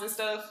work phones and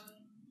stuff,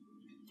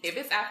 if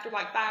it's after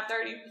like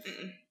 5:30,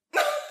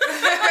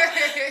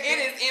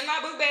 it is in my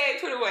book bag,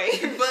 put away.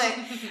 But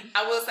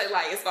I will say,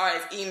 like, as far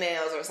as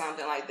emails or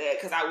something like that,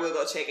 because I will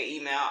go check an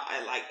email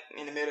at like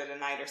in the middle of the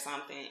night or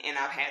something, and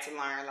I've had to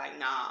learn, like,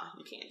 nah,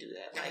 you can't do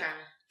that. Like,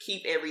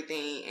 keep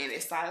everything in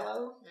its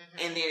silo,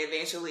 and then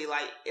eventually,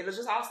 like, it'll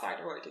just all start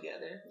to work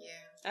together. Yeah.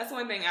 That's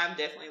one thing I've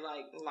definitely,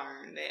 like,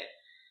 learned, that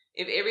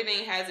if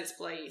everything has its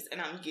place and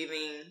I'm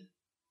giving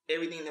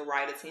everything the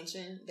right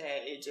attention,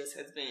 that it just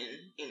has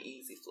been an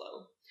easy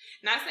flow.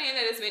 Not saying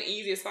that it's been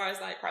easy as far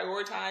as, like,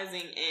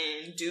 prioritizing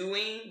and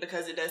doing,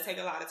 because it does take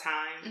a lot of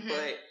time,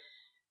 but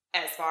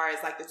as far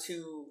as, like, the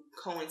two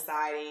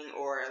coinciding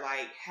or,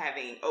 like,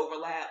 having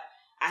overlap,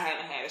 I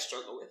haven't had a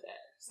struggle with that.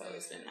 So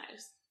it's been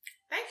nice.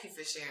 Thank you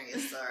for sharing your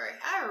story.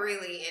 I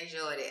really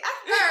enjoyed it. I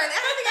think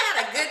I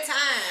had a good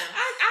time.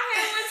 I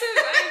had one too.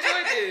 I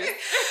enjoyed this.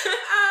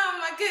 Oh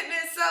my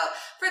goodness. So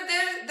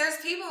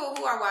there's people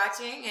who are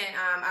watching and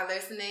are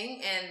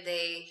listening, and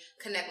they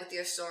connect with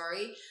your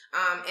story.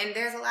 And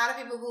there's a lot of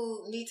people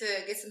who need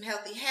to get some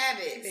healthy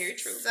habits. Very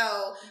true.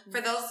 So for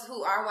those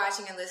who are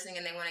watching and listening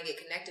and they want to get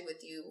connected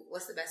with you,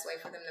 what's the best way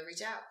for them to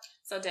reach out?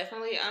 So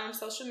definitely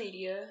social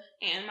media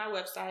and my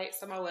website.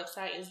 So my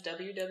website is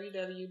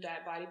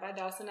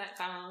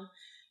www.bodybydawson.com.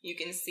 You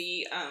can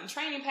see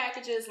training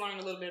packages, learn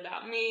a little bit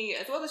about me,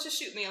 as well as just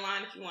shoot me a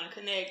line if you want to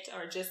connect,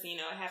 or just, you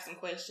know, have some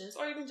questions,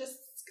 or even just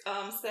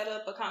set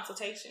up a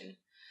consultation.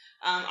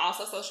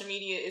 Also, social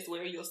media is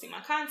where you'll see my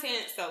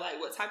content. So, like,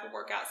 what type of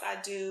workouts I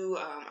do.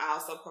 I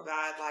also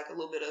provide, like, a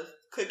little bit of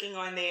cooking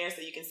on there,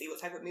 so you can see what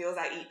type of meals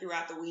I eat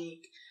throughout the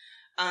week.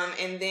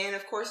 And then,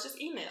 of course,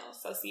 just email.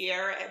 So,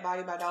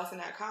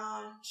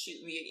 Ciara@bodybydawson.com.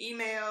 Shoot me an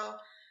email.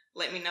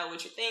 Let me know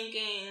what you're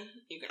thinking.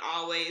 You can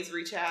always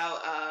reach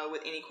out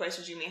with any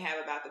questions you may have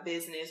about the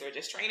business or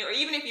just training. Or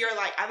even if you're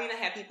like, I've even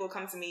had people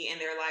come to me and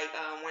they're like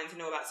wanting to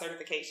know about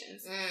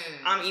certifications.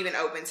 I'm even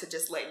open to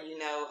just letting you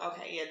know,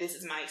 okay, yeah, this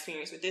is my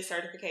experience with this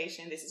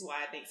certification. This is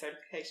why I think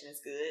certification is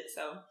good.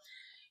 So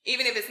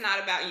even if it's not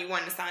about you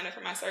wanting to sign up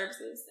for my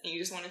services and you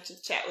just wanted to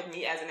chat with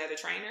me as another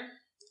trainer,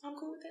 I'm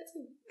cool with that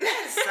too.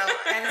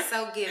 That is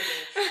so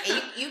giving.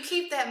 And you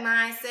keep that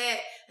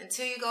mindset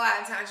until you go out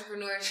into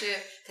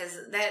entrepreneurship, because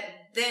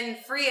then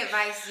free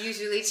advice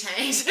usually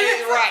changes.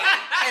 Right.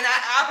 And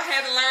I've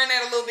had to learn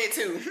that a little bit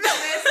too.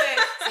 Listen,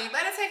 so you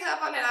better take her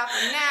up on that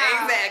offer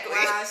now. Exactly.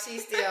 While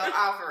she's still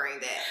offering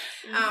that.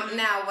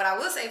 Now, what I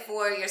will say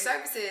for your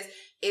services,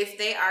 if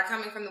they are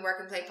coming from the Work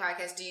and Play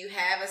podcast, do you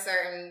have a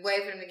certain way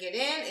for them to get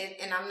in?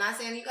 And I'm not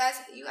saying you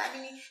have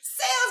any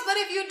sales, but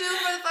if you do,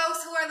 for the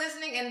folks who are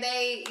listening and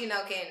they, you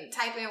know, can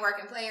type in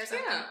Work and Play or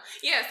something.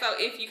 Yeah. So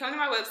if you come to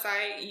my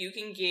website, you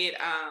can get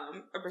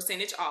a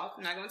percentage off.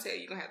 I'm not going to tell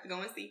you. You're going to have to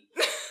go and see.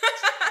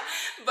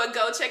 But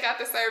go check out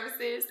the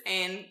services,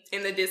 and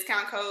in the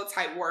discount code,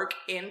 type Work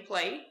and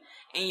Play,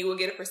 and you will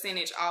get a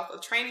percentage off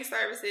of training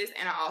services.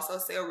 And I also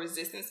sell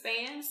resistance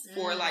bands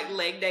for like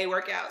leg day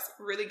workouts.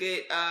 Really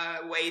good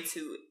way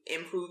to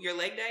improve your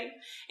leg day.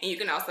 And you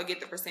can also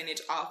get the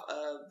percentage off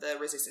of the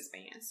resistance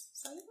bands.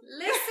 So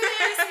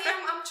listen,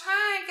 I'm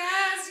trying,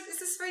 guys.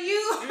 This is for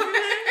you.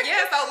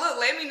 Yeah, so look,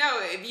 let me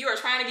know if you are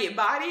trying to get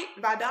bodied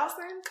by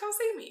Dawson. Come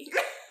see me.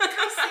 Come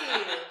see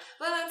you.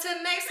 Well,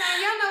 until next time,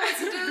 y'all know what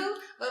to do.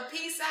 But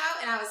peace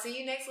out, and I will see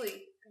you next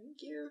week.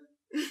 Thank you.